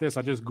something like this,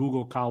 I just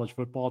Google college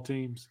football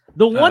teams.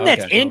 The one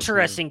that's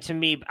interesting to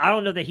me, I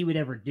don't know that he would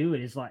ever do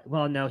it, is like,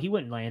 well, no, he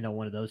wouldn't land on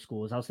one of those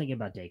schools. I was thinking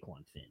about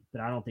Daquan Finn, but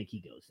I don't think he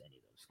goes to any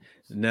of those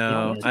schools.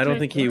 No, I don't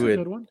think he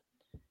would.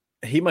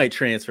 He might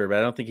transfer, but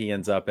I don't think he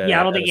ends up at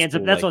I don't think he ends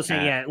up. That's what I'm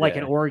saying. Yeah, like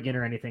an Oregon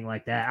or anything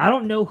like that. I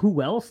don't know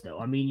who else, though.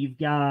 I mean, you've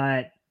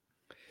got.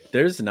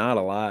 There's not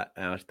a lot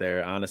out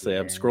there, honestly.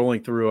 I'm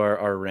scrolling through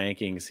our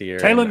rankings here.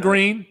 Talon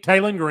Green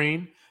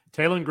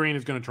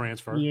is going to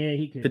transfer. Yeah,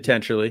 he could.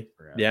 Potentially.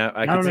 Yeah,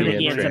 I don't know if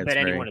he ends up at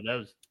any one of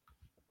those.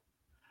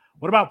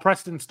 What about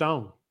Preston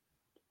Stone?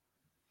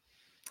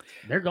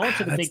 They're going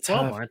to the Big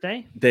 12, aren't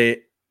they? Where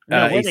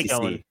are they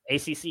going?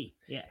 ACC.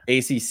 Yeah.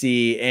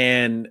 ACC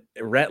and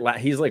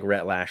he's like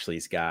Rhett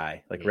Lashley's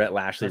guy. Like Rhett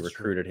Lashley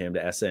recruited him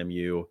to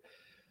SMU.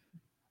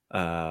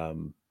 I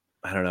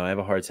don't know. I have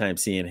a hard time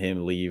seeing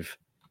him leave.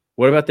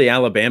 What about the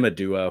Alabama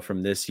duo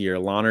from this year,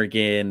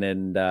 Lonergan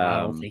and?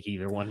 I don't think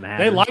either one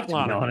matters. They like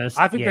Lonergan.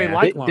 I think they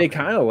like Lonergan. They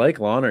kind of like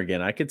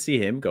Lonergan. I could see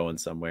him going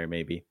somewhere,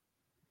 maybe.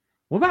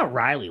 What about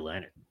Riley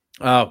Leonard?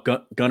 Oh,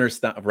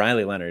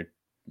 Riley Leonard,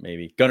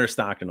 maybe. Gunnar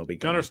Stockton will be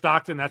gone. Gunnar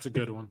Stockton, that's a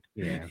good one.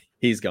 Yeah,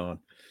 he's gone.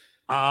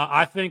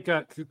 I think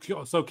so.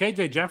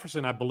 KJ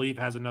Jefferson, I believe,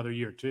 has another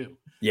year too.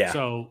 Yeah.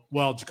 So,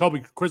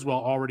 Jacoby Criswell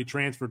already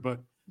transferred, but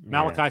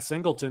Malachi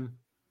Singleton,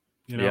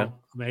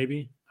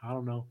 maybe. I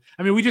don't know.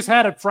 I mean, we just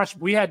had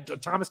we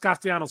had Thomas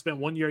Castellanos spent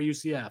 1 year at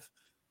UCF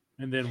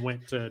and then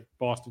went to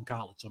Boston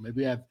College. So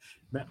maybe we have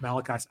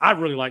Malachi. I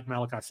really like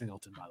Malachi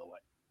Singleton, by the way.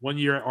 1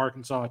 year at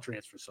Arkansas,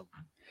 transfer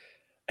somewhere.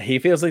 He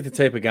feels like the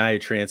type of guy who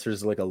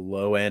transfers like a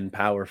low end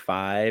Power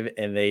 5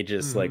 and they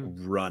just like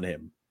run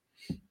him.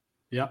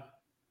 Yep.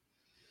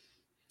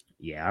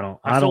 Yeah,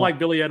 I still like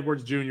Billy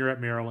Edwards Jr.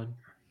 at Maryland.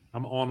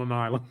 I'm on an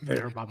island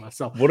there by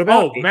myself. What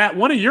about Matt?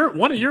 One of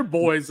your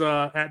boys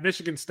at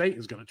Michigan State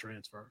is going to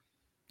transfer.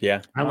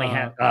 Yeah, I only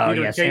have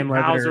either Sam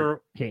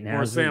Hauser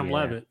or Sam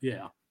Levitt.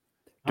 Yeah.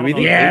 Do we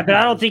think? Yeah, but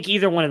I don't think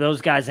either one of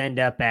those guys end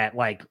up at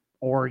like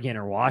Oregon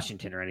or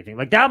Washington or anything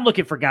like that. I'm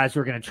looking for guys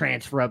who are going to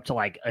transfer up to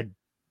like a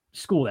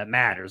school that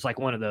matters, like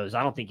one of those.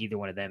 I don't think either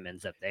one of them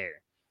ends up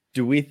there.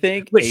 Do we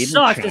think Which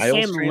sucks?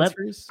 Sam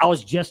Levitt. I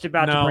was just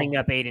about to bring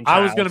up Aiden Childs. I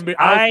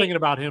was thinking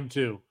about him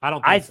too. I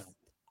don't think so.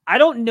 I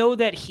don't know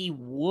that he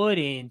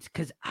wouldn't,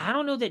 because I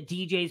don't know that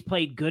DJ's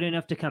played good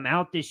enough to come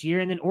out this year.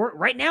 And then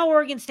right now,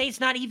 Oregon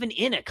State's not even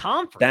in a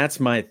conference. That's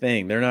my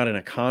thing. They're not in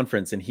a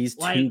conference, and he's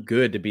too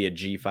good to be a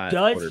G5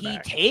 Does he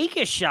take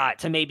a shot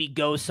to maybe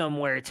go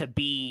somewhere to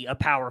be a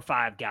Power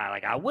 5 guy?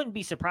 Like, I wouldn't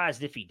be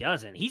surprised if he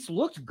doesn't. He's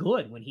looked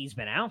good when he's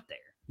been out there.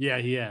 Yeah,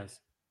 he has.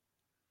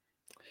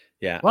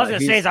 Yeah. What I was going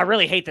to say is I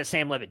really hate that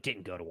Sam Levitt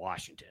didn't go to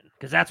Washington,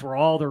 because that's where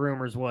all the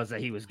rumors was that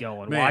he was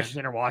going.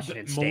 Washington or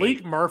Washington State.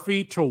 Malik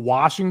Murphy to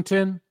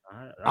Washington.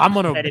 I'm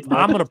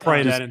gonna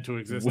pray that into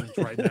existence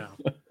right now.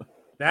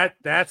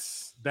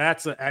 That's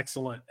an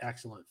excellent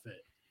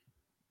fit.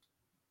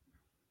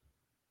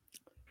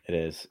 It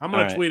is. I'm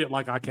gonna tweet it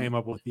like I came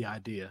up with the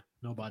idea.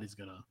 Nobody's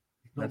gonna.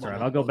 That's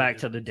right. I'll go back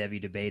to the Debbie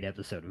debate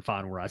episode and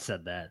find where I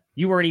said that.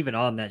 You weren't even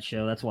on that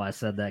show. That's why I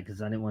said that,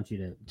 because I didn't want you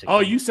to Oh,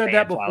 you said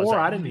that before?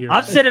 I didn't hear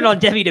I've said it on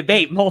Debbie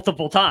debate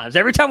multiple times.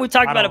 Every time we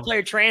talk about a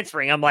player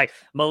transferring, I'm like,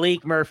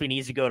 Malik Murphy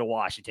needs to go to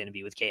Washington and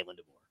be with Kalen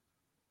DeBoer.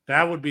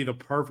 That would be the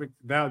perfect.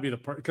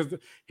 Because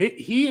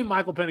he and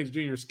Michael Penix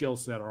Jr.'s skill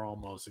set are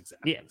almost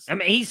exactly. Yeah, I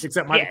mean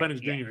except Michael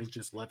Penix Jr. is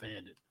just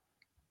left-handed,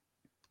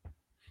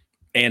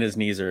 and his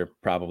knees are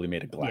probably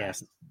made of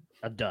glass. Yeah.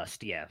 A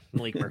dust, yeah.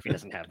 Malik Murphy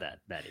doesn't have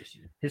that issue.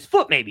 His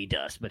foot may be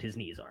dust, but his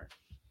knees aren't.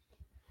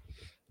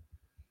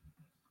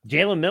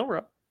 Jalen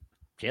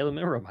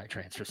Milroe might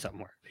transfer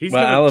somewhere.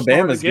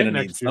 Alabama's going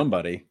to need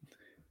somebody.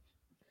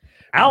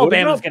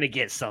 Alabama's going to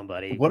get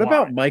somebody. What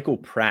about Michael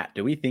Pratt?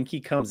 Do we think he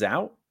comes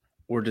out,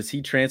 or does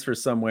he transfer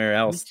somewhere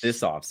else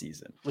this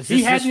offseason? Was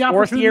this his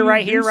fourth year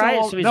right here,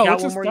 right? So he's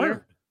got one more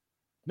year?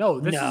 No,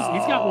 he's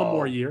got one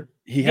more year.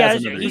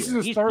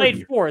 He's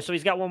played 4, so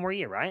he's got one more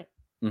year, right?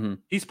 Mm-hmm.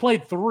 He's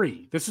played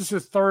 3. This is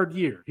his 3rd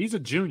year. He's a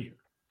junior.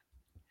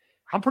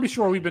 I'm pretty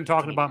sure we've been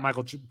talking about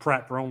Michael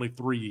Pratt for only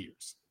 3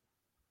 years.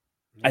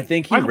 I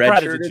think he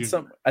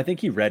redshirted I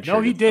think he redshirted.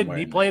 No, he didn't.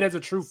 He played as a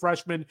true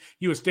freshman.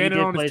 He was standing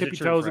on his tippy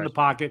toes in the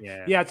pocket.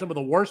 Yeah. He had some of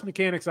the worst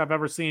mechanics I've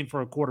ever seen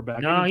for a quarterback.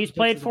 No, he's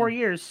played 4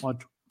 years.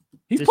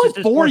 He's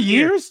played 4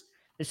 years?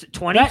 This is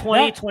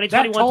 2020,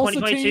 2021,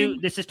 2022.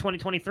 This is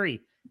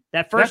 2023.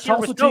 That first year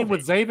was team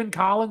with Zaven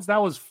Collins.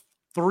 That was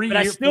 4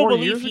 years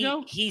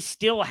ago. He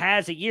still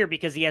has a year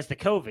because he has the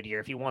COVID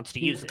year if he wants to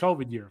use it.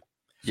 COVID year.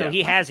 So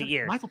he has a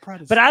year. Michael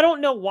Pratt but I don't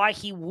know why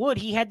he would.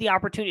 He had the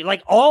opportunity.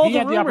 Like all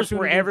the rumors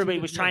where everybody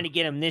was trying to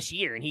get him this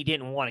year and he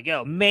didn't want to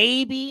go.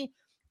 Maybe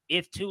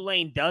if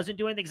Tulane doesn't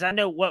do anything, because I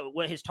know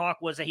what his talk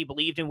was that he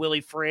believed in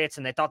Willie Fritz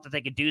and they thought that they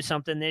could do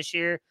something this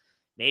year.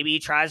 Maybe he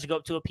tries to go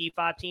up to a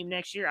P5 team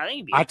next year. I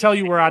think I tell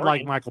you where I'd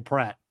like Michael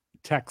Pratt.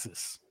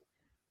 Texas.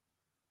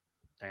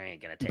 They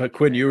ain't gonna take But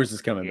Quinn Ewers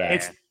is coming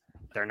back.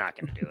 They're not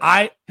going to do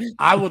it.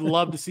 I would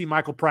love to see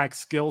Michael Pratt's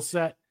skill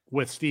set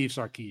with Steve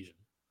Sarkisian.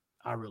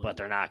 But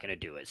they're not going to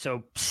do it.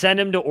 So send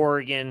him to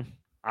Oregon.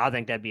 I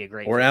think that'd be a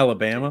great. Or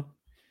Alabama.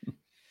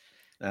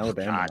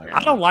 Alabama. God,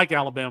 I don't like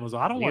Alabama's.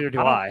 I don't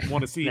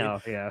want to see.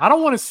 I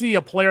don't want to see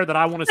a player that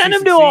I want to see. Send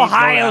him to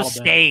Ohio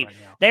State. Right,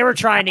 they were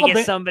trying to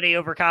get somebody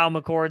over Kyle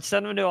McCord.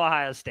 Send him to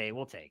Ohio State.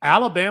 We'll take it.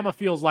 Alabama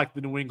feels like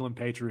the New England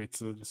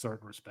Patriots in a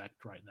certain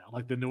respect right now,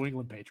 like the New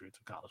England Patriots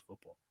of college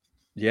football.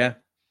 Yeah.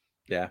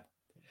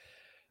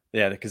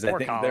 Yeah, because I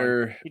think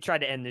they're. He tried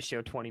to end this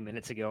show 20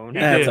 minutes ago.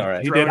 That's all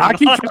right. He did. I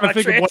keep trying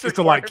to think of ways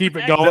to keep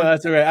it going. No,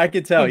 that's all right. I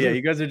can tell. Yeah,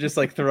 you guys are just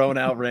throwing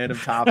out random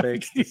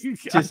topics,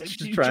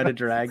 just trying to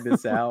drag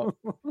this out.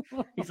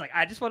 He's like,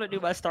 I just want to do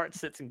my start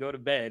sits and go to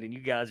bed, and you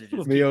guys are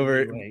just me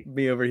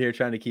over here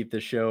trying to keep the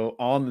show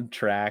on the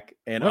track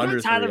and what under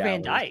about Tyler 3 Van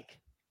hours. Dyke?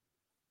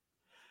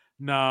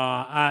 No,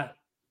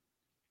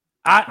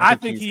 I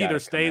think he either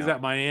stays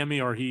at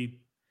Miami or he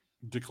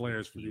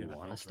declares for the NFL.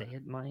 Want to stay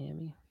at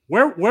Miami?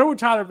 Where would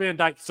Tyler Van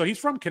Dyke? So he's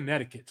from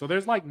Connecticut, so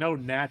there's like no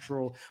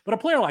natural. But a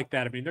player like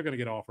that, I mean, they're going to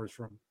get offers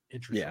from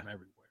interest from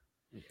everywhere.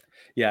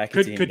 Yeah,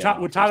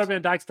 would Tyler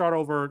Van Dyke start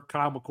over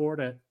Kyle McCord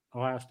at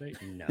Ohio State?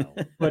 No,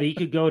 but he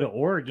could go to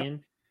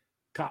Oregon.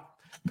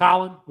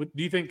 Colin,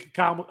 do you think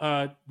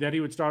that he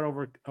would start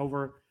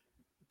over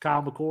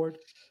Kyle McCord?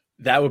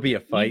 That would be a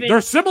fight.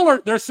 They're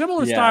similar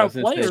style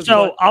players.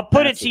 So I'll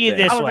put it to you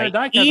this way: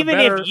 even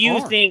if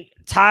you think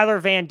Tyler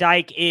Van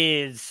Dyke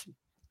is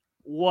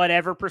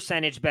whatever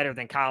percentage better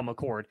than Kyle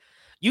McCord,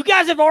 you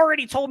guys have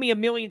already told me a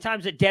million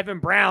times that Devin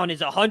Brown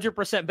is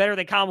 100% better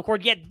than Kyle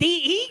McCord. Yet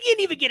he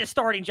didn't even get a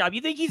starting job.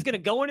 You think he's going to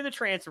go into the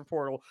transfer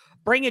portal,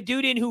 bring a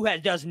dude in who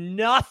does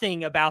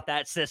nothing about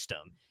that system,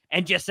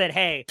 and just said,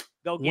 "Hey,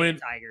 go get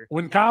it, Tiger."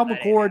 When Kyle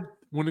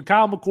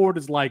McCord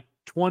is like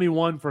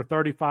 21 for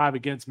 35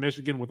 against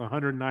Michigan with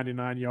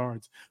 199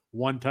 yards,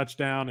 1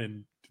 touchdown,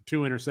 and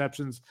 2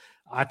 interceptions,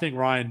 I think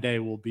Ryan Day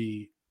will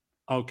be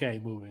okay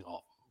moving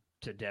off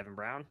to Devin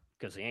Brown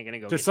because he ain't going to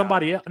go to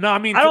somebody else. No, I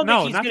mean, I don't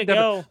think he's going to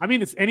go. I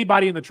mean, it's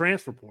anybody in the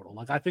transfer portal.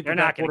 Like I think they're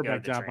not going to go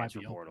to the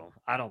transfer portal.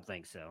 I don't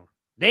think so.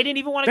 They didn't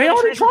even want to. They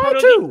already tried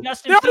to.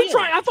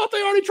 I thought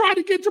they already tried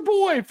to get your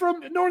boy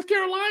from North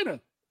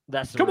Carolina.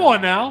 Come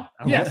on now.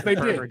 Yes, they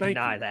did.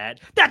 Deny that.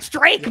 That's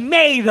Drake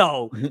May,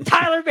 though.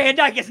 Tyler Van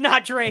Dyke is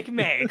not Drake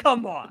May.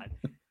 Come on.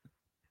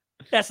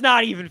 That's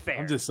not even fair.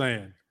 I'm just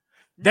saying.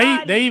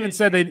 They even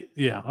said they.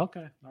 Yeah.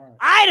 Okay. All right.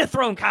 I'd have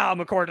thrown Kyle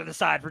McCord to the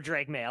side for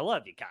Drake May. I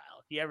love you, Kyle.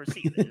 If you ever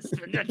see this,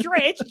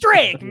 it's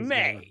Drake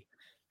May.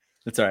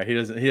 It's all right. He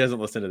doesn't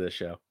listen to this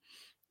show.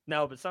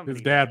 No, but somebody.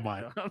 His dad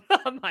might.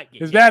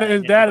 His dad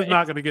is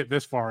not going to get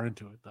this far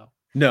into it though.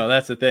 No,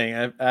 that's the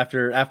thing.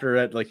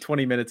 After like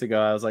 20 minutes ago,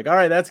 I was like, all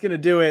right, that's going to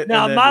do it.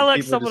 No, my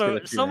luck,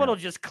 someone will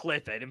just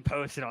clip it and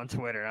post it on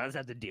Twitter. I just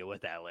have to deal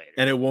with that later.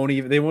 And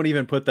they won't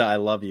even put the I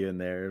love you in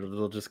there.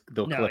 They'll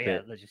clip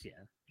it.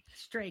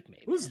 It's Drake,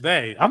 maybe. Who's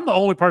they? I'm the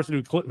only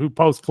person who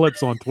posts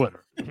clips on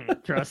Twitter.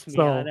 Trust me,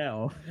 I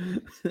know.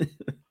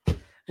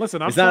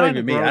 Listen, it's not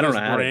even me. I don't know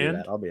how to do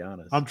that. I'll be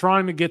honest. I'm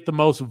trying to get the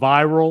most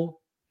viral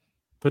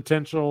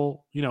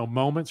potential,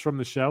 moments from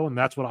the show, and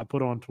that's what I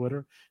put on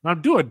Twitter. And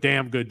I'm doing a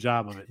damn good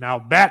job of it. Now,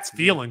 Bat's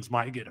feelings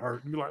might get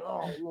hurt. And be like,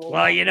 oh, Lord.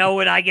 Well,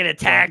 when I get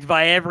attacked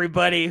by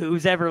everybody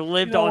who's ever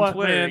lived on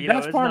Twitter, man,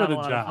 that's part of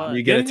the job.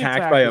 You get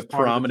attacked by a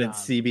prominent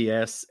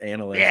CBS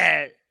analyst.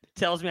 Yeah,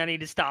 tells me I need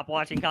to stop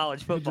watching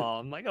college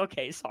football. I'm like,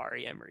 okay,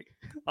 sorry, Emory.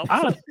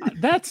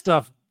 That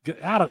stuff.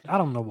 I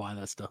don't know why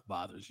that stuff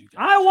bothers you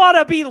guys. I want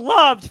to be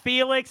loved,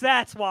 Felix.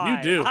 That's why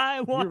you do.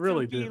 I want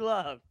to be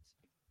loved.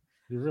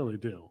 You really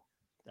do.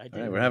 All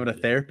right, we're having a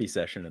therapy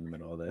session in the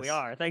middle of this. We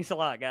are. Thanks a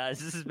lot, guys.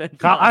 This has been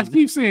fun. I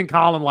keep seeing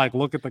Colin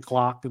look at the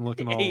clock and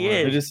looking all he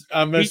is.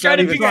 He's trying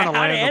to figure out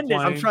how to end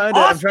this. I'm trying to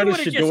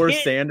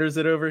Shedeur Sanders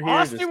it over here.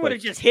 Austin would have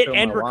just hit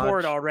end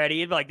record already.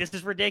 He'd be like, this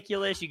is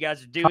ridiculous. You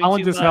guys are doing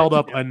Colin just much. held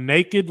up a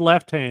naked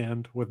left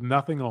hand with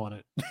nothing on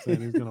it,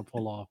 saying he's going to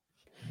pull off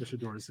the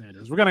Shedeur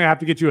Sanders. We're going to have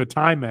to get you a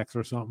Timex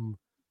or something.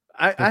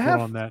 I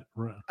have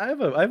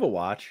a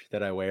watch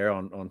that I wear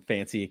on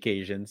fancy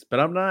occasions, but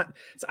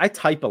I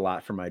type a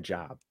lot for my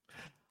job.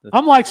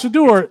 I'm like,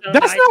 Shedeur,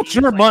 that's not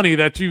your money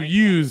that you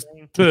used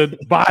to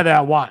buy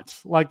that watch.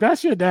 Like,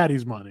 that's your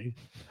daddy's money.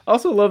 I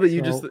also love that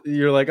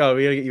you're like, oh,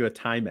 we gotta get you a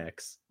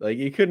Timex. Like,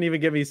 you couldn't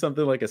even give me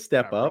something like a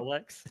step up,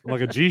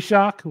 like a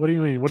G-Shock. What do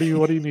you mean? What do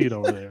you need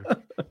over there?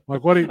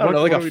 Like, what do you? I don't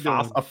know,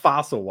 like a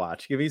Fossil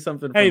watch. Give me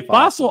something. Hey,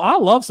 Fossil. I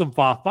love some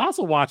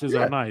Fossil watches.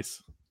 Are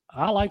nice.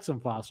 I like some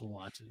Fossil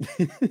watches.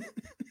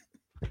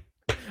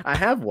 I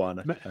have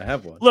one.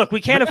 Look,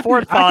 we can't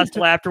afford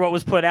Fossil after what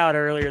was put out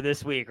earlier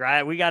this week,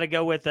 right? We got to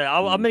go with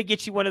I'm going to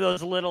get you one of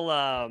those little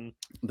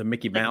the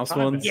Mickey Mouse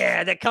ones.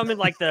 Yeah, that come in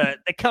like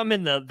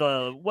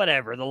the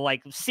whatever, the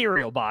like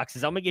cereal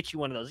boxes. I'm going to get you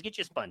one of those. Get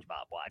you a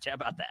SpongeBob watch. How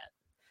about that?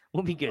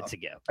 We'll be good to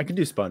go. I can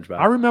do SpongeBob.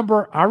 I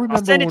remember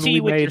I'll send it to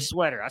you with your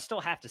sweater. I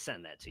still have to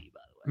send that to you,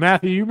 by the way.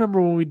 Matthew, you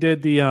remember when we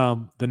did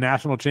the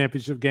national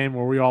championship game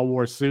where we all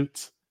wore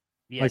suits?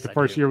 Yes, like the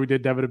first year we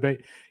did Devil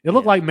Debate. It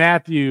looked like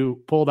Matthew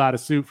pulled out a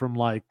suit from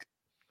like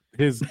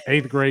his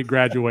 8th grade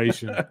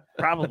graduation.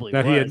 Probably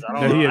that he had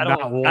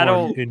not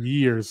worn in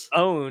years.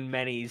 Own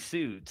many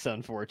suits,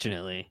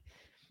 unfortunately.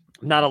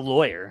 I'm not a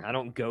lawyer. I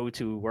don't go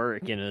to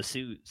work in a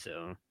suit,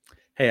 so.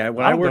 Hey,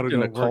 when I worked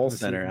in a call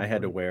center, I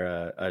had to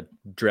wear a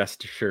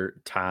dressed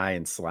shirt, tie,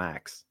 and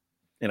slacks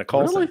in a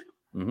call center.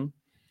 Mm-hmm.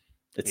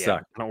 It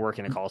sucked. I don't work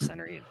in a call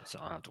center either, so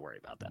I don't have to worry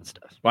about that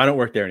stuff. Well, I don't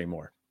work there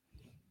anymore.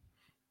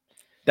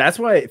 That's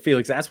why,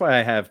 Felix,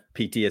 I have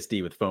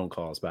PTSD with phone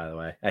calls, by the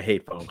way. I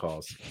hate phone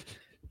calls.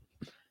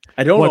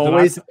 I don't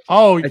always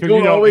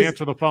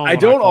answer the phone. I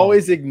don't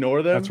always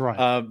ignore them. That's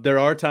right. There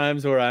are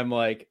times where I'm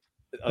like,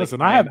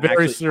 Listen, I have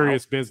very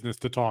serious business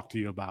to talk to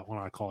you about when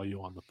I call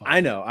you on the phone.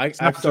 I know. I've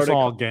started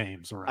all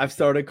games. I've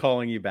started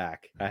calling you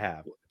back. I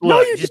have.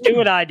 Look, just do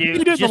what I do.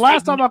 You did the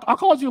last time I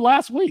called you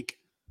last week.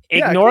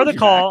 Ignore the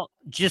call.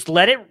 Just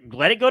let it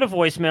go to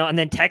voicemail, and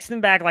then text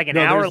them back like an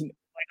hour. Like,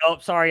 oh,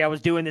 sorry, I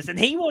was doing this, and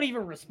he won't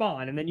even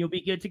respond, and then you'll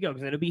be good to go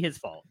because it'll be his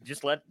fault.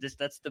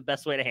 That's the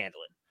best way to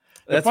handle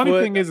it. The funny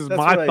thing is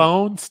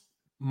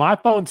my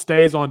phone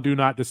stays on Do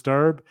Not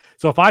Disturb.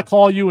 So if I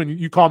call you and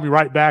you call me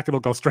right back, it'll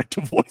go straight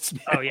to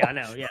voicemail. Oh, yeah, I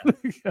know. Yeah.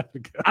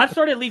 I've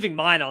started leaving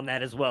mine on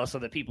that as well so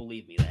that people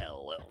leave me the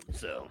hell alone.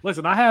 So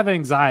listen, I have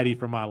anxiety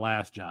from my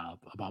last job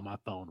about my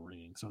phone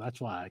ringing. So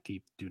that's why I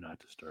keep Do Not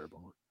Disturb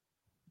on.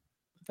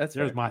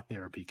 There's my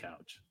therapy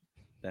couch.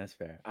 That's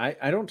fair.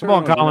 I don't. Come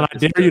on, Colin. I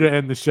dare you to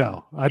end the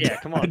show.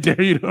 Come on. I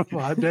dare you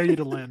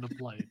to land the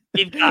plane.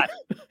 We've got.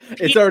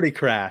 It's already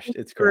crashed.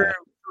 It's crashed.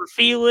 For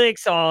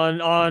Felix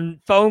on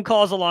phone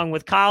calls along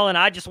with Colin.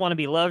 I just want to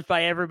be loved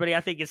by everybody.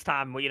 I think it's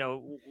time.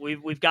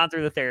 We've gone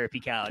through the therapy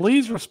couch.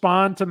 Please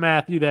respond to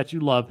Matthew that you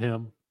love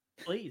him.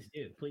 Please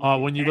do. Please.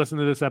 When you listen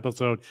to this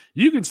episode,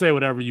 you can say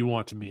whatever you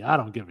want to me. I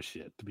don't give a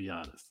shit, to be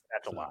honest.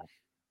 That's a lie.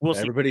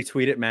 Everybody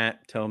tweet at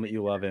Matt. Tell him that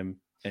you love him.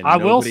 And I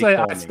will say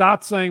I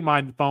stopped saying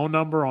my phone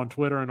number on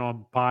Twitter and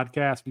on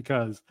podcasts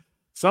because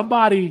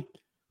somebody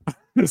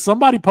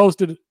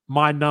posted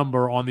my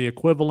number on the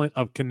equivalent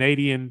of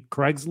Canadian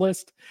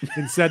Craigslist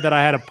and said that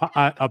I had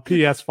a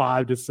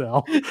PS5 to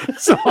sell.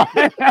 So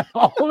I had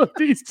all of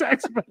these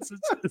text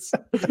messages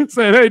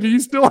saying, "Hey, do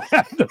you still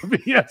have the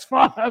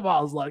PS5?" I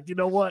was like, you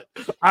know what?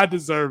 I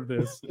deserve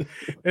this.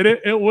 And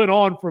it went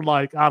on for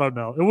like, I don't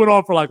know. It went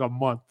on for like a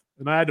month.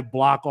 And I had to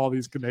block all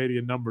these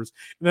Canadian numbers.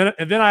 And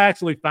then I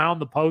actually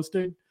found the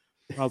posting.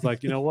 I was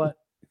like, you know what?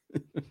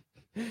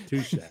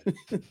 Touche.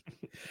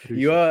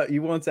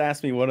 You once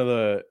asked me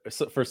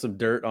for some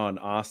dirt on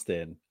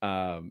Austin.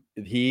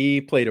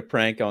 He played a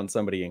prank on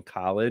somebody in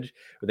college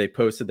where they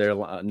posted their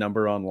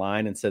number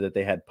online and said that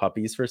they had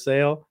puppies for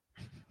sale.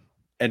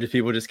 And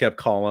people just kept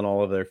calling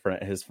all of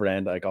his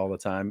friend like all the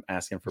time,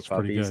 asking for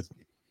puppies.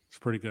 It's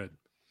pretty good.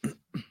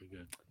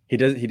 He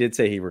did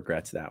say he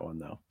regrets that one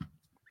though.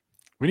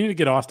 We need to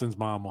get Austin's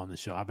mom on the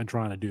show. I've been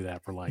trying to do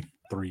that for like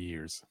 3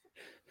 years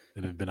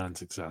and have been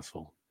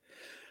unsuccessful.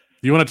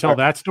 Do you want to tell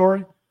that story?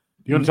 Do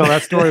you want to tell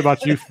that story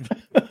about you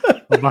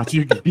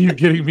you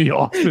getting me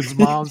Austin's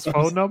mom's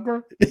phone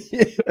number?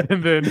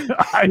 And then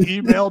I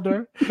emailed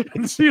her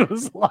and she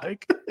was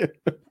like,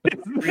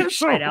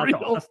 "It's right out to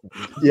Austin."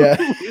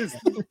 Yeah.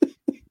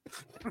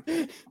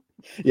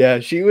 Yeah,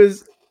 she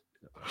was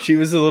a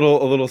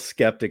little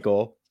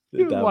skeptical.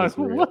 Like,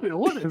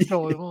 what is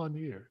going on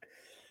here?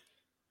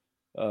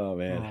 Oh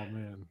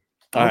man!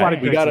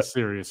 Nobody takes it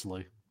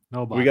seriously.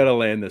 Nobody. We got to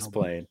land this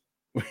plane.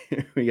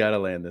 We got to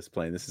land this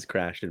plane. This is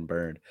crashed and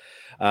burned.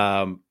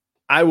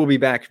 I will be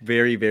back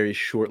very, very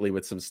shortly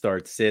with some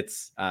start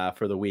sits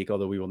for the week.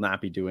 Although we will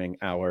not be doing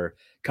our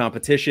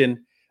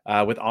competition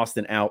with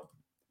Austin out,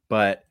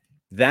 but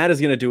that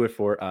is going to do it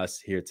for us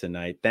here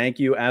tonight. Thank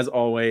you, as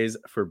always,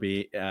 for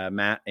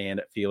Matt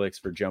and Felix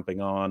for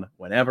jumping on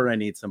whenever I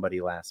need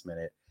somebody last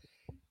minute.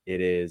 It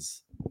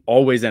is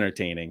always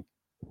entertaining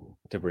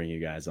to bring you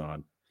guys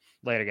on.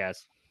 Later,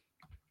 guys.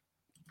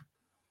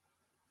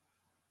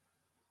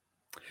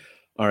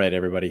 All right,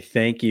 everybody.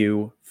 Thank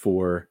you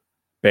for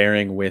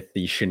bearing with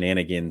the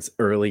shenanigans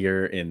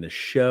earlier in the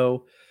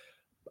show.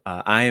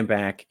 I am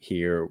back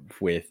here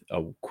with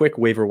a quick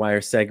waiver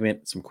wire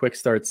segment, some quick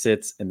start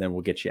sits, and then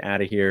we'll get you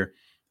out of here.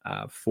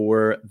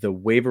 For the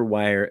waiver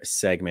wire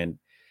segment,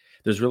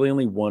 there's really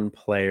only one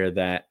player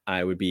that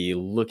I would be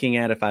looking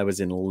at if I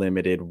was in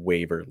limited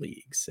waiver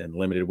leagues. And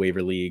limited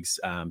waiver leagues,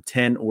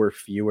 10 or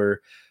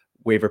fewer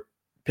waiver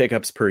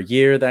pickups per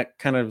year. That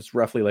kind of is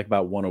roughly like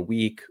about one a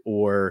week.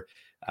 Or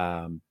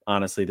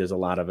honestly, there's a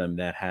lot of them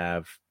that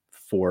have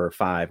 4 or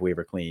 5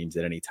 waiver claims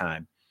at any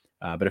time.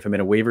 But if I'm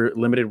in a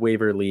limited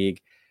waiver league,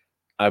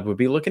 I would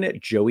be looking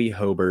at Joey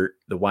Hobart,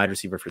 the wide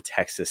receiver for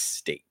Texas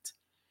State.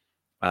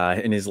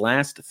 In his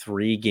last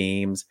 3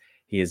 games,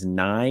 he has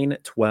 9,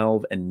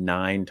 12, and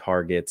 9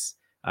 targets,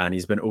 and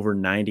he's been over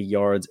 90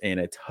 yards and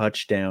a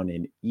touchdown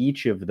in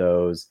each of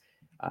those.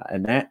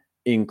 And that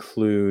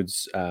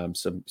includes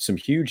some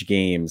huge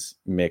games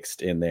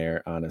mixed in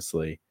there,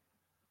 honestly.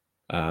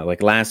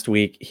 Like last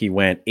week, he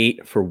went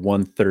 8 for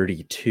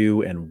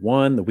 132 and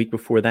 1. The week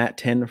before that,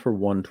 10 for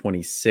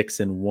 126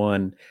 and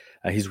 1.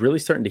 He's really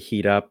starting to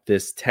heat up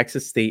this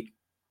Texas State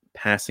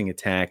passing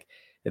attack.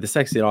 The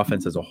Texas State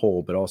offense as a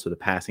whole, but also the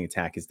passing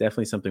attack is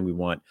definitely something we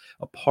want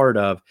a part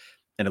of.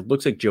 And it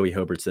looks like Joey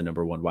Hobart's the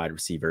number 1 wide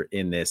receiver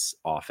in this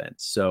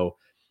offense. So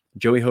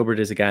Joey Hobart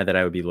is a guy that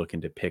I would be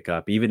looking to pick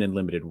up, even in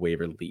limited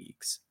waiver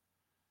leagues.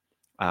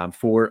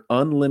 For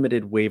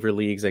unlimited waiver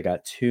leagues, I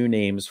got 2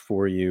 names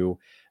for you.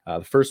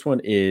 The first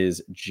one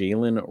is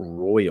Jalen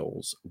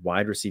Royals,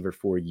 wide receiver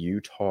for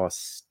Utah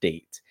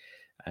State.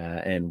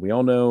 And we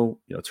all know,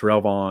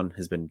 Terrell Vaughn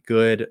has been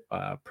good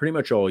pretty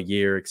much all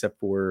year, except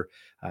for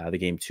the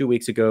game 2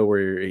 weeks ago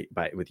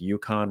with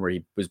UConn, where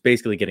he was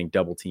basically getting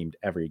double teamed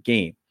every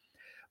game.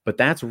 But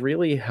that's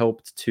really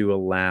helped to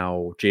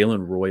allow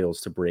Jalen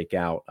Royals to break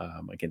out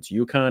against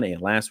UConn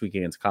and last week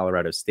against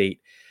Colorado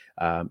State.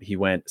 He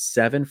went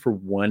 7 for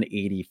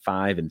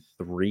 185 and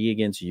 3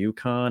 against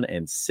UConn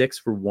and 6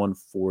 for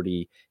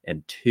 140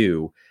 and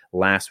 2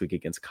 last week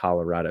against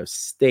Colorado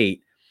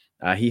State.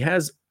 He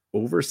has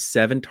over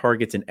 7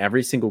 targets in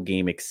every single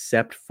game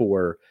except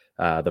for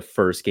the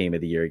first game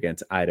of the year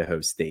against Idaho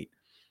State.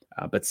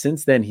 But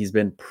since then, he's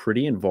been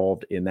pretty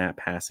involved in that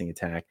passing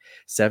attack.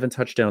 7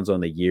 touchdowns on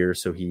the year,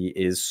 so he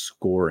is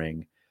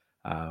scoring.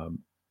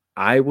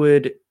 I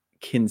would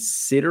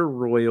consider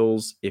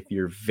Royals if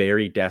you're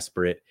very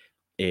desperate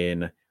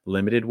in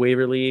limited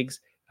waiver leagues.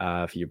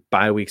 If your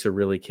bye weeks are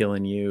really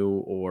killing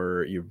you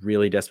or you're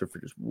really desperate for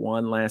just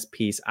one last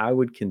piece, I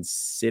would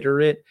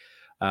consider it.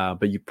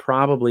 But you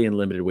probably in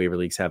limited waiver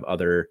leagues have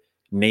other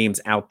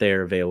names out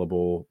there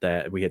available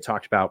that we had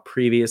talked about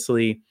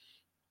previously.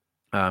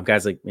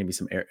 Guys like maybe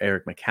some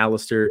Eric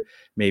McAllister,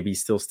 maybe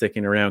still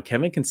sticking around.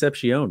 Kevin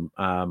Concepcion,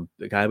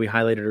 the guy we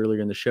highlighted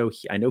earlier in the show,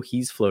 I know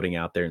he's floating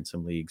out there in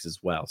some leagues as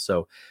well.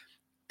 So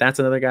that's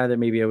another guy that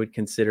maybe I would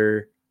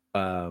consider.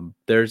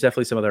 There's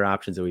definitely some other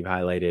options that we've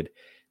highlighted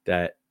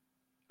that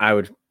I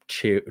would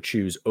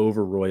choose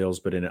over Royals,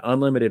 but in an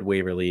unlimited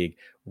waiver league,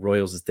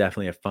 Royals is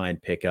definitely a fine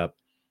pickup.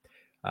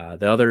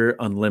 The other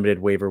unlimited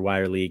waiver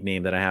wire league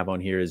name that I have on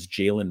here is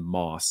Jalen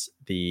Moss,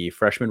 the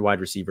freshman wide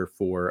receiver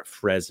for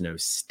Fresno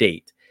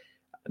State.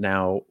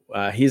 Now,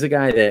 he's a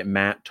guy that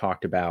Matt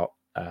talked about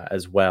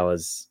as well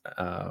as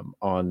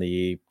on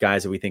the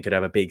guys that we think could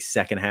have a big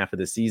second half of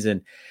the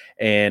season.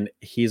 And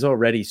he's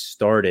already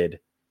started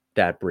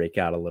that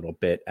breakout a little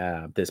bit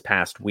this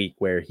past week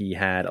where he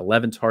had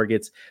 11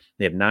 targets.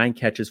 They have 9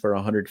 catches for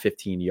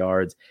 115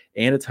 yards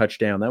and a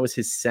touchdown. That was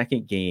his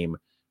second game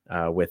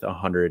with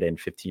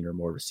 115 or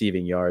more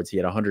receiving yards. He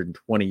had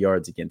 120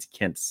 yards against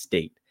Kent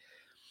State.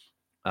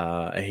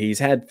 He's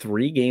had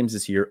 3 games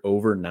this year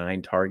over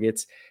 9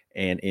 targets.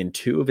 And in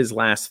 2 of his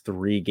last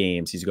 3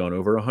 games, he's gone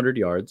over 100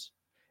 yards.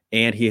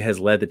 And he has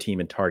led the team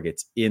in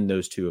targets in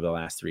those 2 of the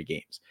last 3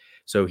 games.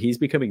 So he's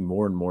becoming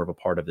more and more of a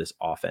part of this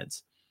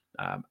offense.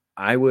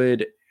 I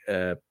would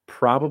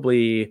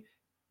probably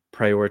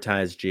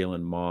prioritize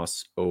Jalen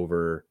Moss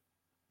over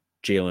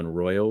Jalen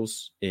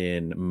Royals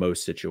in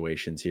most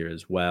situations here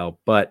as well.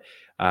 But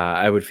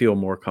I would feel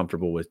more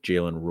comfortable with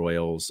Jalen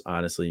Royals,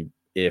 honestly,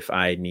 if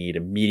I need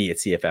immediate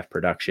CFF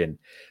production.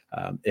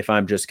 If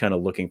I'm just kind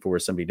of looking for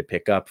somebody to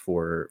pick up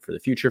for the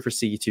future for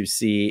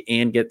C2C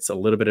and gets a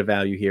little bit of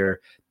value here,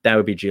 that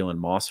would be Jalen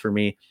Moss for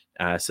me.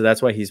 So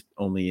that's why he's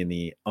only in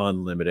the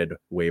unlimited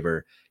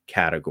waiver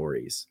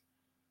categories.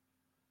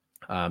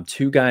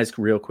 2 guys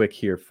real quick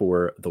here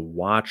for the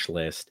watch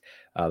list.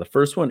 The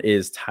first one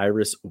is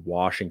Tyrus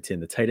Washington,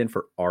 the tight end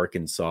for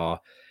Arkansas.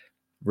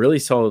 Really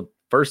solid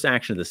first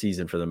action of the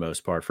season for the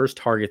most part. First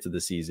targets of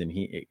the season.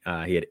 He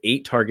had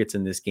 8 targets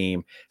in this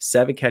game,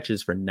 7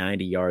 catches for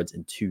 90 yards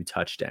and 2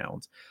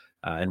 touchdowns.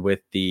 And with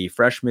the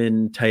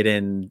freshman tight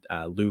end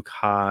Luke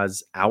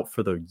Haas out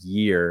for the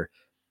year,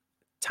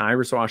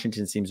 Tyrus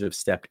Washington seems to have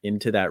stepped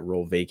into that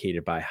role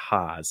vacated by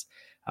Haas.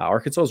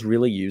 Arkansas is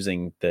really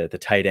using the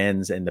tight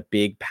ends and the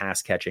big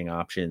pass catching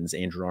options,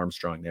 Andrew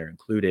Armstrong there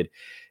included,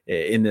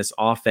 in this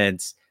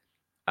offense.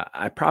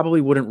 I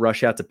probably wouldn't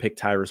rush out to pick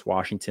Tyrus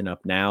Washington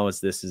up now, as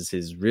this is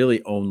his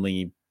really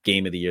only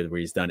game of the year where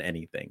he's done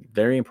anything.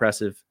 Very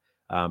impressive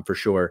for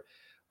sure.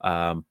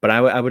 But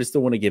I would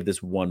still want to give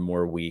this one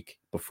more week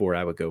before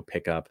I would go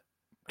pick up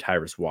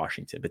Tyrus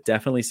Washington, but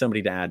definitely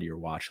somebody to add to your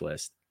watch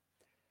list.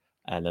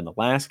 And then the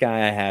last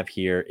guy I have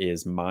here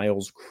is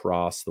Miles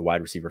Cross, the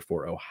wide receiver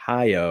for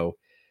Ohio.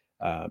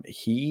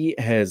 He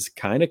has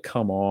kind of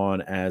come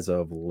on as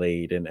of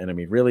late. And I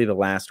mean, really the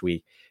last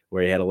week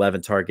where he had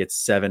 11 targets,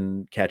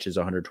 7 catches,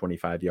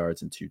 125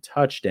 yards, and 2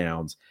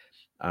 touchdowns.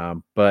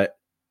 But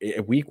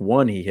week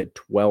 1, he had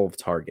 12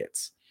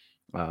 targets.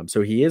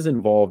 So he is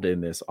involved in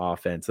this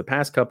offense. The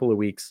past couple of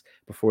weeks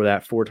before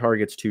that, 4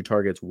 targets, 2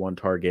 targets, 1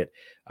 target,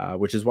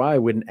 which is why I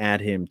wouldn't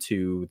add him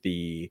to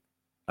the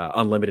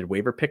unlimited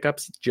waiver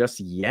pickups just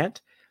yet.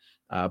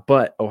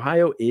 But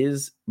Ohio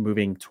is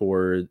moving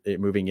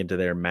into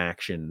their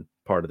MACtion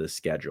part of the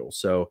schedule.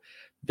 So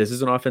this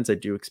is an offense I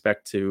do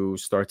expect to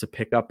start to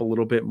pick up a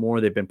little bit more.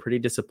 They've been pretty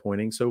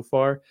disappointing so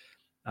far,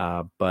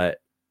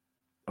 but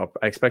I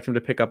expect him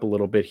to pick up a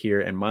little bit here.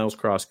 And Miles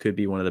Cross could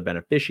be one of the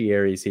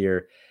beneficiaries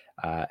here.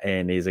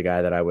 And he's a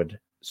guy that I would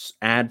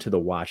add to the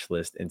watch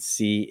list and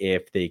see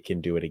if they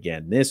can do it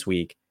again this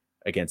week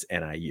against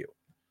NIU.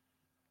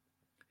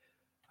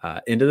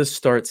 Into the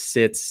start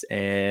sits,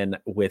 and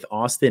with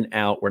Austin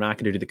out, we're not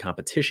going to do the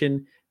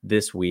competition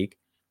this week.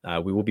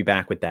 We will be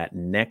back with that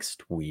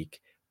next week,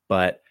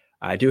 but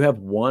I do have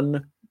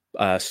one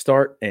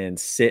start and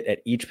sit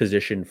at each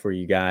position for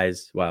you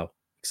guys. Well,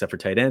 except for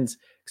tight ends,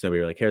 because nobody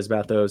really cares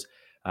about those.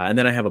 And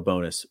then I have a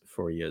bonus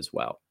for you as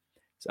well.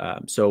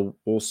 So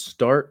we'll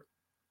start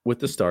with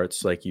the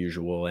starts like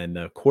usual. And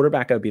the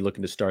quarterback I'd be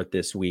looking to start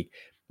this week,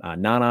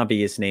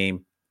 non-obvious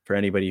name. For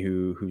anybody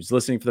who's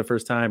listening for the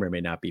first time or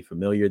may not be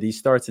familiar, these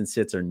starts and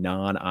sits are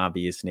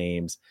non-obvious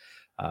names.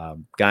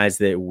 Guys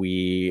that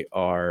we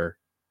are,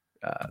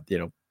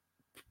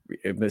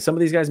 some of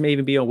these guys may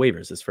even be on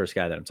waivers. This first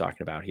guy that I'm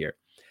talking about here.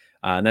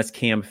 And that's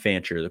Cam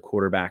Fancher, the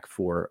quarterback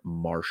for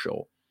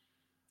Marshall.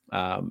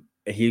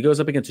 He goes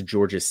up against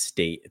Georgia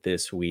State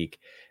this week.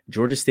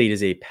 Georgia State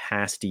is a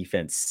pass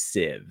defense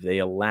sieve. They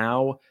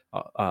allow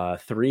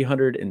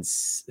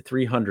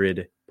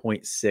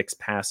 300.6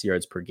 pass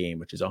yards per game,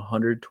 which is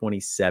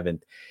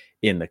 127th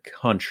in the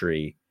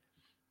country.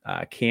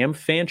 Cam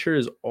Fancher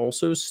is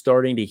also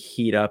starting to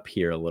heat up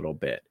here a little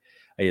bit.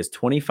 He has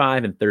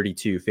 25 and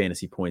 32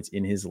 fantasy points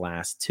in his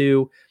last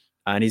two,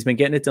 and he's been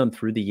getting it done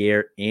through the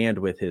air and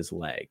with his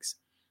legs.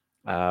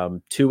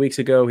 2 weeks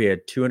ago, he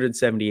had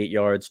 278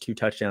 yards, 2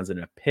 touchdowns, and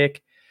a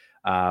pick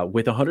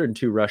with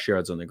 102 rush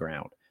yards on the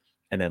ground.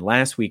 And then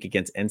last week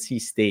against NC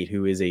State,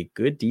 who is a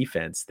good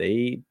defense,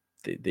 they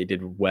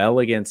did well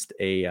against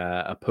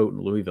a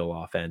potent Louisville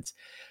offense.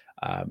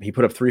 He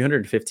put up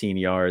 315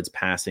 yards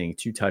passing,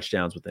 2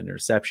 touchdowns with an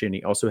interception.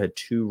 He also had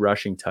 2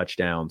 rushing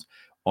touchdowns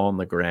on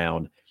the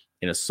ground.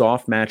 In a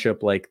soft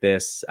matchup like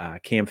this,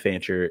 Cam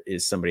Fancher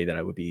is somebody that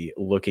I would be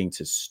looking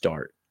to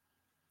start.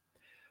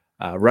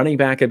 Running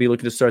back I'd be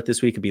looking to start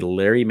this week would be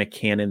Larry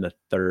McCannon, the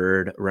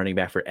third running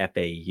back for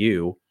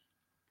FAU.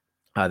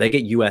 They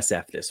get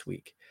USF this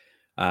week.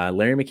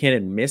 Larry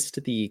McCannon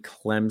missed the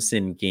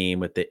Clemson game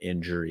with the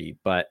injury,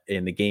 but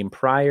in the game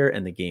prior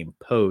and the game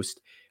post,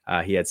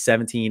 he had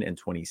 17 and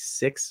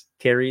 26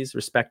 carries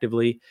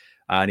respectively,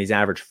 and he's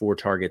averaged 4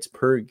 targets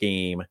per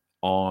game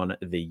on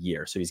the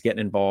year. So he's getting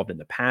involved in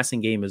the passing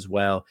game as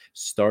well,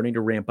 starting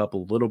to ramp up a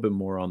little bit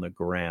more on the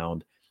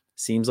ground.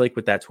 Seems like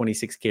with that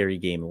 26 carry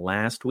game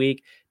last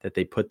week that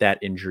they put that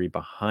injury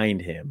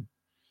behind him.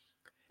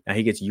 Now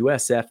he gets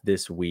USF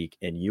this week,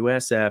 and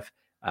USF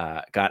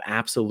got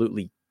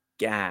absolutely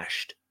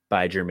gashed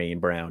by Jermaine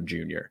Brown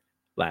Jr.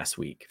 last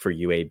week for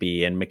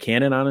UAB. And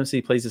McCannon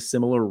honestly plays a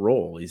similar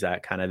role. He's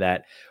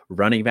that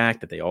running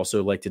back that they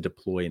also like to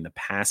deploy in the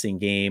passing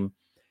game.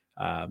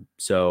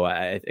 So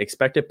I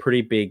expect a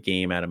pretty big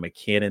game out of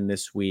McCannon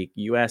this week.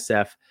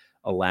 USF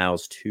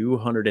allows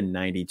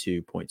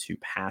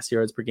 292.2 pass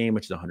yards per game,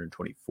 which is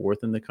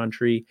 124th in the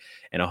country,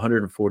 and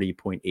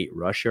 140.8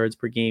 rush yards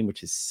per game,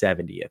 which is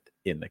 70th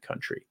in the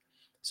country.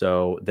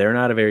 So they're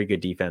not a very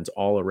good defense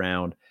all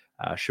around.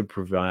 Should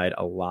provide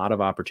a lot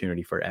of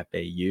opportunity for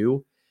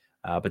FAU,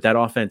 but that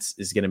offense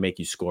is going to make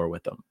you score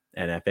with them,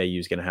 and FAU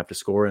is going to have to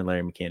score, and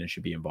Larry McCannon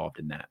should be involved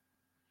in that.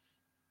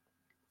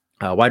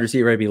 Wide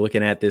receiver I'd be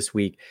looking at this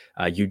week,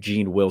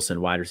 Eugene Wilson,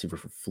 wide receiver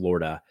for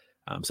Florida.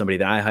 Somebody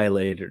that I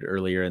highlighted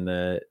earlier in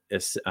the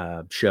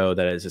show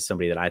that is just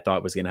somebody that I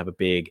thought was going to have a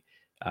big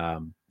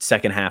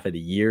second half of the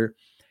year.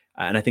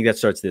 And I think that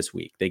starts this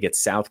week. They get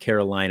South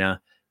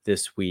Carolina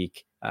this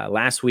week.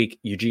 Last week,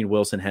 Eugene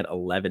Wilson had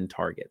 11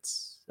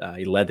 targets.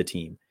 He led the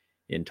team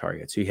in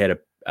targets. So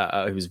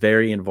he was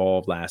very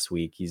involved last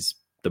week. He's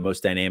the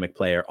most dynamic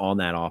player on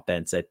that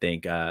offense, I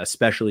think,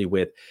 especially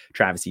with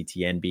Travis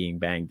Etienne being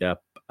banged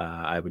up.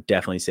 I would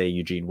definitely say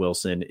Eugene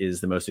Wilson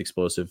is the most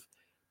explosive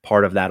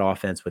part of that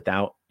offense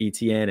without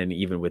Etienne, and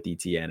even with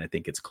Etienne, I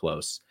think it's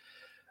close.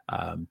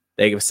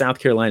 South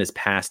Carolina's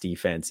pass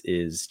defense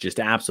is just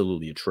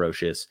absolutely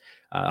atrocious.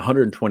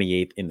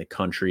 128th in the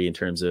country in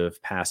terms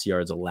of pass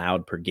yards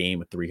allowed per game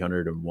with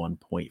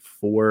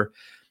 301.4.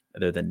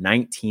 They're the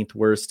 19th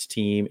worst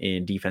team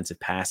in defensive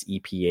pass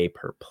EPA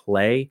per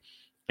play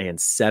and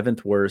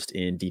 7th worst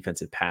in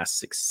defensive pass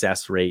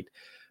success rate,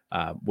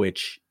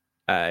 which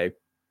I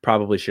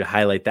probably should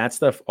highlight. That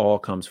stuff all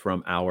comes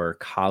from our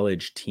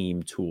college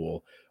team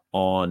tool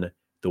on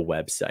the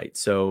website.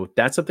 So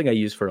that's something I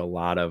use for a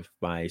lot of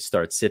my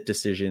start sit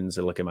decisions.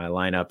 I look at my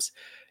lineups.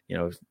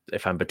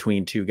 If I'm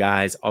between 2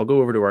 guys, I'll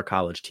go over to our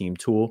college team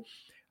tool.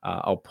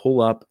 I'll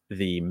pull up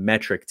the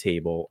metric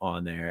table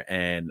on there,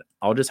 and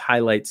I'll just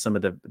highlight some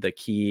of the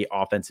key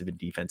offensive and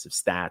defensive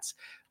stats,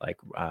 like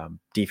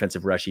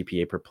defensive rush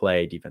EPA per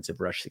play, defensive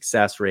rush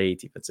success rate,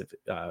 defensive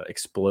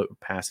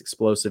pass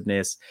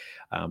explosiveness,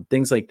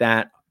 things like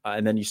that.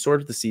 And then you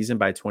sort the season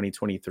by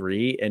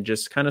 2023 and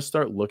just kind of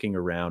start looking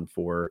around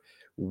for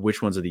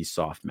which ones of these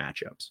soft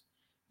matchups.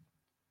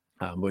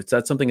 Which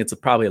that's something that's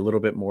probably a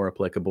little bit more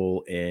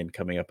applicable in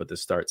coming up with the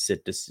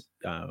start-sit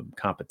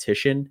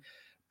competition.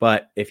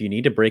 But if you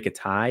need to break a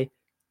tie,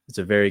 it's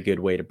a very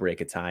good way to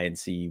break a tie and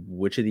see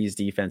which of these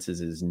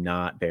defenses is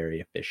not very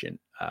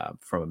efficient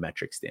from a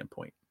metric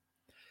standpoint.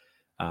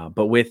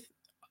 But with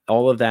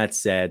all of that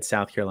said,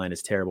 South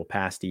Carolina's terrible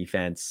pass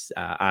defense,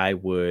 I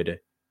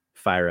would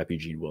fire up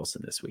Eugene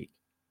Wilson this week.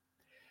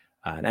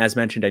 And as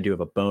mentioned, I do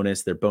have a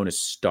bonus. Their bonus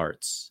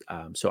starts.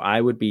 So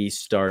I would be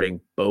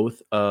starting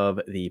both of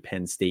the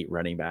Penn State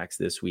running backs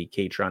this week,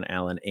 Katron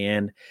Allen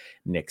and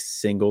Nick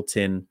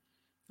Singleton.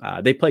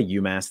 They play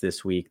UMass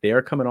this week. They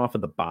are coming off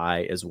of the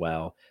bye as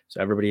well, so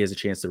everybody has a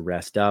chance to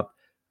rest up.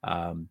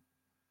 I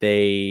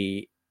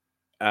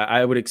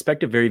would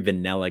expect a very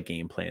vanilla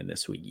game plan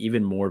this week,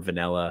 even more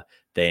vanilla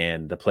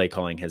than the play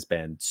calling has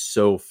been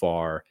so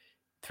far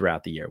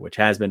throughout the year, which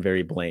has been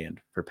very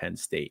bland for Penn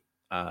State.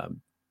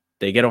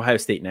 They get Ohio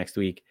State next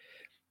week,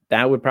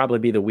 that would probably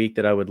be the week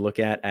that I would look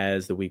at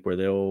as the week where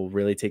they'll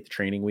really take the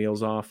training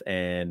wheels off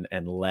and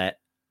let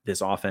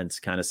this offense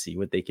kind of see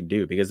what they can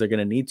do, because they're going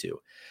to need to,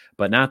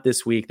 but not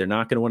this week. They're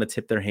not going to want to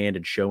tip their hand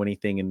and show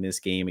anything in this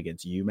game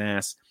against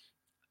UMass.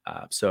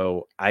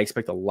 So I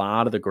expect a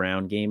lot of the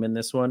ground game in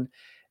this one,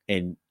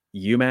 and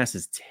UMass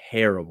is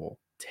terrible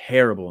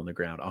in the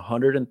ground,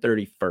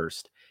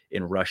 131st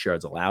in rush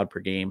yards allowed per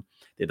game.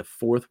 They're the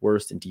 4th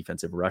worst in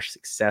defensive rush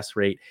success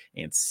rate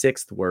and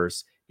 6th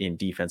worst in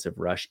defensive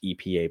rush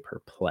EPA per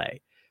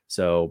play.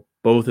 So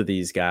both of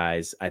these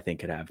guys, I think,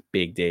 could have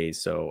big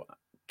days. So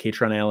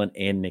Kaytron Allen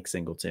and Nick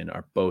Singleton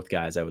are both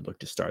guys I would look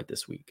to start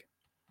this week.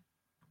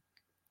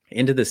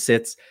 Into the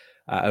sits,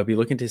 I would be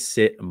looking to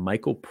sit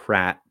Michael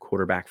Pratt,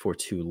 quarterback for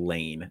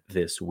Tulane,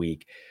 this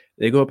week.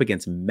 They go up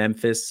against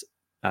Memphis.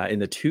 In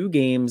the 2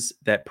 games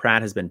that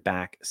Pratt has been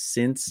back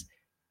since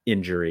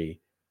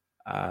injury,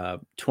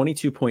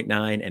 22.9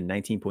 and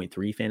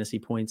 19.3 fantasy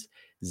points,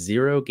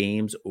 0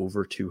 games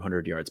over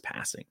 200 yards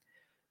passing.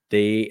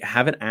 They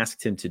haven't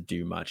asked him to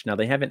do much. Now,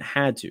 they haven't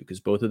had to, because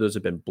both of those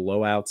have been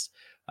blowouts,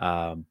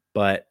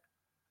 but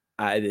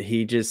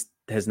he just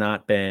has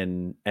not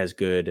been as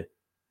good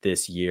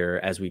this year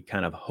as we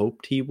kind of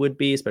hoped he would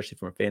be, especially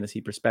from a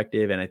fantasy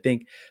perspective. And I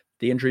think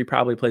the injury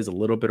probably plays a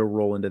little bit of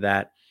role into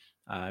that.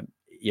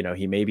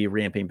 He may be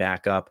ramping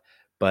back up,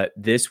 but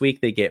this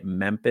week they get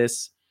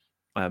Memphis.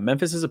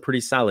 Memphis is a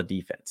pretty solid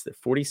defense. They're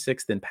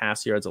 46th in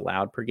pass yards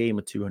allowed per game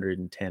with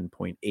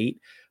 210.8,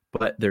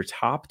 but they're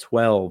top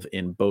 12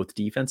 in both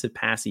defensive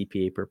pass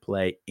EPA per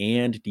play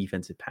and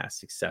defensive pass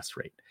success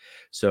rate.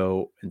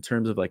 So in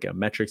terms of like a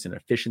metrics and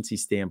efficiency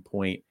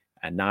standpoint,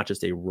 and not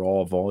just a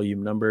raw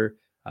volume number,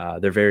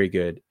 they're very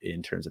good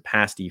in terms of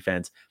pass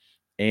defense,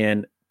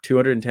 and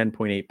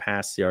 210.8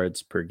 pass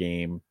yards per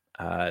game.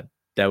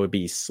 That would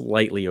be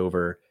slightly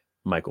over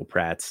Michael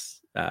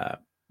Pratt's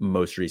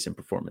most recent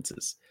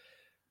performances.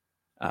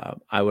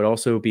 I would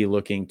also be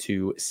looking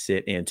to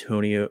sit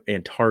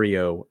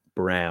Antario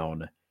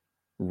Brown,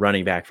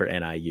 running back for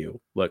NIU.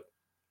 Look,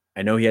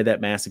 I know he had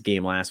that massive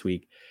game last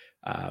week,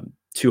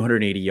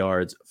 280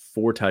 yards,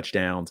 4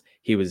 touchdowns.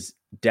 He was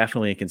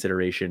definitely a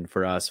consideration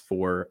for us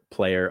for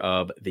player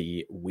of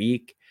the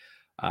week.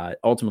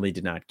 Ultimately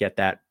did not get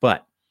that,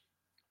 but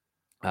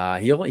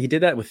he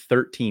did that with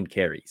 13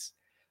 carries.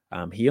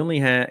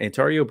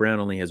 Antario Brown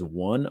only has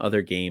 1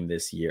 other game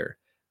this year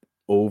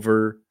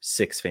over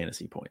 6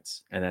 fantasy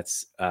points, and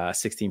that's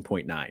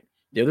 16.9.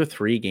 The other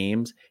 3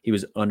 games, he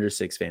was under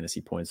 6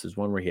 fantasy points. There's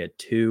one where he had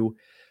 2.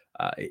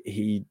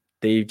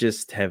 They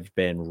just have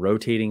been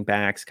rotating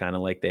backs, kind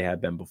of like they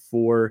have been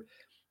before.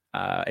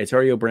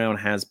 Antario Brown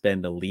has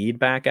been the lead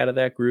back out of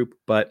that group,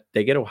 but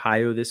they get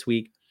Ohio this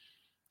week.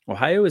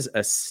 Ohio is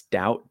a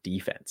stout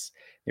defense.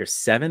 They're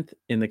 7th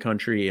in the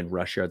country in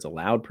rush yards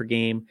allowed per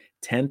game,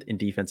 10th in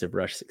defensive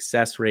rush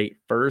success rate,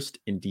 1st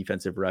in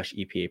defensive rush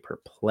EPA per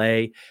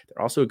play.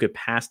 They're also a good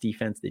pass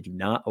defense. They do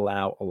not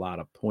allow a lot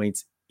of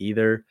points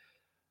either.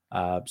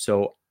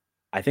 So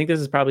I think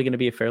this is probably going to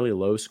be a fairly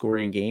low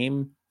scoring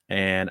game.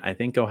 And I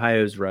think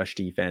Ohio's rush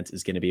defense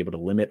is going to be able to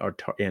limit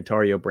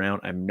Antario Brown.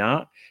 I'm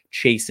not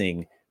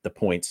chasing the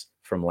points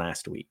from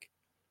last week.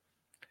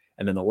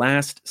 And then the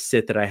last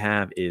sit that I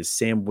have is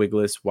Sam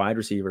Wiglusz, wide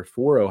receiver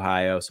for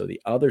Ohio. So the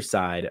other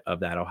side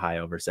of that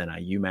Ohio versus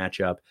NIU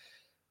matchup.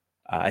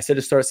 I said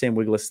to start Sam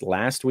Wiglusz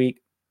last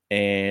week,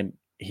 and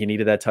he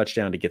needed that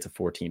touchdown to get to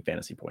 14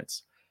 fantasy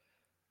points.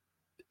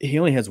 He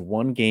only has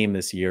 1 game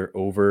this year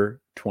over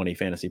 20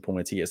 fantasy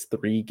points. He has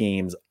 3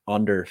 games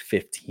under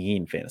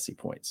 15 fantasy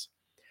points.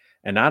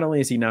 And not only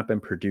has he not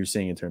been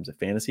producing in terms of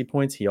fantasy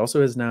points, he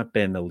also has not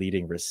been the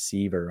leading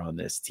receiver on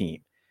this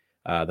team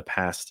the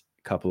past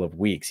couple of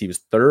weeks. He was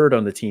 3rd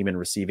on the team in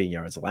receiving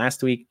yards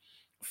last week,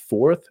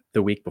 4th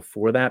the week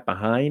before that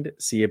behind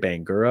Sia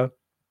Bangura.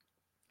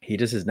 He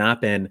just has not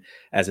been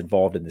as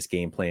involved in this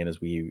game plan as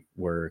we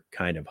were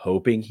kind of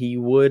hoping he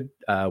would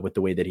with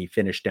the way that he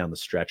finished down the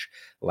stretch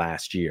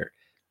last year.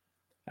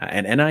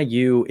 And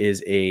NIU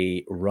is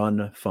a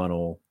run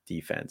funnel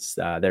defense.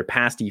 Their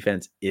pass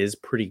defense is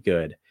pretty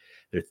good.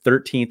 They're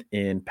 13th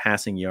in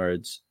passing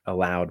yards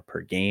allowed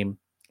per game,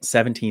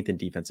 17th in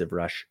defensive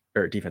rush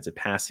or defensive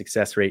pass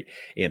success rate,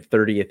 and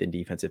 30th in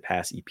defensive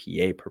pass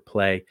EPA per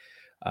play.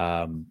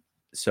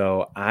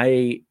 So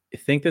I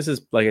think this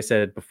is, like I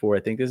said before, I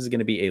think this is going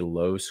to be a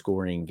low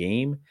scoring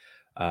game,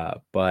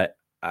 but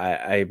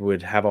I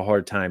would have a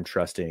hard time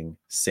trusting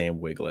Sam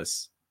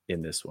Wiglusz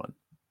in this one.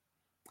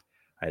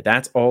 All right,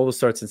 that's all the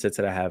starts and sits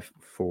that I have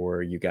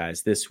for you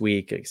guys this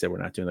week. Like I said, we're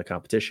not doing the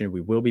competition.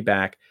 We will be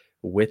back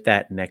with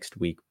that next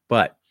week.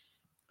 But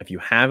if you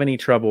have any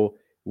trouble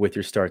with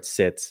your start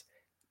sits,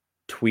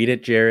 tweet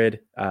at Jared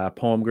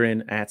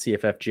Palmgren at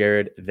CFF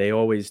Jared. They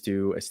always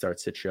do a start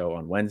sit show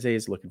on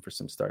Wednesdays looking for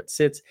some start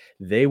sits.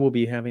 They will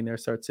be having their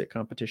start sit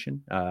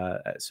competition.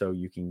 So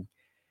you can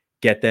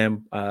get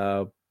them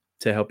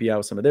to help you out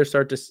with some of their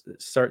start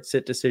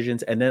sit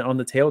decisions. And then on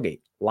the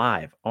tailgate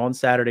live on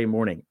Saturday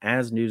morning,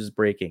 as news is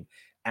breaking,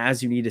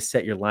 as you need to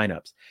set your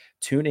lineups,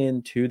 tune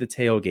in to the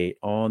tailgate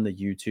on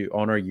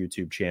our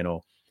YouTube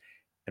channel.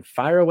 and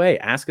fire away.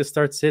 Ask us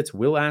start sits.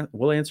 We'll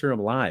answer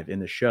them live in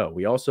the show.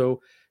 We also,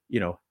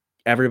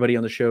 everybody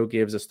on the show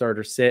gives a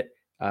starter sit,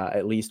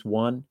 at least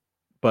one,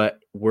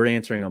 but we're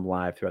answering them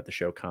live throughout the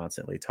show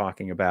constantly,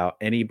 talking about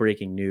any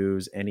breaking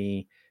news,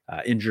 any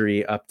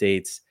injury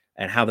updates,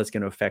 and how that's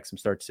going to affect some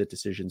start sit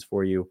decisions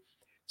for you.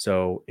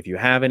 So if you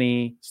have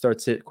any start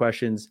sit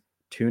questions,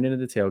 tune into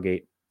the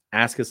tailgate,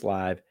 ask us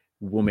live.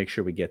 We'll make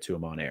sure we get to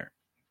them on air.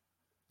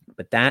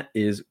 But that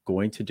is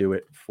going to do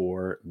it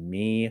for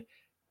me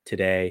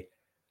today.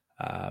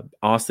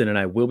 Austin and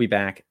I will be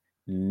back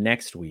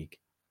next week.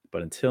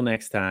 But until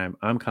next time,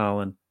 I'm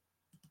Colin,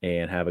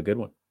 and have a good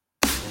one.